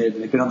exhausted.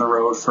 They've been on the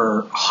road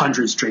for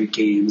 100 straight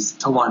games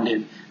to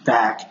London,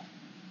 back.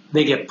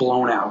 They get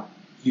blown out.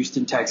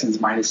 Houston Texans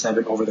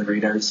 -7 over the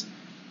Raiders.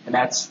 And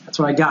that's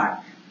what I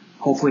got.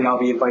 Hopefully I'll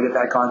be invited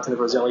back on to the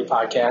Roselli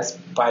podcast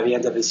by the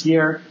end of this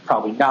year.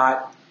 Probably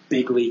not.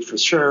 Big league for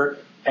sure.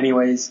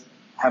 Anyways,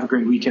 have a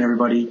great weekend,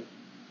 everybody.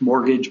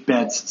 Mortgage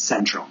Bets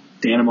Central.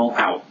 Danimal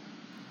out.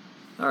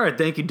 All right,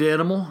 thank you,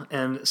 Danimal.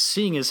 And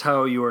seeing as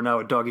how you are now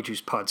a Doggy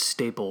Juice Pod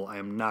staple, I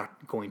am not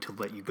going to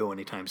let you go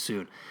anytime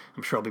soon.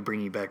 I'm sure I'll be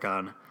bringing you back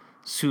on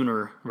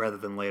sooner rather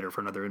than later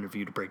for another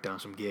interview to break down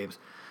some games.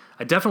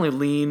 I definitely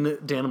lean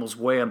Danimal's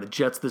way on the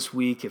Jets this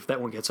week. If that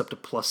one gets up to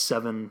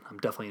 +7, I'm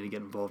definitely going to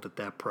get involved at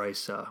that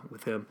price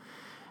with him.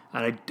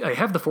 And I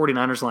have the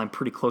 49ers line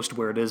pretty close to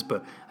where it is,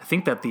 but I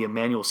think that the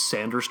Emmanuel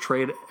Sanders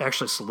trade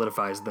actually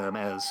solidifies them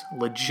as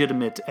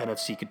legitimate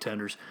NFC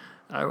contenders.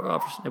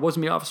 It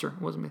wasn't me, officer.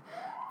 It wasn't me.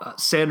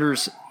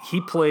 Sanders,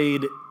 he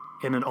played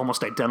in an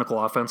almost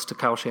identical offense to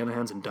Kyle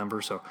Shanahan's in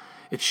Denver, so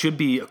it should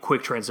be a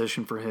quick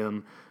transition for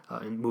him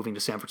in moving to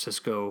San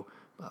Francisco,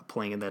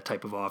 playing in that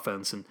type of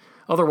offense. And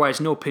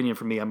otherwise, no opinion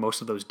from me on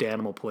most of those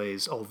Danimal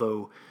plays,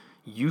 although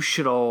you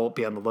should all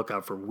be on the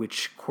lookout for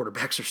which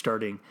quarterbacks are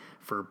starting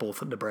for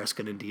both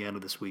Nebraska and Indiana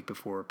this week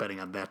before betting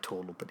on that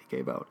total that he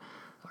gave out.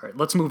 All right,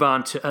 let's move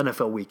on to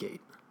NFL Week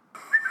 8.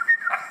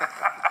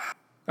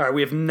 All right,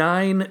 we have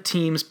 9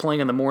 teams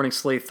playing on the morning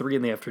slate, 3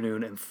 in the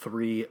afternoon, and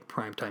 3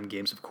 primetime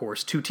games, of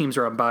course. 2 teams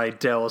are on bye,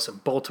 Dallas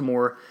and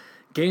Baltimore.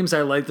 Games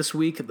I like this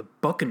week, the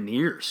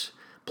Buccaneers.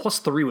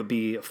 +3 would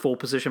be a full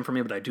position for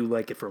me, but I do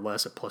like it for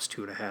less at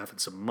 +2.5 and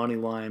some money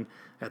line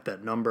at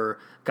that number.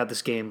 Got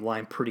this game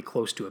line pretty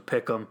close to a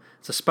pick'em.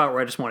 It's a spot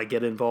where I just want to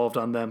get involved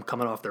on them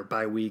coming off their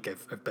bye week.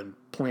 I've been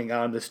playing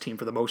on this team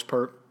for the most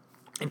part.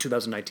 In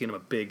 2019, I'm a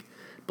big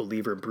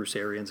believer in Bruce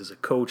Arians as a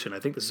coach, and I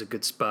think this is a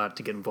good spot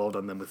to get involved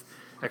on them with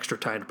extra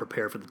time to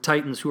prepare for the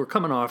Titans, who are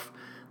coming off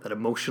that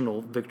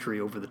emotional victory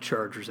over the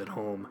Chargers at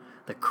home,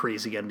 that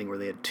crazy ending where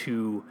they had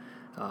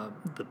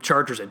the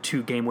Chargers had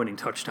 2 game-winning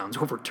touchdowns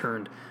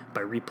overturned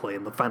by replay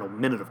in the final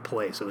minute of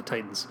play, so the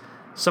Titans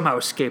somehow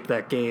escaped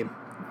that game.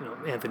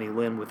 Anthony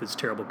Lynn with his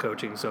terrible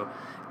coaching, so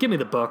give me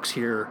the Bucs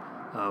here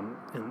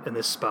in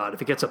this spot.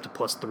 If it gets up to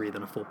 +3,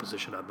 then a full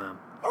position on them.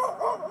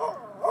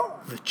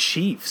 The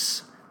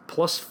Chiefs,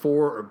 +4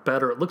 or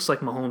better. It looks like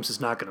Mahomes is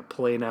not going to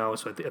play now,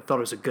 so I thought it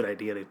was a good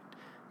idea to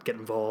get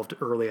involved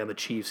early on the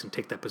Chiefs and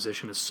take that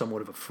position as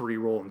somewhat of a free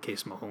roll in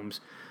case Mahomes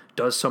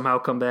does somehow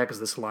come back, as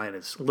this line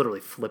is literally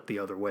flipped the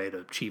other way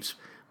to Chiefs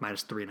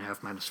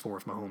 -3.5, -4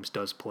 if Mahomes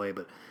does play.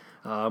 But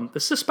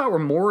this is a spot where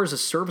Moore is a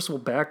serviceable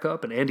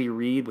backup, and Andy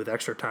Reid with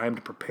extra time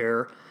to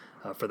prepare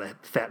for the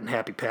fat and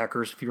happy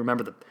Packers. If you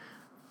remember,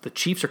 the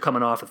Chiefs are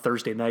coming off a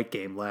Thursday night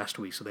game last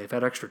week, so they've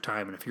had extra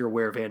time. And if you're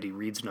aware of Andy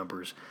Reid's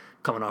numbers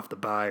coming off the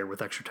bye or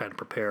with extra time to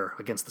prepare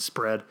against the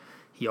spread,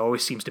 he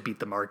always seems to beat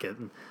the market.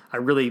 And I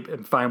really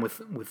am fine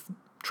with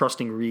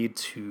trusting Reid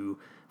to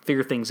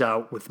figure things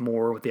out with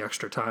Moore with the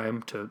extra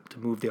time to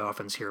move the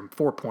offense here. And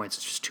 4 points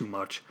is just too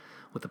much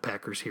with the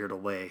Packers here to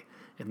lay.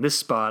 In this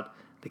spot,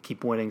 they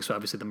keep winning, so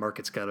obviously the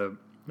market's got to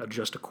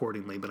adjust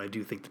accordingly, but I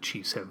do think the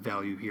Chiefs have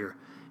value here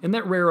in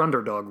that rare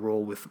underdog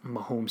role with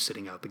Mahomes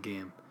sitting out the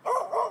game.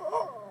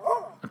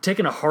 I'm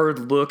taking a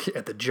hard look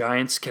at the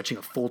Giants catching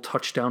a full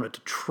touchdown at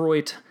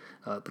Detroit.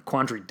 The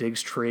Quandre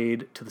Diggs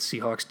trade to the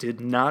Seahawks did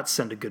not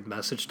send a good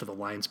message to the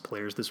Lions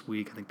players this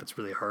week. I think that's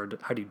really hard.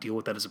 How do you deal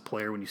with that as a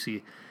player when you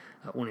see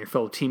one of your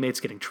fellow teammates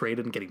getting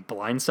traded and getting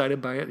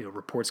blindsided by it?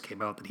 Reports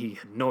came out that he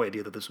had no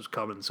idea that this was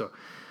coming. So,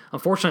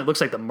 unfortunately, it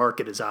looks like the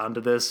market is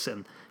onto this,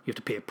 and you have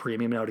to pay a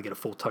premium now to get a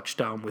full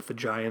touchdown with the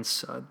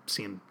Giants.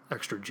 Seeing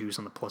extra juice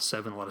on the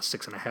 +7, a lot of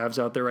 6.5s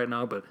out there right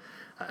now, but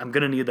I'm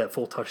going to need that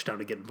full touchdown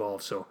to get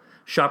involved. So,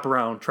 shop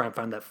around, try and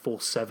find that full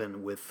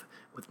 7 with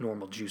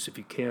normal juice if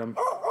you can.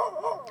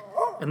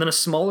 And then a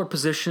smaller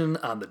position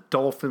on the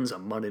Dolphins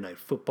on Monday Night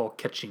Football,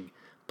 catching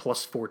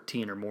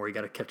 +14 or more. You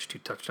got to catch 2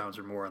 touchdowns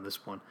or more on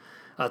this one.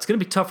 It's going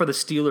to be tough for the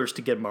Steelers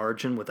to get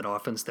margin with an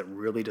offense that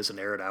really doesn't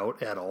air it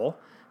out at all.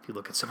 If you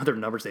look at some of their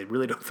numbers, they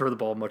really don't throw the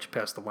ball much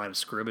past the line of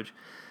scrimmage.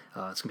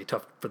 It's going to be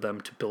tough for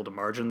them to build a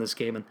margin in this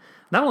game. And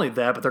not only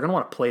that, but they're going to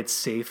want to play it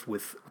safe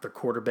with their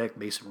quarterback,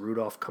 Mason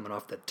Rudolph, coming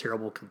off that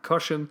terrible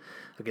concussion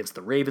against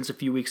the Ravens a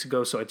few weeks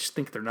ago. So I just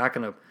think they're not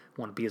going to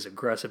want to be as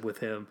aggressive with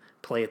him,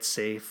 play it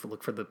safe,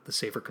 look for the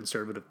safer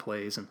conservative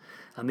plays. And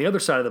on the other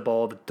side of the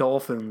ball, the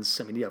Dolphins,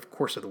 of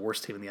course, are the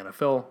worst team in the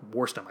NFL,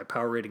 worst on my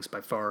power ratings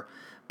by far.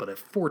 But at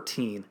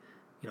 14,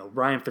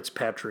 Ryan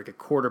Fitzpatrick at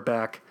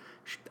quarterback,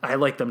 I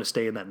like them to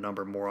stay in that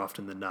number more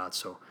often than not.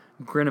 So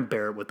grin and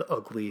bear it with the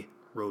ugly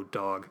road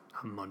dog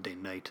on Monday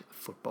Night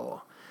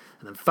Football.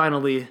 And then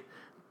finally,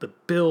 the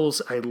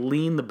Bills. I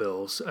lean the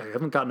Bills. I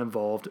haven't gotten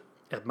involved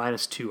at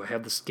 -2. I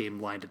have this game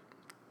lined at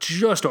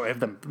I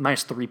have them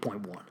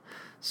 -3.1.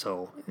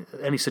 So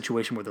any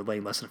situation where they're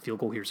laying less than a field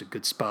goal, here's a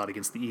good spot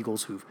against the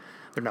Eagles,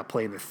 they're not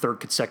playing their 3rd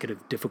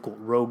consecutive difficult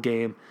road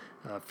game.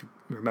 If you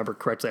remember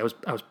correctly,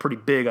 I was pretty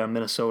big on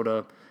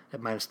Minnesota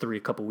at -3 a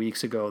couple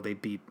weeks ago. They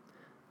beat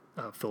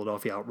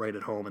Philadelphia outright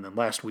at home, and then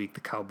last week the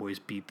Cowboys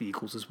beat the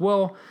Eagles as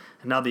well.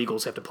 And now the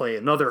Eagles have to play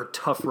another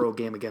tough road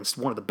game against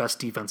one of the best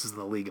defenses in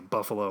the league in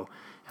Buffalo.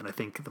 And I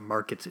think the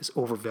market is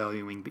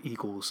overvaluing the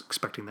Eagles,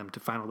 expecting them to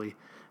finally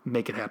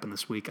make it happen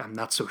this week. I'm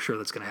not so sure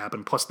that's going to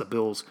happen. Plus the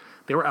Bills,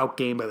 they were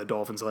outgained by the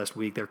Dolphins last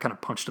week. They were kind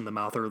of punched in the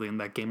mouth early in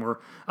that game. We're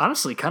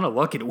honestly kind of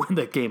lucky to win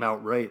that game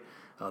outright.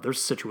 There's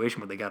a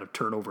situation where they got a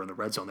turnover in the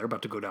red zone. They're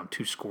about to go down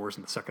 2 scores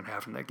in the second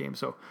half in that game.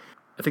 So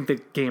I think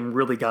the game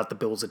really got the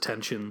Bills'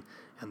 attention,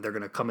 and they're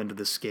going to come into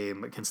this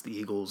game against the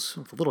Eagles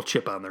with a little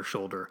chip on their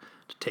shoulder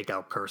to take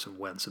out Carson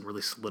Wentz and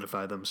really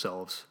solidify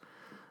themselves.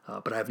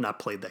 But I have not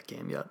played that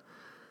game yet.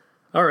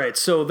 All right,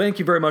 so thank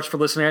you very much for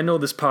listening. I know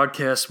this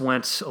podcast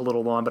went a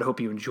little long, but I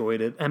hope you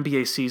enjoyed it.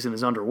 NBA season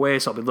is underway,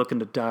 so I'll be looking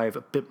to dive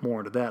a bit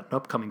more into that in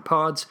upcoming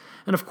pods.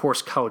 And of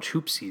course, college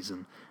hoop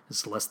season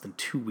is less than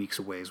 2 weeks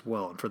away as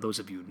well. And for those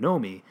of you who know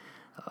me,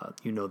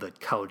 you know that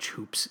college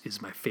hoops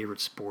is my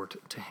favorite sport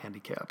to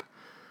handicap.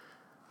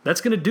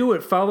 That's going to do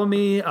it. Follow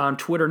me on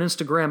Twitter and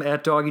Instagram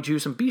at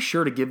DoggyJuice, and be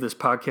sure to give this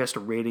podcast a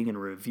rating and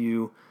a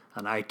review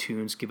on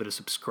iTunes. Give it a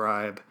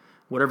subscribe.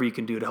 Whatever you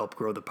can do to help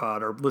grow the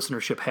pod. Our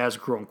listenership has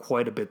grown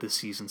quite a bit this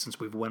season since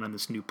we've went on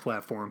this new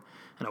platform,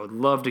 and I would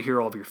love to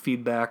hear all of your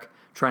feedback,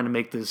 trying to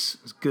make this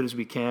as good as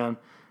we can,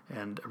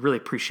 and I really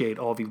appreciate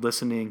all of you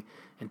listening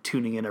and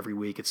tuning in every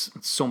week. It's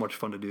so much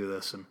fun to do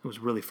this, and it was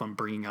really fun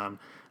bringing on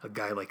a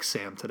guy like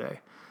Sam today.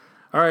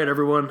 All right,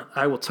 everyone,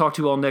 I will talk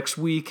to you all next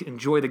week.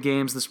 Enjoy the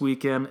games this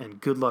weekend,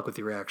 and good luck with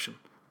your action.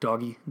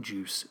 Doggy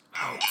Juice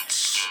out.